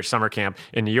much a Jewish summer camp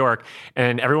in New York,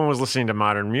 and everyone was listening to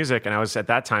modern music, and I was at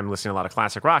that time listening to a lot of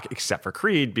classic rock, except for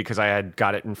Creed, because I had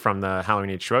got it from the Halloween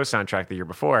H2O soundtrack the year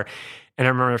before. And I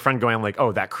remember my friend going like,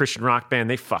 "Oh, that Christian rock band,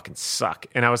 they fucking suck."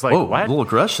 And I was like, "Whoa, what?" A little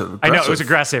aggressive. I know, it was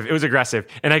aggressive.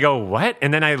 And I go, "What?"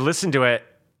 And then I listened to it.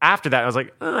 After that, I was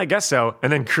like, I guess so.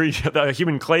 And then Creed, the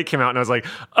Human Clay came out, and I was like,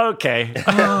 okay.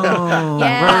 Oh,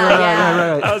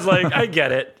 Yeah. right. I was like, I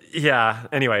get it. Yeah.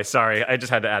 Anyway, sorry. I just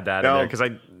had to add that in there because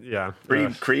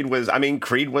Creed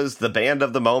was the band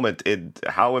of the moment.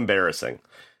 How embarrassing.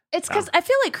 It's because I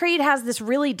feel like Creed has this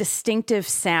really distinctive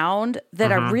sound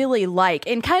that I really like,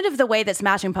 in kind of the way that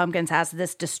Smashing Pumpkins has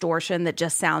this distortion that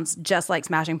just sounds just like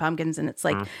Smashing Pumpkins, and it's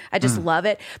like I just love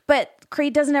it. But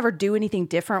Creed doesn't ever do anything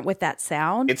different with that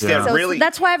sound.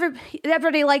 That's why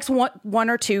everybody likes one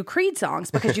or two Creed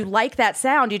songs, because you like that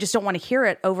sound. You just don't want to hear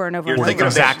it over and over. You're and thinking over.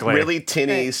 of that really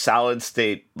tinny, solid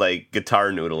state like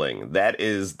guitar noodling. That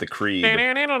is the Creed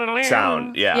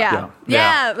sound.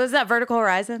 Yeah. Was that Vertical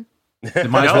Horizon?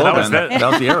 It might as well have been. That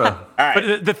was the era.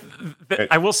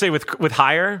 But I will say with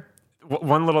Higher,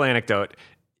 one little anecdote.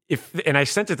 And I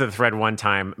sent it to the thread one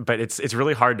time, but it's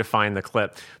really hard to find the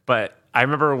clip. But I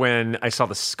remember when I saw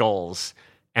the Skulls,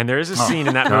 and there is a scene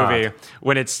in that movie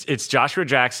when it's Joshua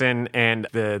Jackson and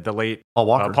the late Paul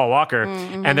Walker,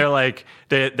 and they're like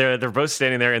they're both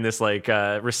standing there in this like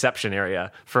reception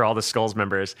area for all the Skulls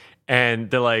members, and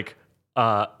they're like,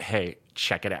 hey,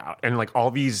 check it out. And like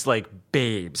all these like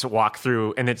babes walk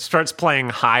through, and it starts playing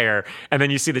Higher, and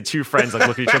then you see the two friends like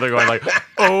look at each other going like,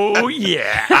 oh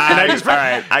yeah. And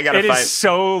it is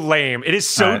so lame. It is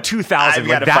so 2000.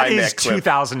 Like, that is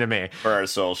 2000 to me. For our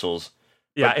socials.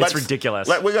 Yeah, it's ridiculous.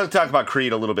 We're going to talk about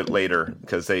Creed a little bit later,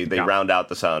 because they round out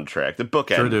the soundtrack, the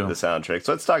bookend of the soundtrack.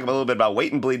 So let's talk a little bit about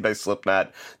Wait and Bleed by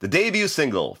Slipknot, the debut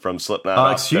single from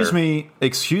Slipknot. Excuse me,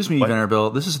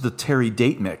 Vanderbilt. This is the Terry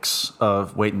Date mix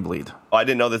of Wait and Bleed. Oh, I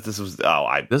didn't know that this was.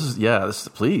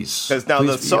 Please. Because now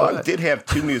the song did have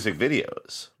two music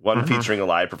videos, one featuring a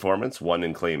live performance, one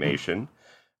in claymation.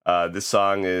 This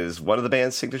song is one of the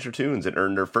band's signature tunes. It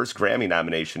earned their first Grammy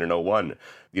nomination in 2001.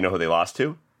 You know who they lost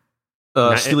to?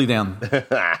 Steely Dan.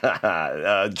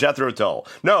 Jethro Tull.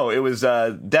 No, it was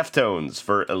Deftones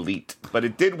for Elite. But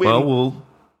it did win.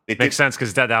 It makes sense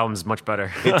because that album's much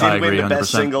better. It did win the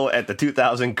best single at the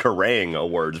 2000 Kerrang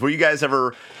Awards. Were you guys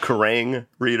ever Kerrang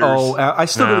readers? Oh, I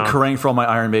still go to Kerrang for all my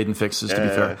Iron Maiden fixes, to be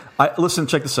fair. Listen,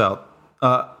 check this out.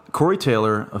 Corey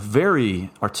Taylor, a very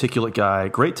articulate guy,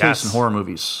 great taste in horror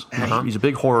movies. He's a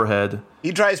big horror head.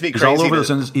 He drives me crazy.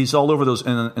 He's all over those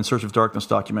In Search of Darkness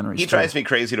documentaries. He drives me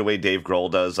crazy the way Dave Grohl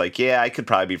does. Like, I could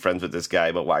probably be friends with this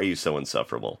guy, but why are you so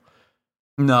insufferable?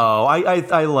 No, I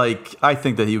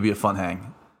think that he would be a fun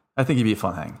hang. I think he'd be a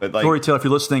fun hang. But Corey Taylor, if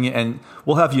you're listening, and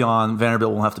we'll have you on,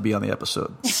 Vanderbilt won't have to be on the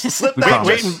episode.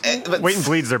 Wait and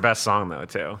Bleed's their best song, though,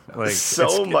 too. Like,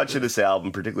 so much of this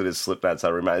album, particularly this Slipknot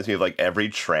song, reminds me of like every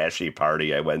trashy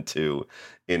party I went to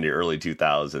in the early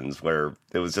 2000s, where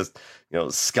it was just,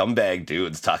 scumbag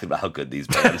dudes talking about how good these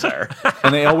bands are.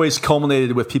 And they always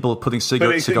culminated with people putting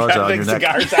cigars out on your neck.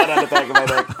 Cigars out on the back of my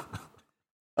neck.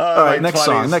 All right,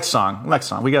 next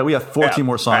song. We have 14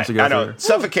 more songs to go through.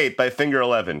 Suffocate by Finger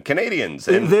 11. Canadians.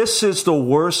 This is the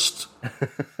worst.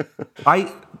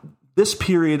 This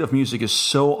period of music is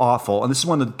so awful, and this is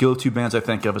one of the go-to bands I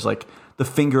think of is like the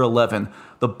Finger 11,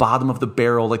 the bottom of the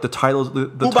barrel, like the titles. The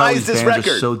titles of these bands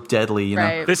are so deadly. You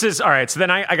know? This is all right. So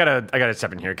then I gotta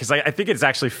step in here because I think it's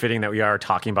actually fitting that we are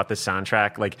talking about this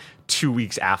soundtrack like 2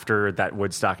 weeks after that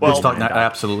Woodstock.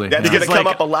 Absolutely. That's going to come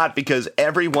up a lot because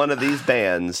every one of these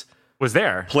bands was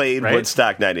there, played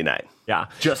Woodstock '99. Yeah,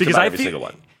 just because about every single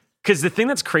one. Because the thing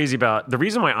that's crazy about the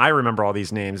reason why I remember all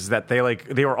these names is that they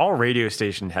were all radio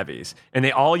station heavies, and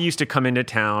they all used to come into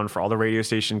town for all the radio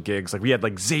station gigs. Like we had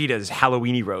like Zeta's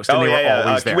Halloweeny roast, and they were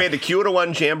always there. We had the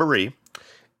Q101 Jamboree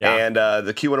and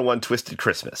the Q101 Twisted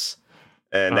Christmas,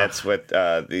 and that's what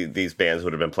these bands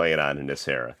would have been playing on in this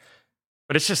era.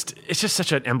 But it's just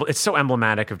such it's so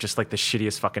emblematic of just like the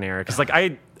shittiest fucking era. Because like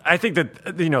I think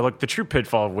that look, the true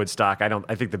pitfall of Woodstock.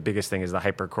 I think the biggest thing is the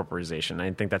hyper-corporization.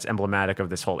 I think that's emblematic of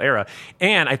this whole era,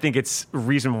 and I think it's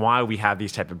reason why we have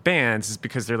these type of bands is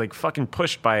because they're like fucking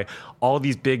pushed by all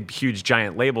these big, huge,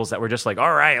 giant labels that were just like,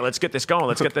 all right, let's get this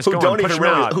going, Who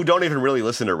don't even really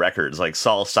listen to records like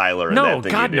Saul Seiler. No, and that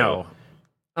thing God no.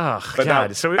 Oh But God!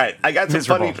 now, So all right, I got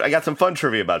miserable. some fun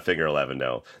trivia about Figure 11.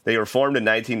 Though they were formed in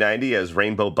 1990 as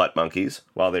Rainbow Butt Monkeys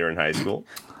while they were in high school.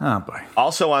 Oh boy.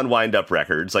 Also on Wind Up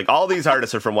Records. Like all these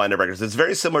artists are from Wind Up Records. It's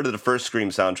very similar to the first Scream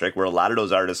soundtrack, where a lot of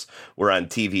those artists were on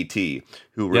TVT,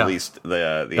 who released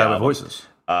the Got album. Voices.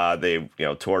 They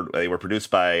toured. They were produced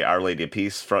by Our Lady of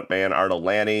Peace frontman Arnold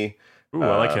Lanny. Ooh,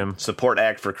 I like him. Support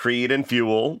act for Creed and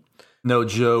Fuel. No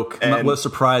joke. And- What a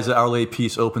surprise that Our Lady of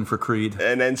Peace opened for Creed.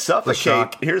 And then Suffocate.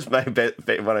 shock. Here's my one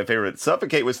of my favorites.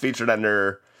 Suffocate was featured on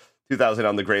their 2000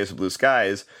 On the Graves of Blue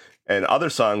Skies, and other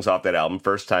songs off that album,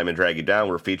 First Time and Drag You Down,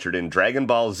 were featured in Dragon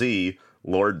Ball Z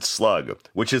Lord Slug,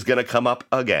 which is going to come up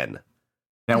again.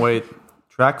 Can't wait.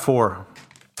 Track 4.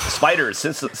 Spiders,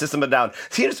 System of a Down.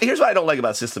 Here's what I don't like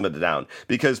about System of a Down,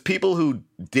 because people who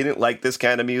didn't like this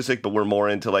kind of music but were more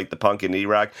into like the punk and indie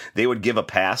rock, they would give a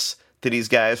pass to these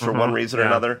guys for one reason or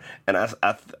another, and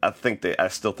I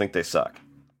still think they suck.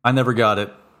 I never got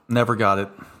it. Never got it.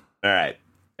 All right.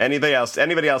 Anybody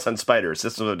else on Spiders,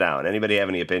 System of a Down? Anybody have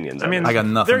any opinions? I mean, I got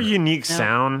nothing. Their unique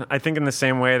sound. I think in the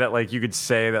same way that like you could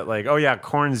say that like, oh yeah,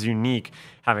 Korn's unique.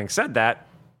 Having said that,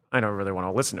 I don't really want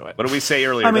to listen to it. What did we say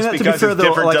earlier? I mean, Just to be because fair it's though,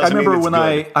 different like I doesn't mean remember it's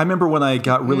when good. I remember when I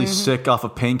got really sick off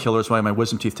of painkillers, when I had my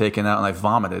wisdom teeth taken out, and I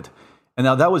vomited. And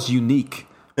now that was unique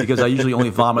because I usually only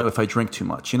vomit if I drink too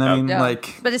much. You know what I mean? Yeah.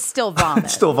 Like, But it's still vomit.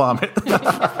 still vomit. All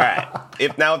right.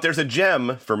 If there's a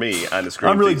gem for me on the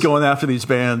screen, I'm really going after these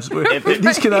bands.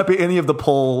 These cannot be any of the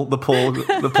poll quote.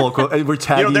 We're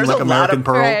tagging there's like a lot American of-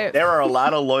 Pearl. Right. There are a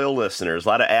lot of loyal listeners, a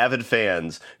lot of avid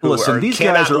fans who Listen, these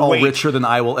cannot guys are all wait. richer than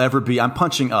I will ever be. I'm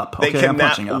punching up. They Okay, I'm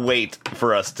cannot punching up. wait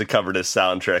for us to cover this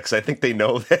soundtrack, because I think they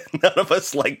know that none of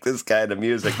us like this kind of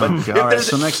music. But Okay, all right,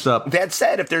 so next up. That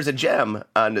said, if there's a gem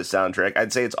on this soundtrack,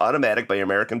 I'd say it's Automatic by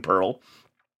American Pearl.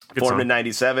 Formed song. in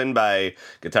 97 by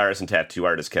guitarist and tattoo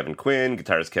artist Kevin Quinn,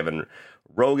 guitarist Kevin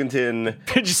Rogenton.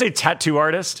 Did you say tattoo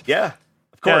artist? Yeah,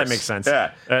 of course. Yeah, that makes sense.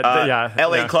 Yeah. Yeah,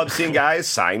 LA yeah. club scene guys,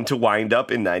 signed to Wind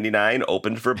Up in 99,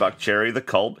 opened for Buck Cherry, The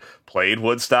Cult, played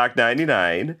Woodstock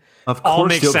 99. Of All course,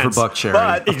 makes they open sense. for Buck Cherry.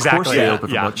 But- Of Exactly, course, they yeah, open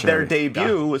for yeah. Buck Cherry. Their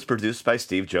debut was produced by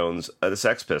Steve Jones of the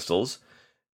Sex Pistols.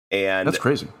 And That's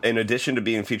crazy. In addition to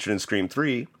being featured in Scream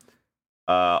 3,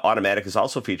 Automatic is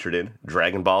also featured in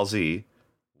Dragon Ball Z,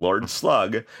 Lord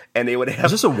Slug, and they would have.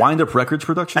 Is this a Wind Up Records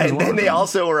production? As And well? then they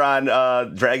also were on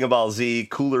Dragon Ball Z,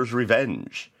 Cooler's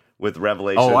Revenge with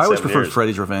Revelation. Oh, I always 7 preferred Years.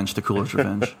 Freddy's Revenge to Cooler's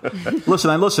Revenge.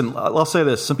 Listen. I'll say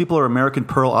this: some people are American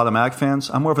Pearl Automatic fans.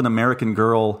 I'm more of an American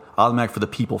Girl Automatic for the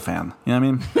People fan. You know what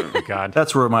I mean? Oh, God.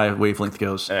 That's where my wavelength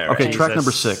goes. All right. Okay, track Jesus.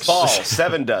 number 6. Fall,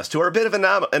 Seven Dust, who are a bit of an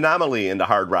anomaly in the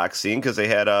hard rock scene because they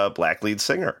had a black lead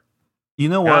singer. You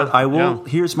know what? Yeah, I will.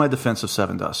 yeah. Here's my defense of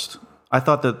Seven Dust. I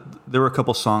thought that there were a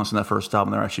couple songs in that first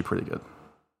album that are actually pretty good.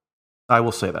 I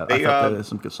will say that. They, I thought they had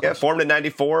some good songs. Yeah, formed in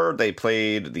 94. They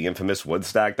played the infamous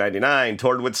Woodstock 99,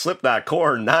 toured with Slipknot,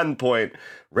 Korn, Nonpoint,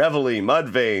 Reveille,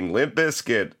 Mudvayne, Limp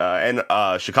Bizkit,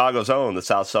 and Chicago's own, the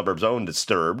South Suburbs own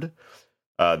Disturbed.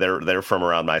 They're from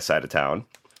around my side of town.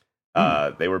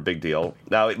 They were a big deal.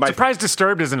 Now, Surprised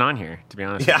Disturbed isn't on here, to be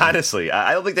honest. Yeah, with you. honestly,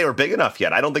 I don't think they were big enough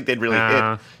yet. I don't think they'd really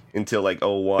hit until like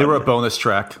 01. They were a bonus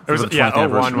track. It was, for the 20th 01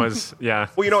 anniversary. was, yeah.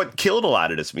 Well, you know what killed a lot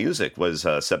of this music was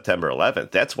September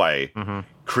 11th. That's why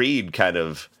Creed kind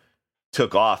of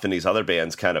took off and these other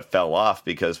bands kind of fell off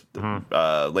because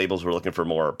labels were looking for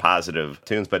more positive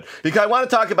tunes. But because I want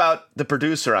to talk about the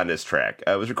producer on this track.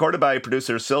 It was recorded by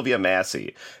producer Sylvia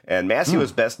Massey. And Massey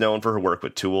was best known for her work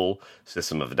with Tool,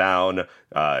 System of a Down,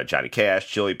 Johnny Cash,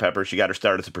 Chili Peppers. She got her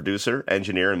start as a producer,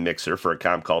 engineer, and mixer for a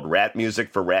comp called Rat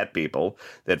Music for Rat People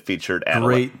that featured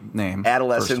Great name.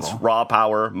 Adolescence, first of all. Raw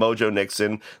Power, Mojo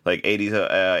Nixon, like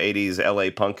 80s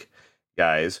LA punk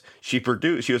guys. She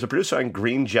was a producer on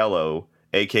Green Jello,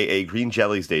 aka Green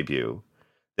Jelly's debut,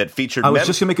 that featured. I was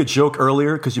just gonna make a joke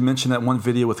earlier because you mentioned that one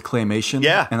video with Claymation.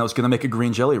 Yeah. and I was gonna make a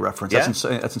Green Jelly reference. Yeah.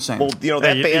 That's insane. Well, you know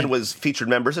that Hey, band you- was featured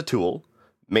members of Tool.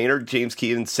 Maynard James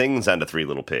Keenan sings on the Three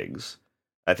Little Pigs.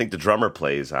 I think the drummer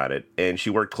plays on it, and she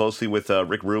worked closely with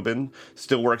Rick Rubin.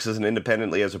 Still works as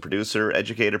independently as a producer,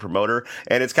 educator, promoter,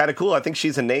 and it's kind of cool. I think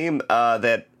she's a name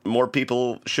that more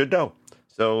people should know.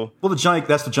 So, well,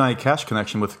 that's the Johnny Cash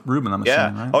connection with Ruben. I'm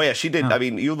assuming, yeah, right? oh yeah, she did. Yeah. I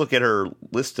mean, you look at her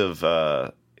list of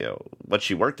what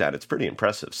she worked on; it's pretty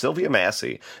impressive. Sylvia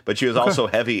Massey, but she was also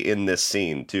heavy in this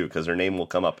scene too, because her name will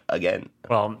come up again.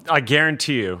 Well, I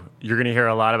guarantee you're going to hear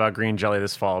a lot about Green Jelly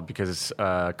this fall because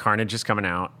Carnage is coming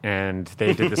out, and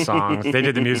they did the songs, they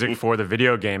did the music for the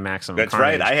video game Maximum That's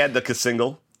Carnage. right. I had the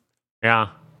single. Yeah.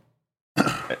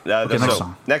 Okay, next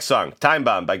song. Next song, "Time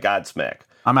Bomb" by Godsmack.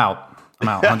 I'm out. I'm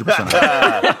out. 100%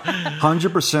 out.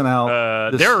 100%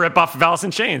 out. They're a ripoff of Alice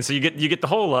in Chains, so you get the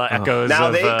whole echoes. Now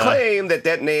of, they claim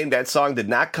that song did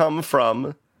not come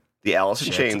from the Alice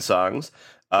in Chains songs.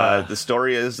 The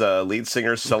story is lead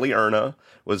singer Sully Erna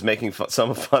was making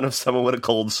some fun of someone with a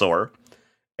cold sore,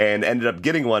 and ended up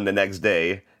getting one the next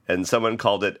day, and someone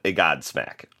called it a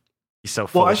Godsmack. He's so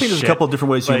full Well, I of think there's shit. a couple of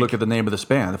different ways you look at the name of this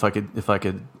band. If I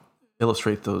could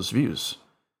illustrate those views.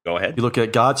 Go ahead. You look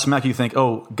at Godsmack, you think,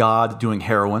 oh, God doing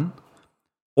heroin.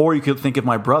 Or you could think of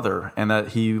my brother and that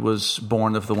he was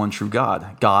born of the one true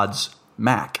God, God's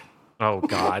Mac. Oh,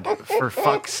 God. For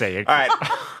fuck's sake. All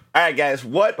right, guys.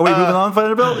 What? Are we moving on,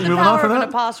 Vanderbilt? You moving on Power from of an that?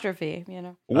 apostrophe, you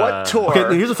know. What tour?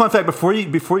 Okay, here's a fun fact. Before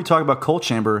you talk about Coal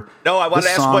Chamber, No, I want to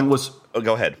this ask song what. was.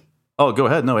 Go ahead. Oh, go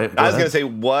ahead. No, wait, I was going to say,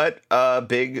 what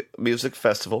big music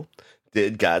festival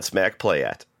did Godsmack play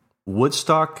at?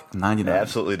 Woodstock '99.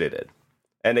 Absolutely, they did.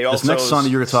 And they This also next song that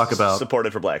you're going to talk about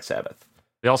supported for Black Sabbath.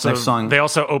 They also Next song. They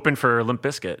also opened for Limp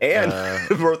Bizkit. And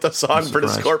wrote the song for the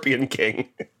surprised. Scorpion King.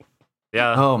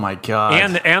 Yeah. Oh my god!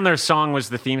 And their song was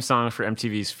the theme song for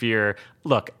MTV's Fear.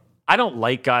 Look, I don't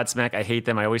like Godsmack. I hate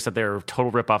them. I always thought they were a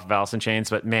total ripoff of Alice in Chains.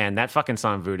 But man, that fucking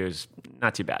song Voodoo is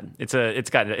not too bad. It's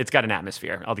got an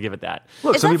atmosphere. I'll give it that.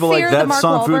 Look, Is some that people Fear like the that Mark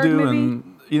song Wahlberg Voodoo, movie?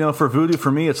 and for Voodoo,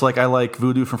 for me, it's like I like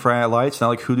Voodoo from Friday Night Lights, and I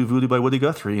like Hoodoo Voodoo by Woody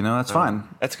Guthrie. That's fine.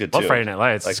 That's good too. Love Friday Night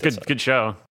Lights. Like It's good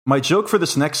show. My joke for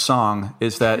this next song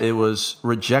is that it was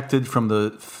rejected from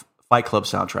the Fight Club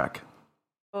soundtrack.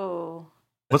 Oh.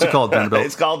 What's it called, Vanderbilt?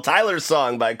 It's called Tyler's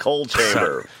Song by Coal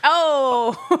Chamber.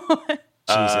 Oh.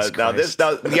 Jesus Now Christ.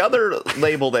 the other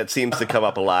label that seems to come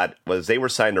up a lot was they were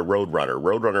signed to Roadrunner.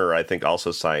 Roadrunner, I think,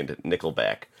 also signed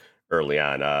Nickelback early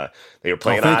on. They were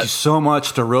playing. Thank you so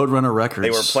much to Roadrunner Records.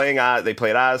 They were playing. They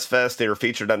played Ozfest. They were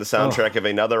featured on the soundtrack of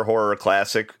another horror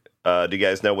classic. Do you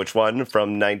guys know which one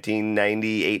from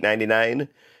 1998-99?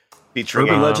 Featuring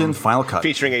Urban Legend Final Cut.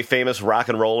 featuring a famous rock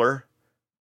and roller.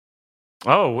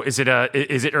 Oh, is it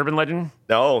Urban Legend?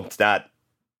 No, it's not.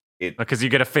 Because you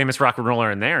get a famous rock and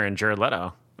roller in there, and Jared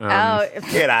Leto.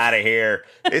 Get out of here!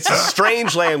 It's a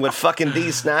Strange Land with fucking Dee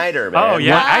Snider, man. Oh yeah,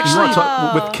 You want to actually.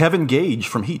 talk with Kevin Gage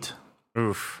from Heat.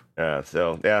 Oof.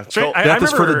 So Straight- I Death is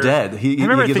for the remember- Dead. He I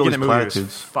remember gives all thinking these the movie was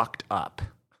platitudes. fucked up.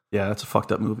 Yeah, that's a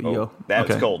fucked up movie, yo.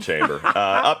 That's Okay. Coal Chamber.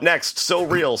 Up next, So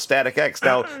Real, Static X.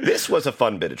 Now, this was a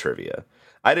fun bit of trivia.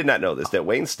 I did not know this, that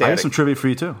Wayne I Static... have some trivia for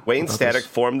you, too. Wayne about Static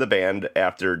this. formed the band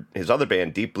after his other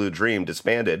band, Deep Blue Dream,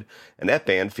 disbanded, and that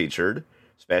band featured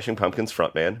Smashing Pumpkins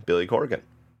frontman Billy Corgan.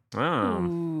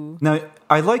 Oh. Now,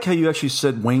 I like how you actually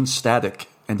said Wayne Static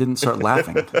and didn't start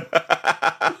laughing.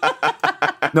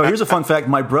 No, here's a fun fact.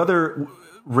 My brother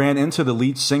ran into the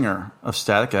lead singer of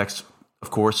Static X,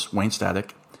 of course, Wayne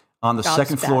Static, on the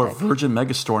second floor of Virgin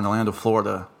Megastore in Orlando,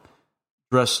 Florida,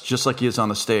 dressed just like he is on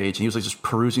the stage. And he was like just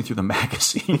perusing through the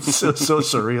magazines. So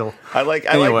surreal. I like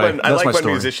Anyway, when that's my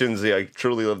story. musicians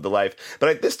truly live the life.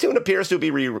 But this tune appears to be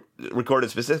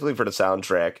recorded specifically for the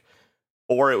soundtrack,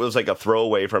 or it was like a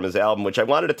throwaway from his album, which I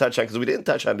wanted to touch on because we didn't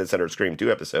touch on this in our Scream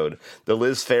 2 episode. The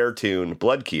Liz Phair tune,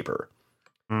 Bloodkeeper,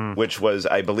 which was,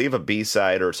 I believe, a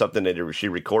B-side or something that she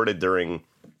recorded during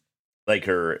like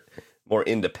her more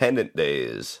independent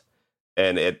days.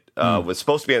 And it was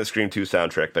supposed to be on the Scream 2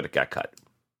 soundtrack, but it got cut.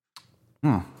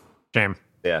 Shame.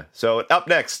 Yeah. So up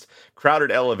next,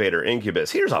 Crowded Elevator, Incubus.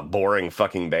 Here's a boring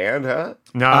fucking band, huh?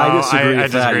 No, I disagree I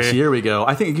with that. disagree. Here we go.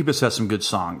 I think Incubus has some good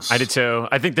songs. I did too.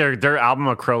 I think their album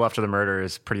 "A Crow After the Murder"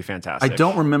 is pretty fantastic. I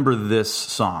don't remember this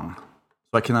song, so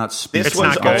I cannot speak. This It's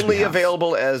was not good. only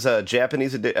available as a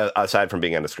Japanese aside from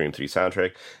being on the Scream 3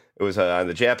 soundtrack. It was on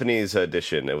the Japanese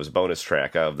edition. It was a bonus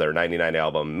track of their 99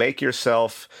 album, Make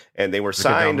Yourself. And they were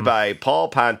signed by Paul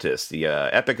Pontus, the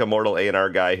Epic Immortal A&R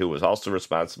guy who was also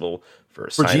responsible for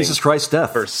signing, Jesus Christ's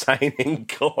death. for signing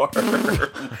Gore.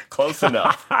 Close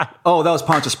enough. Oh, that was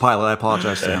Pontius Pilate. I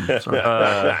apologize to him.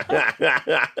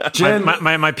 Sorry. Jen,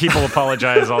 My people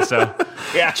apologize also.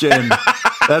 Yeah. Jen,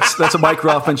 that's a Mike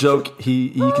Rothman joke. He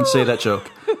can say that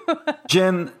joke.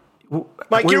 Jen,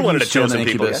 Mike, where you're do one you of the stand chosen on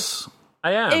people, Incubus?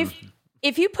 I am.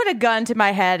 If you put a gun to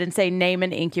my head and say name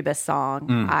an Incubus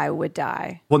song, I would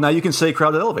die. Well, now you can say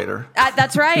Crowded Elevator.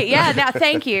 That's right. Yeah. Now,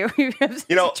 thank you. It's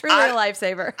truly a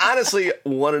lifesaver. Honestly,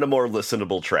 one of the more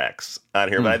listenable tracks on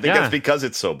here, but I think Yeah. that's because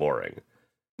it's so boring.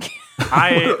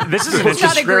 This is an It's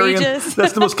not interesting. egregious.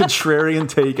 That's the most contrarian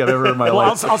take I've ever in my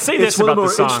life. I'll say it's this one of about the more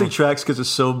the song. interesting tracks because it's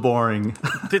so boring.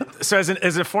 So as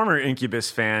a former Incubus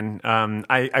fan,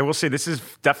 I will say this is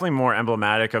definitely more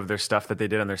emblematic of their stuff that they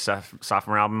did on their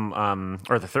sophomore album,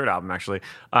 or the third album actually.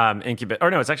 Incubus, or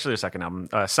no, it's actually their second album,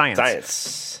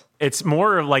 Science. it's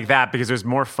more like that because there's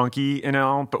more funky,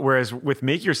 but whereas with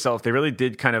Make Yourself, they really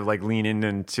did kind of like lean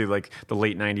into like the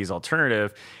late 90s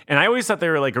alternative. And I always thought they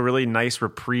were like a really nice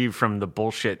reprieve from the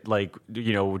bullshit, like,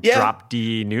 drop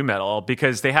D new metal,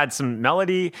 because they had some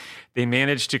melody. They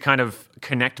managed to kind of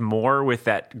connect more with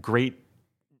that great,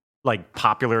 like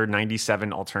popular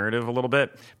 97 alternative a little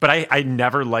bit. But I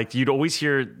never liked, you'd always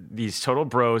hear these total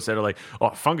bros that are like, oh,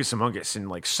 Fungus Among Us and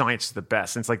like Science is the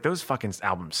best. And it's like, those fucking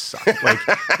albums suck. Like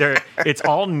it's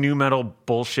all new metal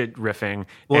bullshit riffing.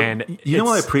 Well, and you know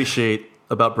what I appreciate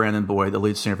about Brandon Boyd, the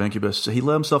lead singer of Incubus? He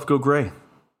let himself go gray.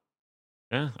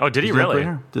 Yeah. Oh, did he really?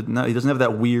 He doesn't have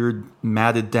that weird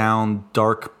matted down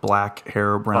dark black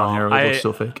hair, brown hair that looks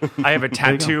so fake. I have a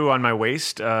tattoo on my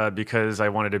waist because I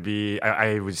wanted to be.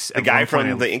 I was the guy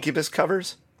from the Incubus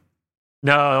covers.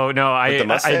 No, I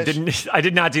didn't. I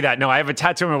did not do that. No, I have a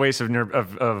tattoo on my waist of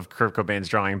Kurt Cobain's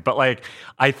drawing. But like,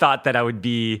 I thought that I would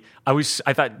be. I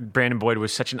thought Brandon Boyd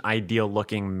was such an ideal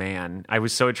looking man. I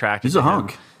was so attracted. He's to a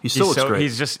hunk. Him. He's so great.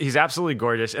 He's absolutely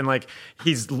gorgeous, and like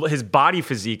his body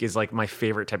physique is like my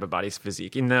favorite type of body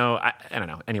physique. Even though I don't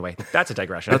know. Anyway, that's a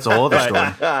digression. That's a whole other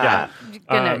story. Yeah,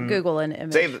 gonna Google an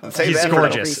image. Save he's that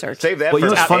gorgeous. Save that. Well, you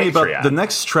know what's funny Patreon. about the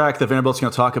next track that Vanderbilt's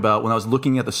going to talk about? When I was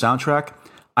looking at the soundtrack,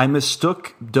 I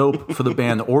mistook Dope for the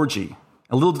band Orgy.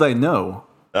 And little did I know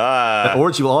that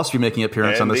Orgy will also be making an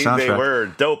appearance on the soundtrack. They were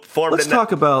Dope. Let's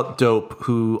talk about Dope,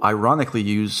 who ironically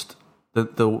used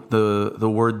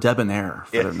the word debonair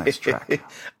for their next track.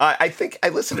 I think I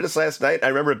listened to this last night. I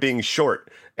remember it being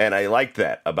short, and I liked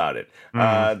that about it.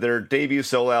 Their debut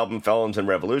solo album, Felons and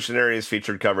Revolutionaries,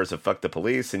 featured covers of Fuck the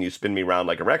Police and You Spin Me Round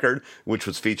Like a Record, which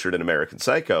was featured in American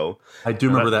Psycho. I do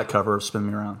remember that cover of Spin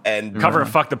Me Round. And cover of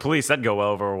Fuck the Police, that'd go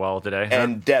over well today.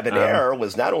 And Debonair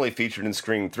was not only featured in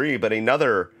Scream 3, but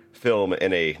another film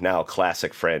in a now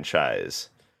classic franchise.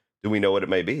 Do we know what it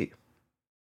may be?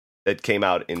 That came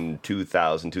out in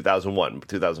 2001.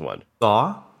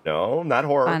 Saw? No, not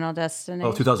horror. Final Destination.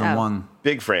 Oh, 2001.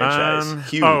 Big franchise.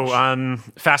 Huge.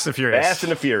 Fast and Furious. Fast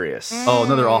and the Furious. Oh,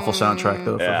 another awful soundtrack,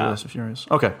 though, for Fast and Furious.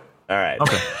 Okay. All right.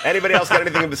 Okay. Anybody else got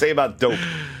anything to say about Dope?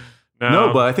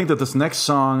 No, but I think that this next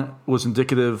song was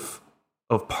indicative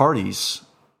of parties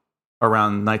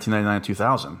around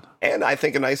 1999-2000. And I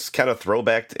think a nice kind of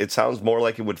throwback. It sounds more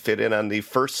like it would fit in on the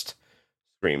first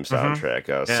Scream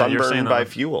soundtrack. Sunburned by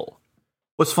Fuel.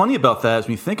 What's funny about that is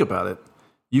when you think about it,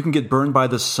 you can get burned by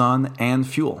the sun and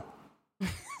fuel.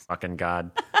 Fucking God.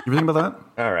 You ever think about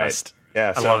that? All right.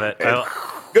 Yeah, I love it.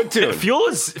 Good tune. Fuel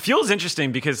is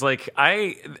interesting because like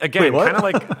kind of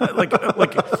like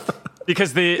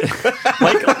because the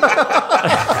like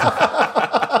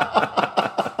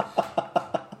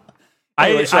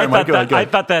I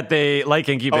thought that they like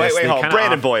Incubus. Wait, hold on.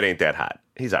 Brandon Boyd ain't that hot.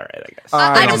 He's all right, I guess.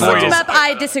 I just looked him up.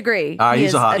 I disagree.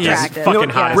 He's a hot. Attractive. He's fucking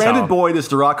hot. Brandon Boyd is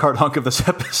the rock hard hunk of this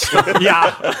episode.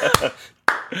 Yeah.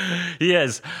 He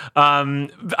is.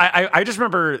 I just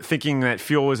remember thinking that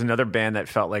Fuel was another band that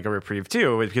felt like a reprieve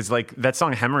too, because like that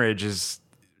song Hemorrhage has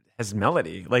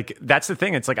melody. Like that's the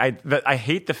thing. It's like I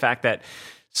hate the fact that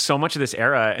so much of this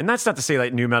era, and that's not to say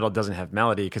like new metal doesn't have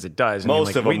melody, because it does.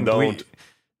 Most of them don't.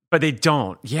 But they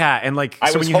don't. Yeah, and like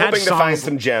I so was when you hoping had to find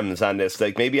some gems on this.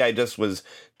 Like maybe I just was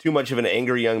too much of an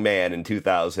angry young man in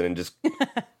 2000 and just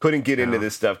couldn't get into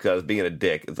this stuff because I was being a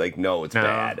dick. It's like it's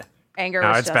bad. Anger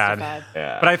was it's justified. bad.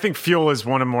 Yeah. But I think Fuel is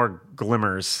one of more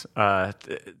glimmers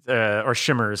or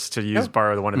shimmers, to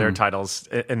borrow one of their titles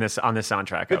on this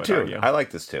soundtrack. Good I would tune. argue. I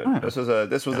like this tune. Right. This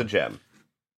was a gem.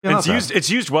 Yeah,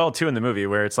 it's used well too in the movie,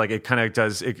 where it's like it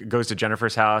goes to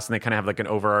Jennifer's house and they kind of have like an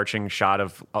overarching shot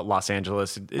of Los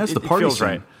Angeles. That's the party feels scene.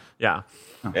 Right. Yeah.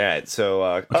 All right. So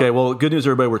okay. Well, good news,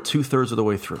 everybody. We're 2/3 of the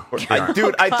way through.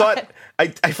 I thought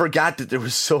I forgot that there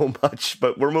was so much,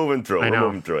 but we're moving through it. We're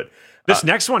moving through it. This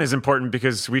next one is important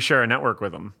because we share a network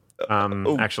with them.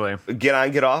 Actually, Get On,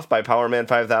 Get Off by Power Man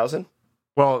 5000.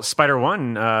 Well, Spider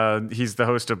One, he's the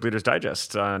host of Bleeders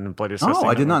Digest on Bleeders. Oh,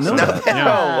 I did not know that. Yeah.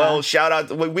 Oh, well, shout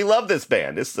out. We love this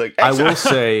band. It's like I will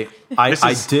say,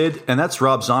 I did, and that's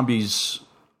Rob Zombie's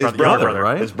brother,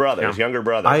 right? His brother, his younger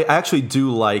brother. I actually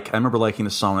do I remember liking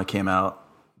the song that came out.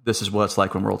 This is what it's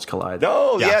like when worlds collide.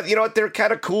 No, yeah, you know what? They're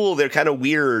kind of cool. They're kind of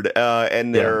weird,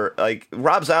 and they're like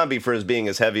Rob Zombie, for as being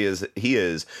as heavy as he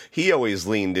is, he always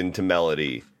leaned into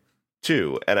melody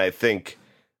too, and I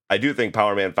do think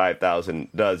Power Man 5000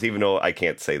 does, even though I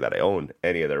can't say that I own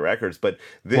any of their records. But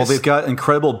they've got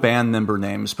incredible band member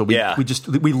names, but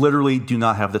we literally do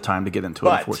not have the time to get into it,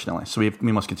 unfortunately. So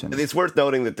we must continue. It's worth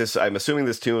noting that I'm assuming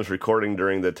this tune was recording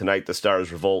during the Tonight the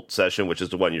Stars Revolt session, which is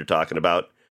the one you're talking about.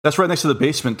 That's right next to the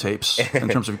Basement tapes in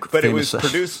terms of but it was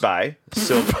produced by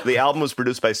the album was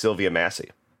produced by Sylvia Massey.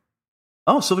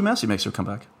 Oh, Sylvie Massey makes her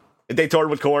comeback. They toured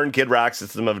with Korn, Kid Rock,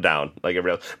 System of a Down, like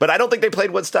everybody else. But I don't think they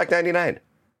played Woodstock 99.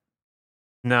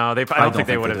 No, I don't think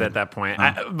they would have did. at that point.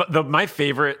 My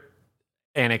favorite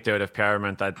anecdote of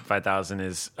Paramount 5000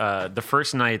 is the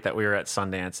first night that we were at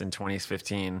Sundance in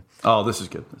 2015. Oh, this is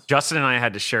good. Justin and I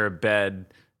had to share a bed.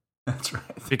 That's right.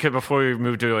 Because before we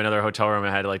moved to another hotel room, I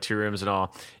had like 2 rooms and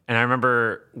all. And I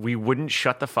remember we wouldn't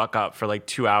shut the fuck up for like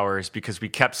 2 hours because we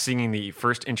kept singing the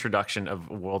first introduction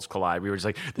of Worlds Collide. We were just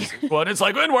like, this is what it's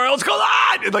like when worlds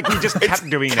collide. And like we just kept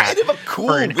doing that. Kind of a cool,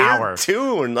 for an weird hour.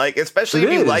 tune. Like, especially It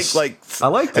if you is. like I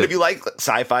liked and it. if you like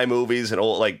sci-fi movies and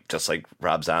old, like just like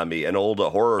Rob Zombie and old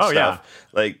horror Oh, stuff,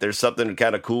 like there's something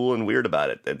kind of cool and weird about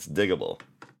it. It's diggable.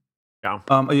 Yeah.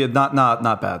 Yeah,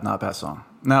 not bad song.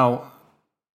 Now,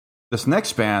 this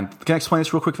next band, can I explain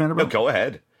this real quick, No, Vanderbilt? go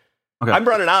ahead. Okay. I'm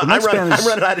running out. The next band is- I'm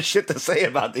running out of shit to say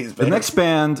about these The bands. next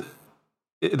band,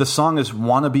 the song is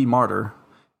 "Wannabe Martyr,"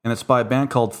 and it's by a band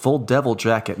called Full Devil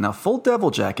Jacket. Now, Full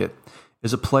Devil Jacket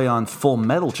is a play on Full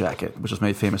Metal Jacket, which was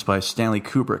made famous by Stanley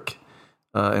Kubrick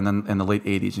in the late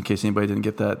 '80s. In case anybody didn't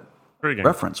get that Pretty good.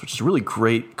 reference, which is a really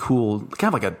great, cool,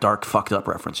 kind of like a dark, fucked up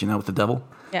reference, with the devil.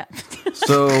 Yeah.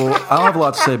 So I don't have a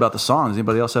lot to say about the song. Does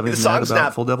anybody else have The anything to add song's about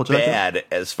not Full Devil Jacket? bad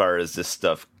as far as this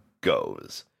stuff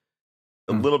goes.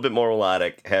 A little bit more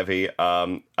melodic, heavy.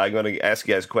 I'm going to ask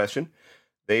you guys a question.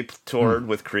 They toured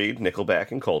with Creed,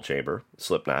 Nickelback, and Cold Chamber,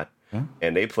 Slipknot,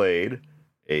 and they played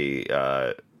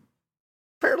a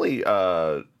fairly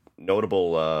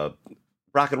notable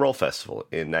rock and roll festival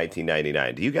in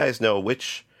 1999. Do you guys know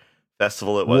which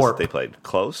festival it was Warp. that they played?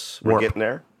 Close. We're Warp. getting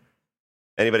there.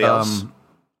 Anybody else?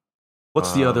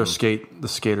 What's the other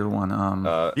skater one?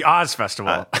 The Oz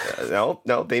Festival.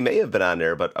 No, they may have been on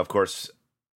there, but of course,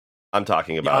 I'm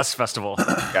talking The about Oz Festival.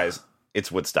 guys.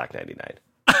 It's Woodstock '99.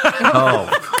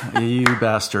 Oh, you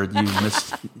bastard! You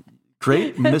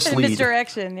great mislead,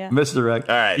 Misdirection, yeah. misdirect.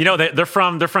 All right. They're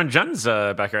from Jen's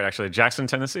backyard, actually, Jackson,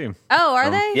 Tennessee. Oh, are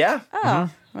they? Yeah. Oh,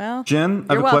 well. Jen,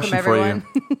 I have You're a welcome, question everyone. for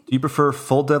you. Do you prefer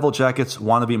Full Devil Jacket's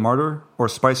 "Wannabe Martyr" or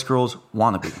Spice Girls'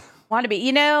 "Wannabe"?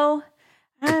 Wannabe.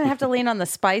 I have to lean on the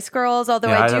Spice Girls, although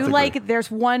Yeah, I I'd have do to like, agree. there's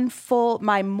one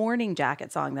my Morning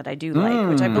Jacket song that I do like,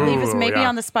 which I believe is Ooh, maybe yeah.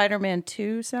 on the Spider-Man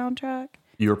 2 soundtrack.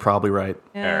 You're probably right.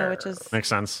 Yeah, which is Makes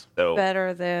sense. So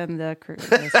better than the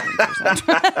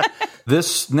soundtrack.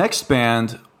 This next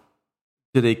band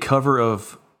did a cover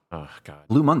of Oh, God.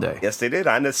 Blue Monday. yes, they did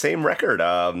on the same record.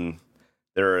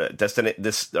 Their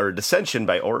Dissension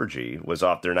by Orgy was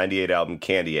off their '98 album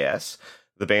Candy Ass.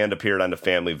 The band appeared on the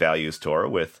Family Values tour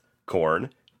with Korn,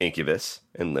 Incubus,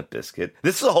 and Limp Bizkit.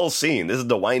 This is a whole scene. This is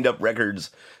the Wind Up Records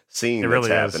scene It that's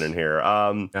really is. happening here.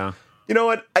 Yeah. You know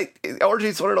what?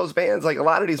 Orgy's one of those bands. Like a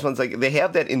lot of these ones, like they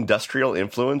have that industrial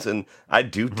influence, and I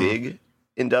do dig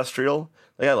industrial.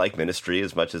 Like I like Ministry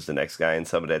as much as the next guy and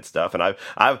some of that stuff. And I've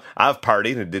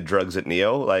partied and did drugs at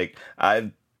Neo. Like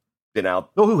I've been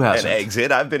out Oh, who and hasn't?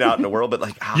 Exit. I've been out in the world, but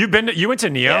like You went to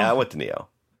Neo? yeah, I went to Neo.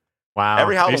 Wow.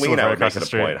 Every I used to Halloween, live I right would make across it the a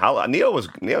street.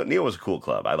 point. Neo was a cool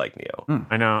club. I like Neo.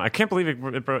 I know. I can't believe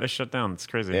it shut down. It's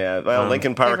crazy. Yeah, well,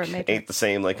 Lincoln Park Favorite makeup. ain't the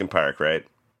same Lincoln Park, right?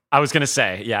 I was going to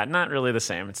say, yeah, not really the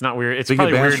same. It's not weird. It's Big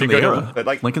probably bands weird from to the go era. to. But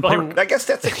like Linkin Park. I guess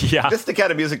that's Yeah. the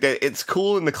kind of music that it's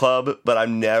cool in the club, but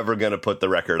I'm never gonna put the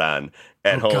record on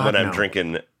at home God, when I'm no.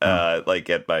 drinking, like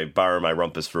at my bar in my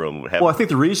rumpus room. Well, I think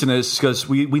the reason is because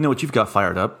we know what you've got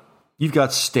fired up. You've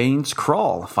got Stain's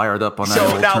Crawl fired up on that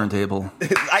So old now- turntable.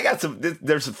 I got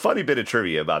there's a funny bit of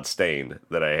trivia about Stain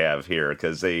that I have here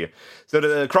because the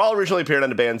Crawl originally appeared on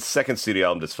the band's second studio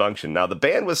album Dysfunction. Now the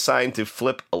band was signed to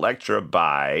Flip Electra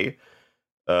by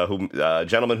a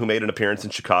gentleman who made an appearance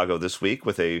in Chicago this week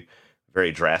with a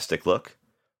very drastic look.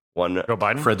 One Joe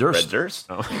Biden? Fred Durst. Fred Durst.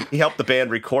 Oh. He helped the band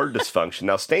record Dysfunction.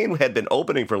 Now, Stain had been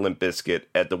opening for Limp Bizkit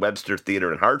at the Webster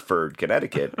Theater in Hartford,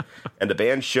 Connecticut, and the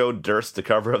band showed Durst the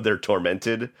cover of their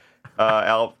Tormented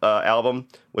album,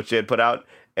 which they had put out,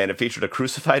 and it featured a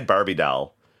crucified Barbie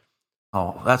doll,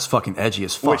 Oh, that's fucking edgy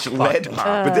as fuck. which led.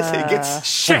 But this it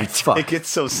gets Holy fuck. it gets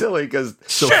so silly because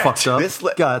so fucked up. This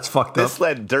God, it's fucked up. this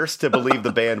led Durst to believe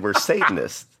the band were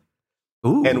Satanists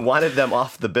Ooh. and wanted them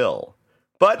off the bill.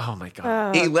 But Oh, my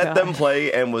God. he let them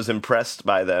play and was impressed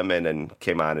by them and then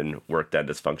came on and worked on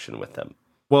Dysfunction with them.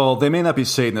 Well, they may not be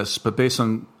Satanists, but based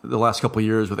on the last couple of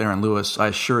years with Aaron Lewis, I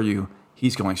assure you,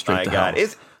 he's going straight My to God. hell.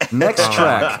 Next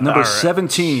track, number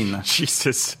 17.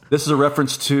 Jesus. This is a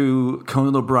reference to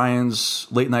Conan O'Brien's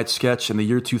late night sketch in the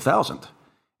year 2000.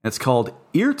 It's called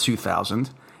Ear 2000,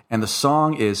 and the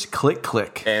song is Click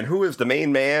Click. And who is the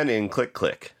main man in Click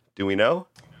Click? Do we know?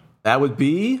 That would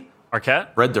be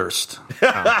Arquette? Fred Durst. It's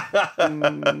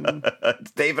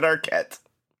David Arquette.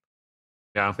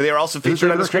 Yeah. They were also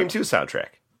featured on the Scream 2 soundtrack.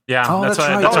 Yeah, Oh, that's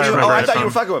right. That's what I remember. I thought you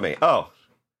were fucking with me. Oh.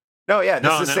 No, yeah, this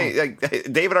No, is the same. Like,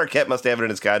 David Arquette must have it in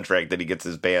his contract that he gets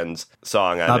his band's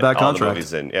song on Not bad all contract. the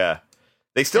movies in. Yeah.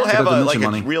 They still Yeah, have they got a Dimension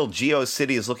money. real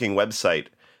GeoCities looking website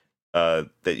that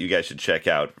you guys should check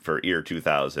out for year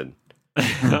 2000.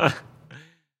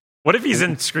 What if he's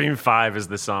in Scream 5 as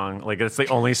the song? Like, it's the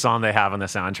only song they have on the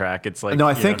soundtrack. It's like... No,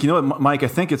 I think, you know what, Mike, I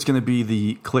think it's going to be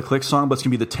the Click Click song, but it's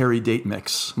going to be the Terry Date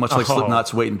mix, much like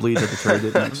Slipknot's Wait and Bleed at the Terry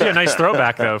Date mix. Yeah, nice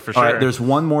throwback, though, for sure. All right, there's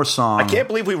one more song. I can't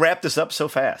believe we wrapped this up so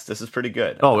fast. This is pretty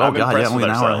good. Oh, I'm God, yeah, impressed only with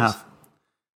an hour and a ourselves.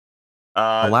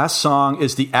 half. The last song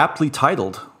is the aptly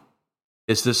titled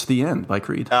Is This the End by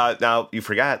Creed. Now, you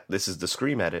forgot, this is the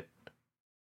Scream edit.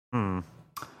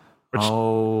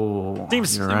 Oh,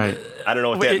 seems- you're right. I don't know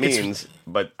what Wait, that it's- means,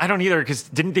 but I don't either, because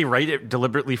didn't they write it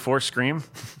deliberately for Scream?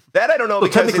 that I don't know Well,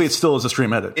 because technically, it still is a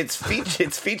Scream edit. it's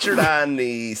featured on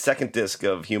the second disc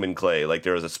of Human Clay. Like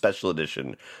there was a special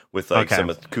edition with like Okay. some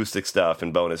acoustic stuff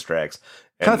and bonus tracks.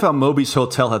 And Kind of how Moby's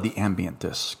Hotel had the ambient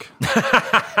disc.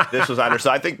 this was on there,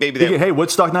 so I think maybe they. Hey,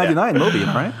 Woodstock 99, Moby,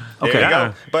 right? There Okay. you Yeah.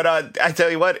 go. But I tell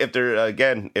you what, if there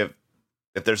again, if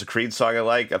there's a Creed song I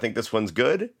like, I think this one's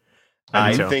good.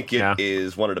 I do too. think it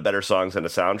is one of the better songs on the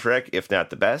soundtrack, if not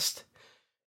the best.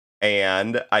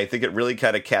 And I think it really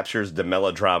kind of captures the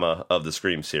melodrama of the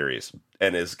Scream series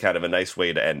and is kind of a nice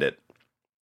way to end it.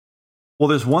 Well,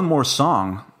 there's one more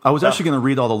song. I was actually going to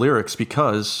read all the lyrics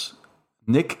because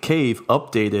Nick Cave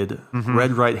updated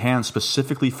Red Right Hand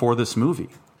specifically for this movie.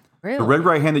 Really? The Red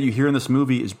Right Hand that you hear in this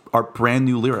movie are brand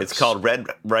new lyrics. It's called Red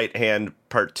Right Hand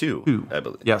Part 2, I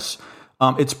believe. Yes.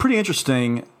 It's pretty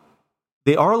interesting.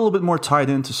 They are a little bit more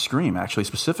tied into Scream, actually,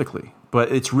 specifically.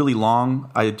 But it's really long.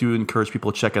 I do encourage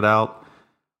people to check it out.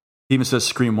 It even says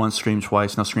Scream once, Scream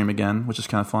twice, now Scream again, which is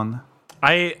kind of fun.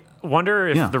 I wonder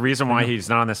if the reason why he's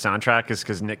not on the soundtrack is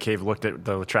because Nick Cave looked at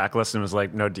the track list and was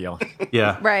like, no deal.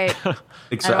 Yeah. Right.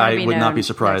 I would not be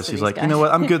surprised. next to He's these like, guys. you know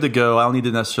what? I'm good to go. I don't need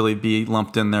to necessarily be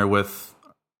lumped in there with,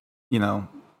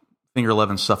 Finger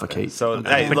 11 Suffocate. So,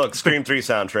 hey, look, Scream 3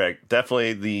 soundtrack,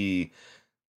 definitely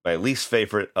my least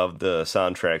favorite of the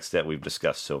soundtracks that we've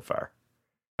discussed so far.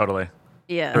 Totally.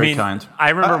 Yeah. Very kind. I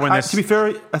remember when this... To be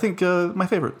fair, I think my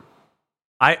favorite.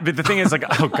 But the thing is, like,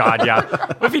 oh god, yeah.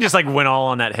 What if he just like went all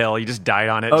on that hill? He just died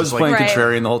on it. I was just playing like,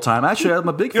 contrarian the whole time. Actually, I'm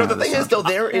a big fan The of this thing is, though, soundtrack.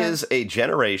 there is a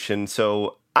generation.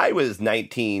 So I was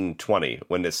 19, 20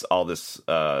 when all this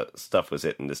stuff was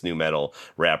hitting, this new metal,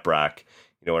 rap rock,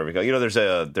 whatever you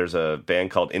go. There's a band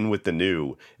called In With the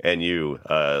New and You,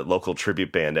 a local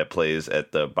tribute band that plays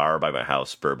at the bar by my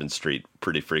house, Bourbon Street,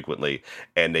 pretty frequently.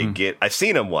 And they I've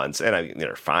seen them once, and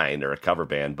they're fine. They're a cover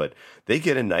band, but they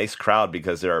get a nice crowd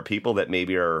because there are people that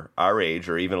maybe are our age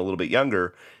or even a little bit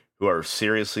younger who are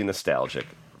seriously nostalgic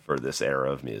for this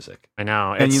era of music. I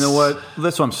know. And you know what?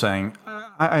 That's what I'm saying.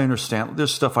 I understand.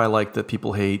 There's stuff I like that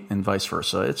people hate and vice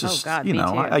versa. It's just, God, me too.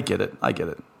 I get it. I get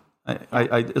it.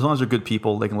 I as long as they're good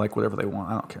people, they can like whatever they want.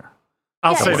 I don't care.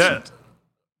 I'll Yeah. say that.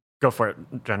 Go for it,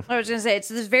 Jen. I was going to say,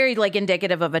 it's very like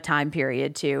indicative of a time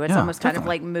period too. It's Yeah, almost kind of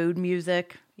definitely. like mood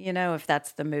music, if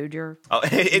that's the mood you're. Oh,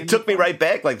 it took me right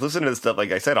back, like listening to this stuff.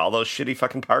 Like I said, all those shitty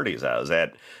fucking parties I was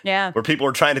at, Yeah. where people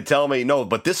were trying to tell me, no,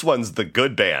 but this one's the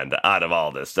good band out of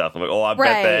all this stuff. I'm like, oh, I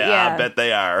Right, yeah. bet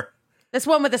they are. This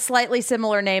one with a slightly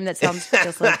similar name that sounds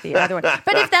just like the other one.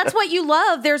 But if that's what you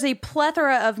love, there's a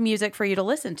plethora of music for you to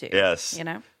listen to. Yes.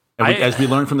 And as we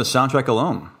learned from the soundtrack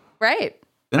alone. Right.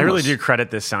 I really Endless. do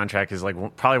credit this soundtrack as like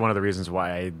probably one of the reasons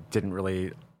why I didn't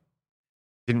really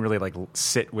like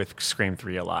sit with Scream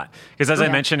 3 a lot, because as I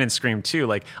mentioned in Scream 2,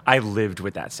 like I lived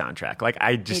with that soundtrack. Like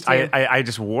I just I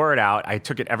just wore it out. I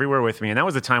took it everywhere with me, and that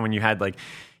was the time when you had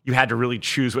to really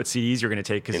choose what CDs you're going to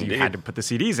take because you had to put the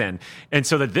CDs in. And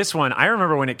so that this one, I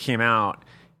remember when it came out,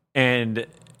 and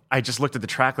I just looked at the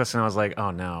track list and I was like,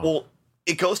 oh no. Well,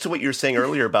 it goes to what you were saying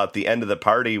earlier about the end of the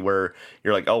party, where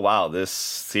you're like, oh wow, this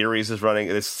series is running.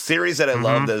 This series that I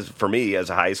loved for me as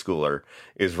a high schooler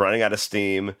is running out of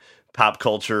steam. Pop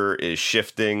culture is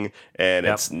shifting, and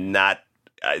it's not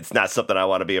something I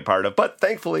want to be a part of. But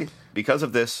thankfully, because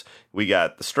of this, we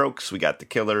got the Strokes, we got the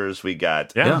Killers, we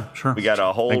got sure. we got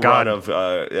a whole Thank run God.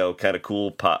 of kind of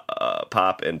cool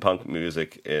pop and punk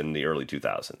music in the early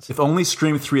 2000s. If only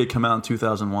Scream 3 had come out in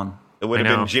 2001. It would I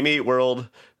have know. been Jimmy Eat World,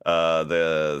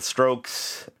 the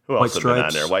Strokes. Who else White would have been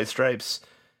on Stripes. there? White Stripes.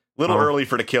 A little early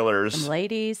for the Killers.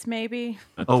 Ladies, maybe.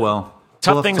 Oh, well.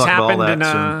 Tough We'll have to things talk about all happened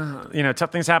that soon.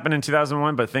 tough things happened in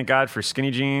 2001, but thank God for skinny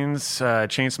jeans,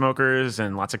 chain smokers,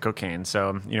 and lots of cocaine.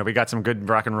 So, we got some good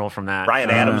rock and roll from that.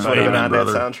 Brian Adams would have been on that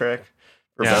brother. soundtrack,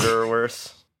 for Yeah. better or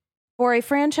worse. For a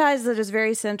franchise that is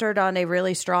very centered on a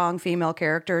really strong female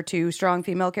character, 2 strong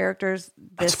female characters,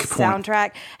 this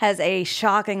soundtrack has a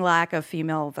shocking lack of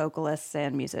female vocalists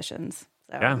and musicians.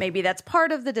 So maybe that's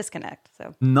part of the disconnect.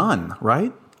 So none,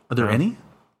 right? Are there any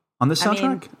on this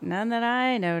soundtrack? None that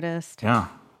I noticed. Yeah.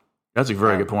 That's a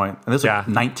very good point. And there's like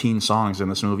 19 songs in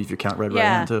this movie if you count Red Right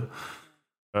Hand too.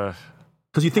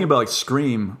 Because you think about like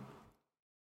Scream,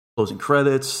 closing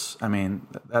credits. I mean,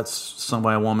 that's sung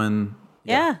by a woman.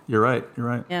 Yeah. You're right.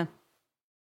 Yeah.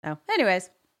 So,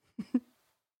 anyways.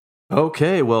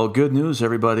 Okay, well, good news,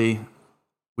 everybody.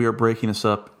 We are breaking this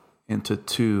up into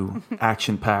 2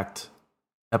 action-packed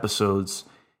episodes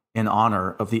in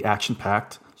honor of the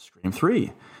action-packed Scream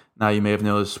 3. Now, you may have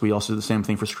noticed we also did the same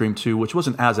thing for Scream 2, which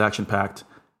wasn't as action-packed,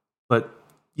 but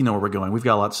you know where we're going. We've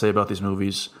got a lot to say about these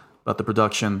movies, about the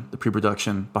production, the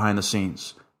pre-production, behind the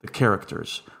scenes, the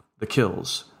characters, the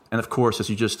kills, and of course, as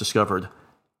you just discovered,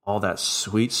 all that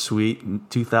sweet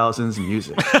 2000s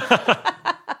music.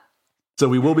 So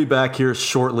we will be back here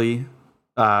shortly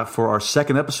for our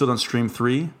second episode on Scream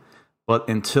 3. But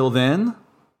until then,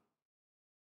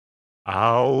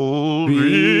 I'll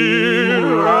be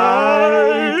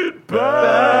right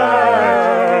back.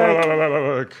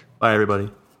 Bye,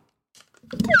 everybody.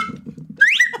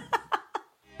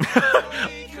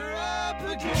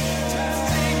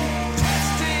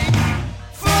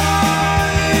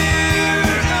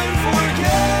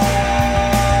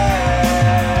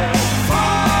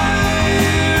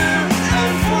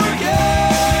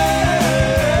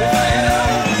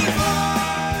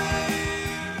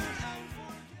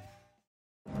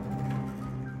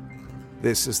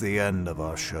 This is the end of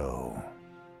our show.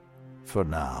 For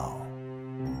now.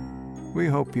 We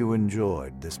hope you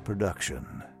enjoyed this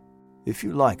production. If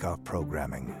you like our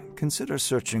programming, consider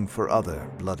searching for other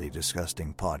bloody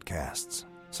disgusting podcasts,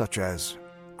 such as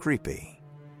Creepy,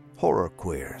 Horror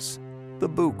Queers, The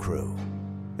Boo Crew,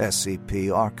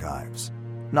 SCP Archives,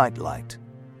 Nightlight,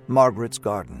 Margaret's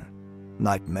Garden,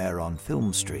 Nightmare on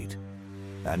Film Street,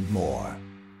 and more.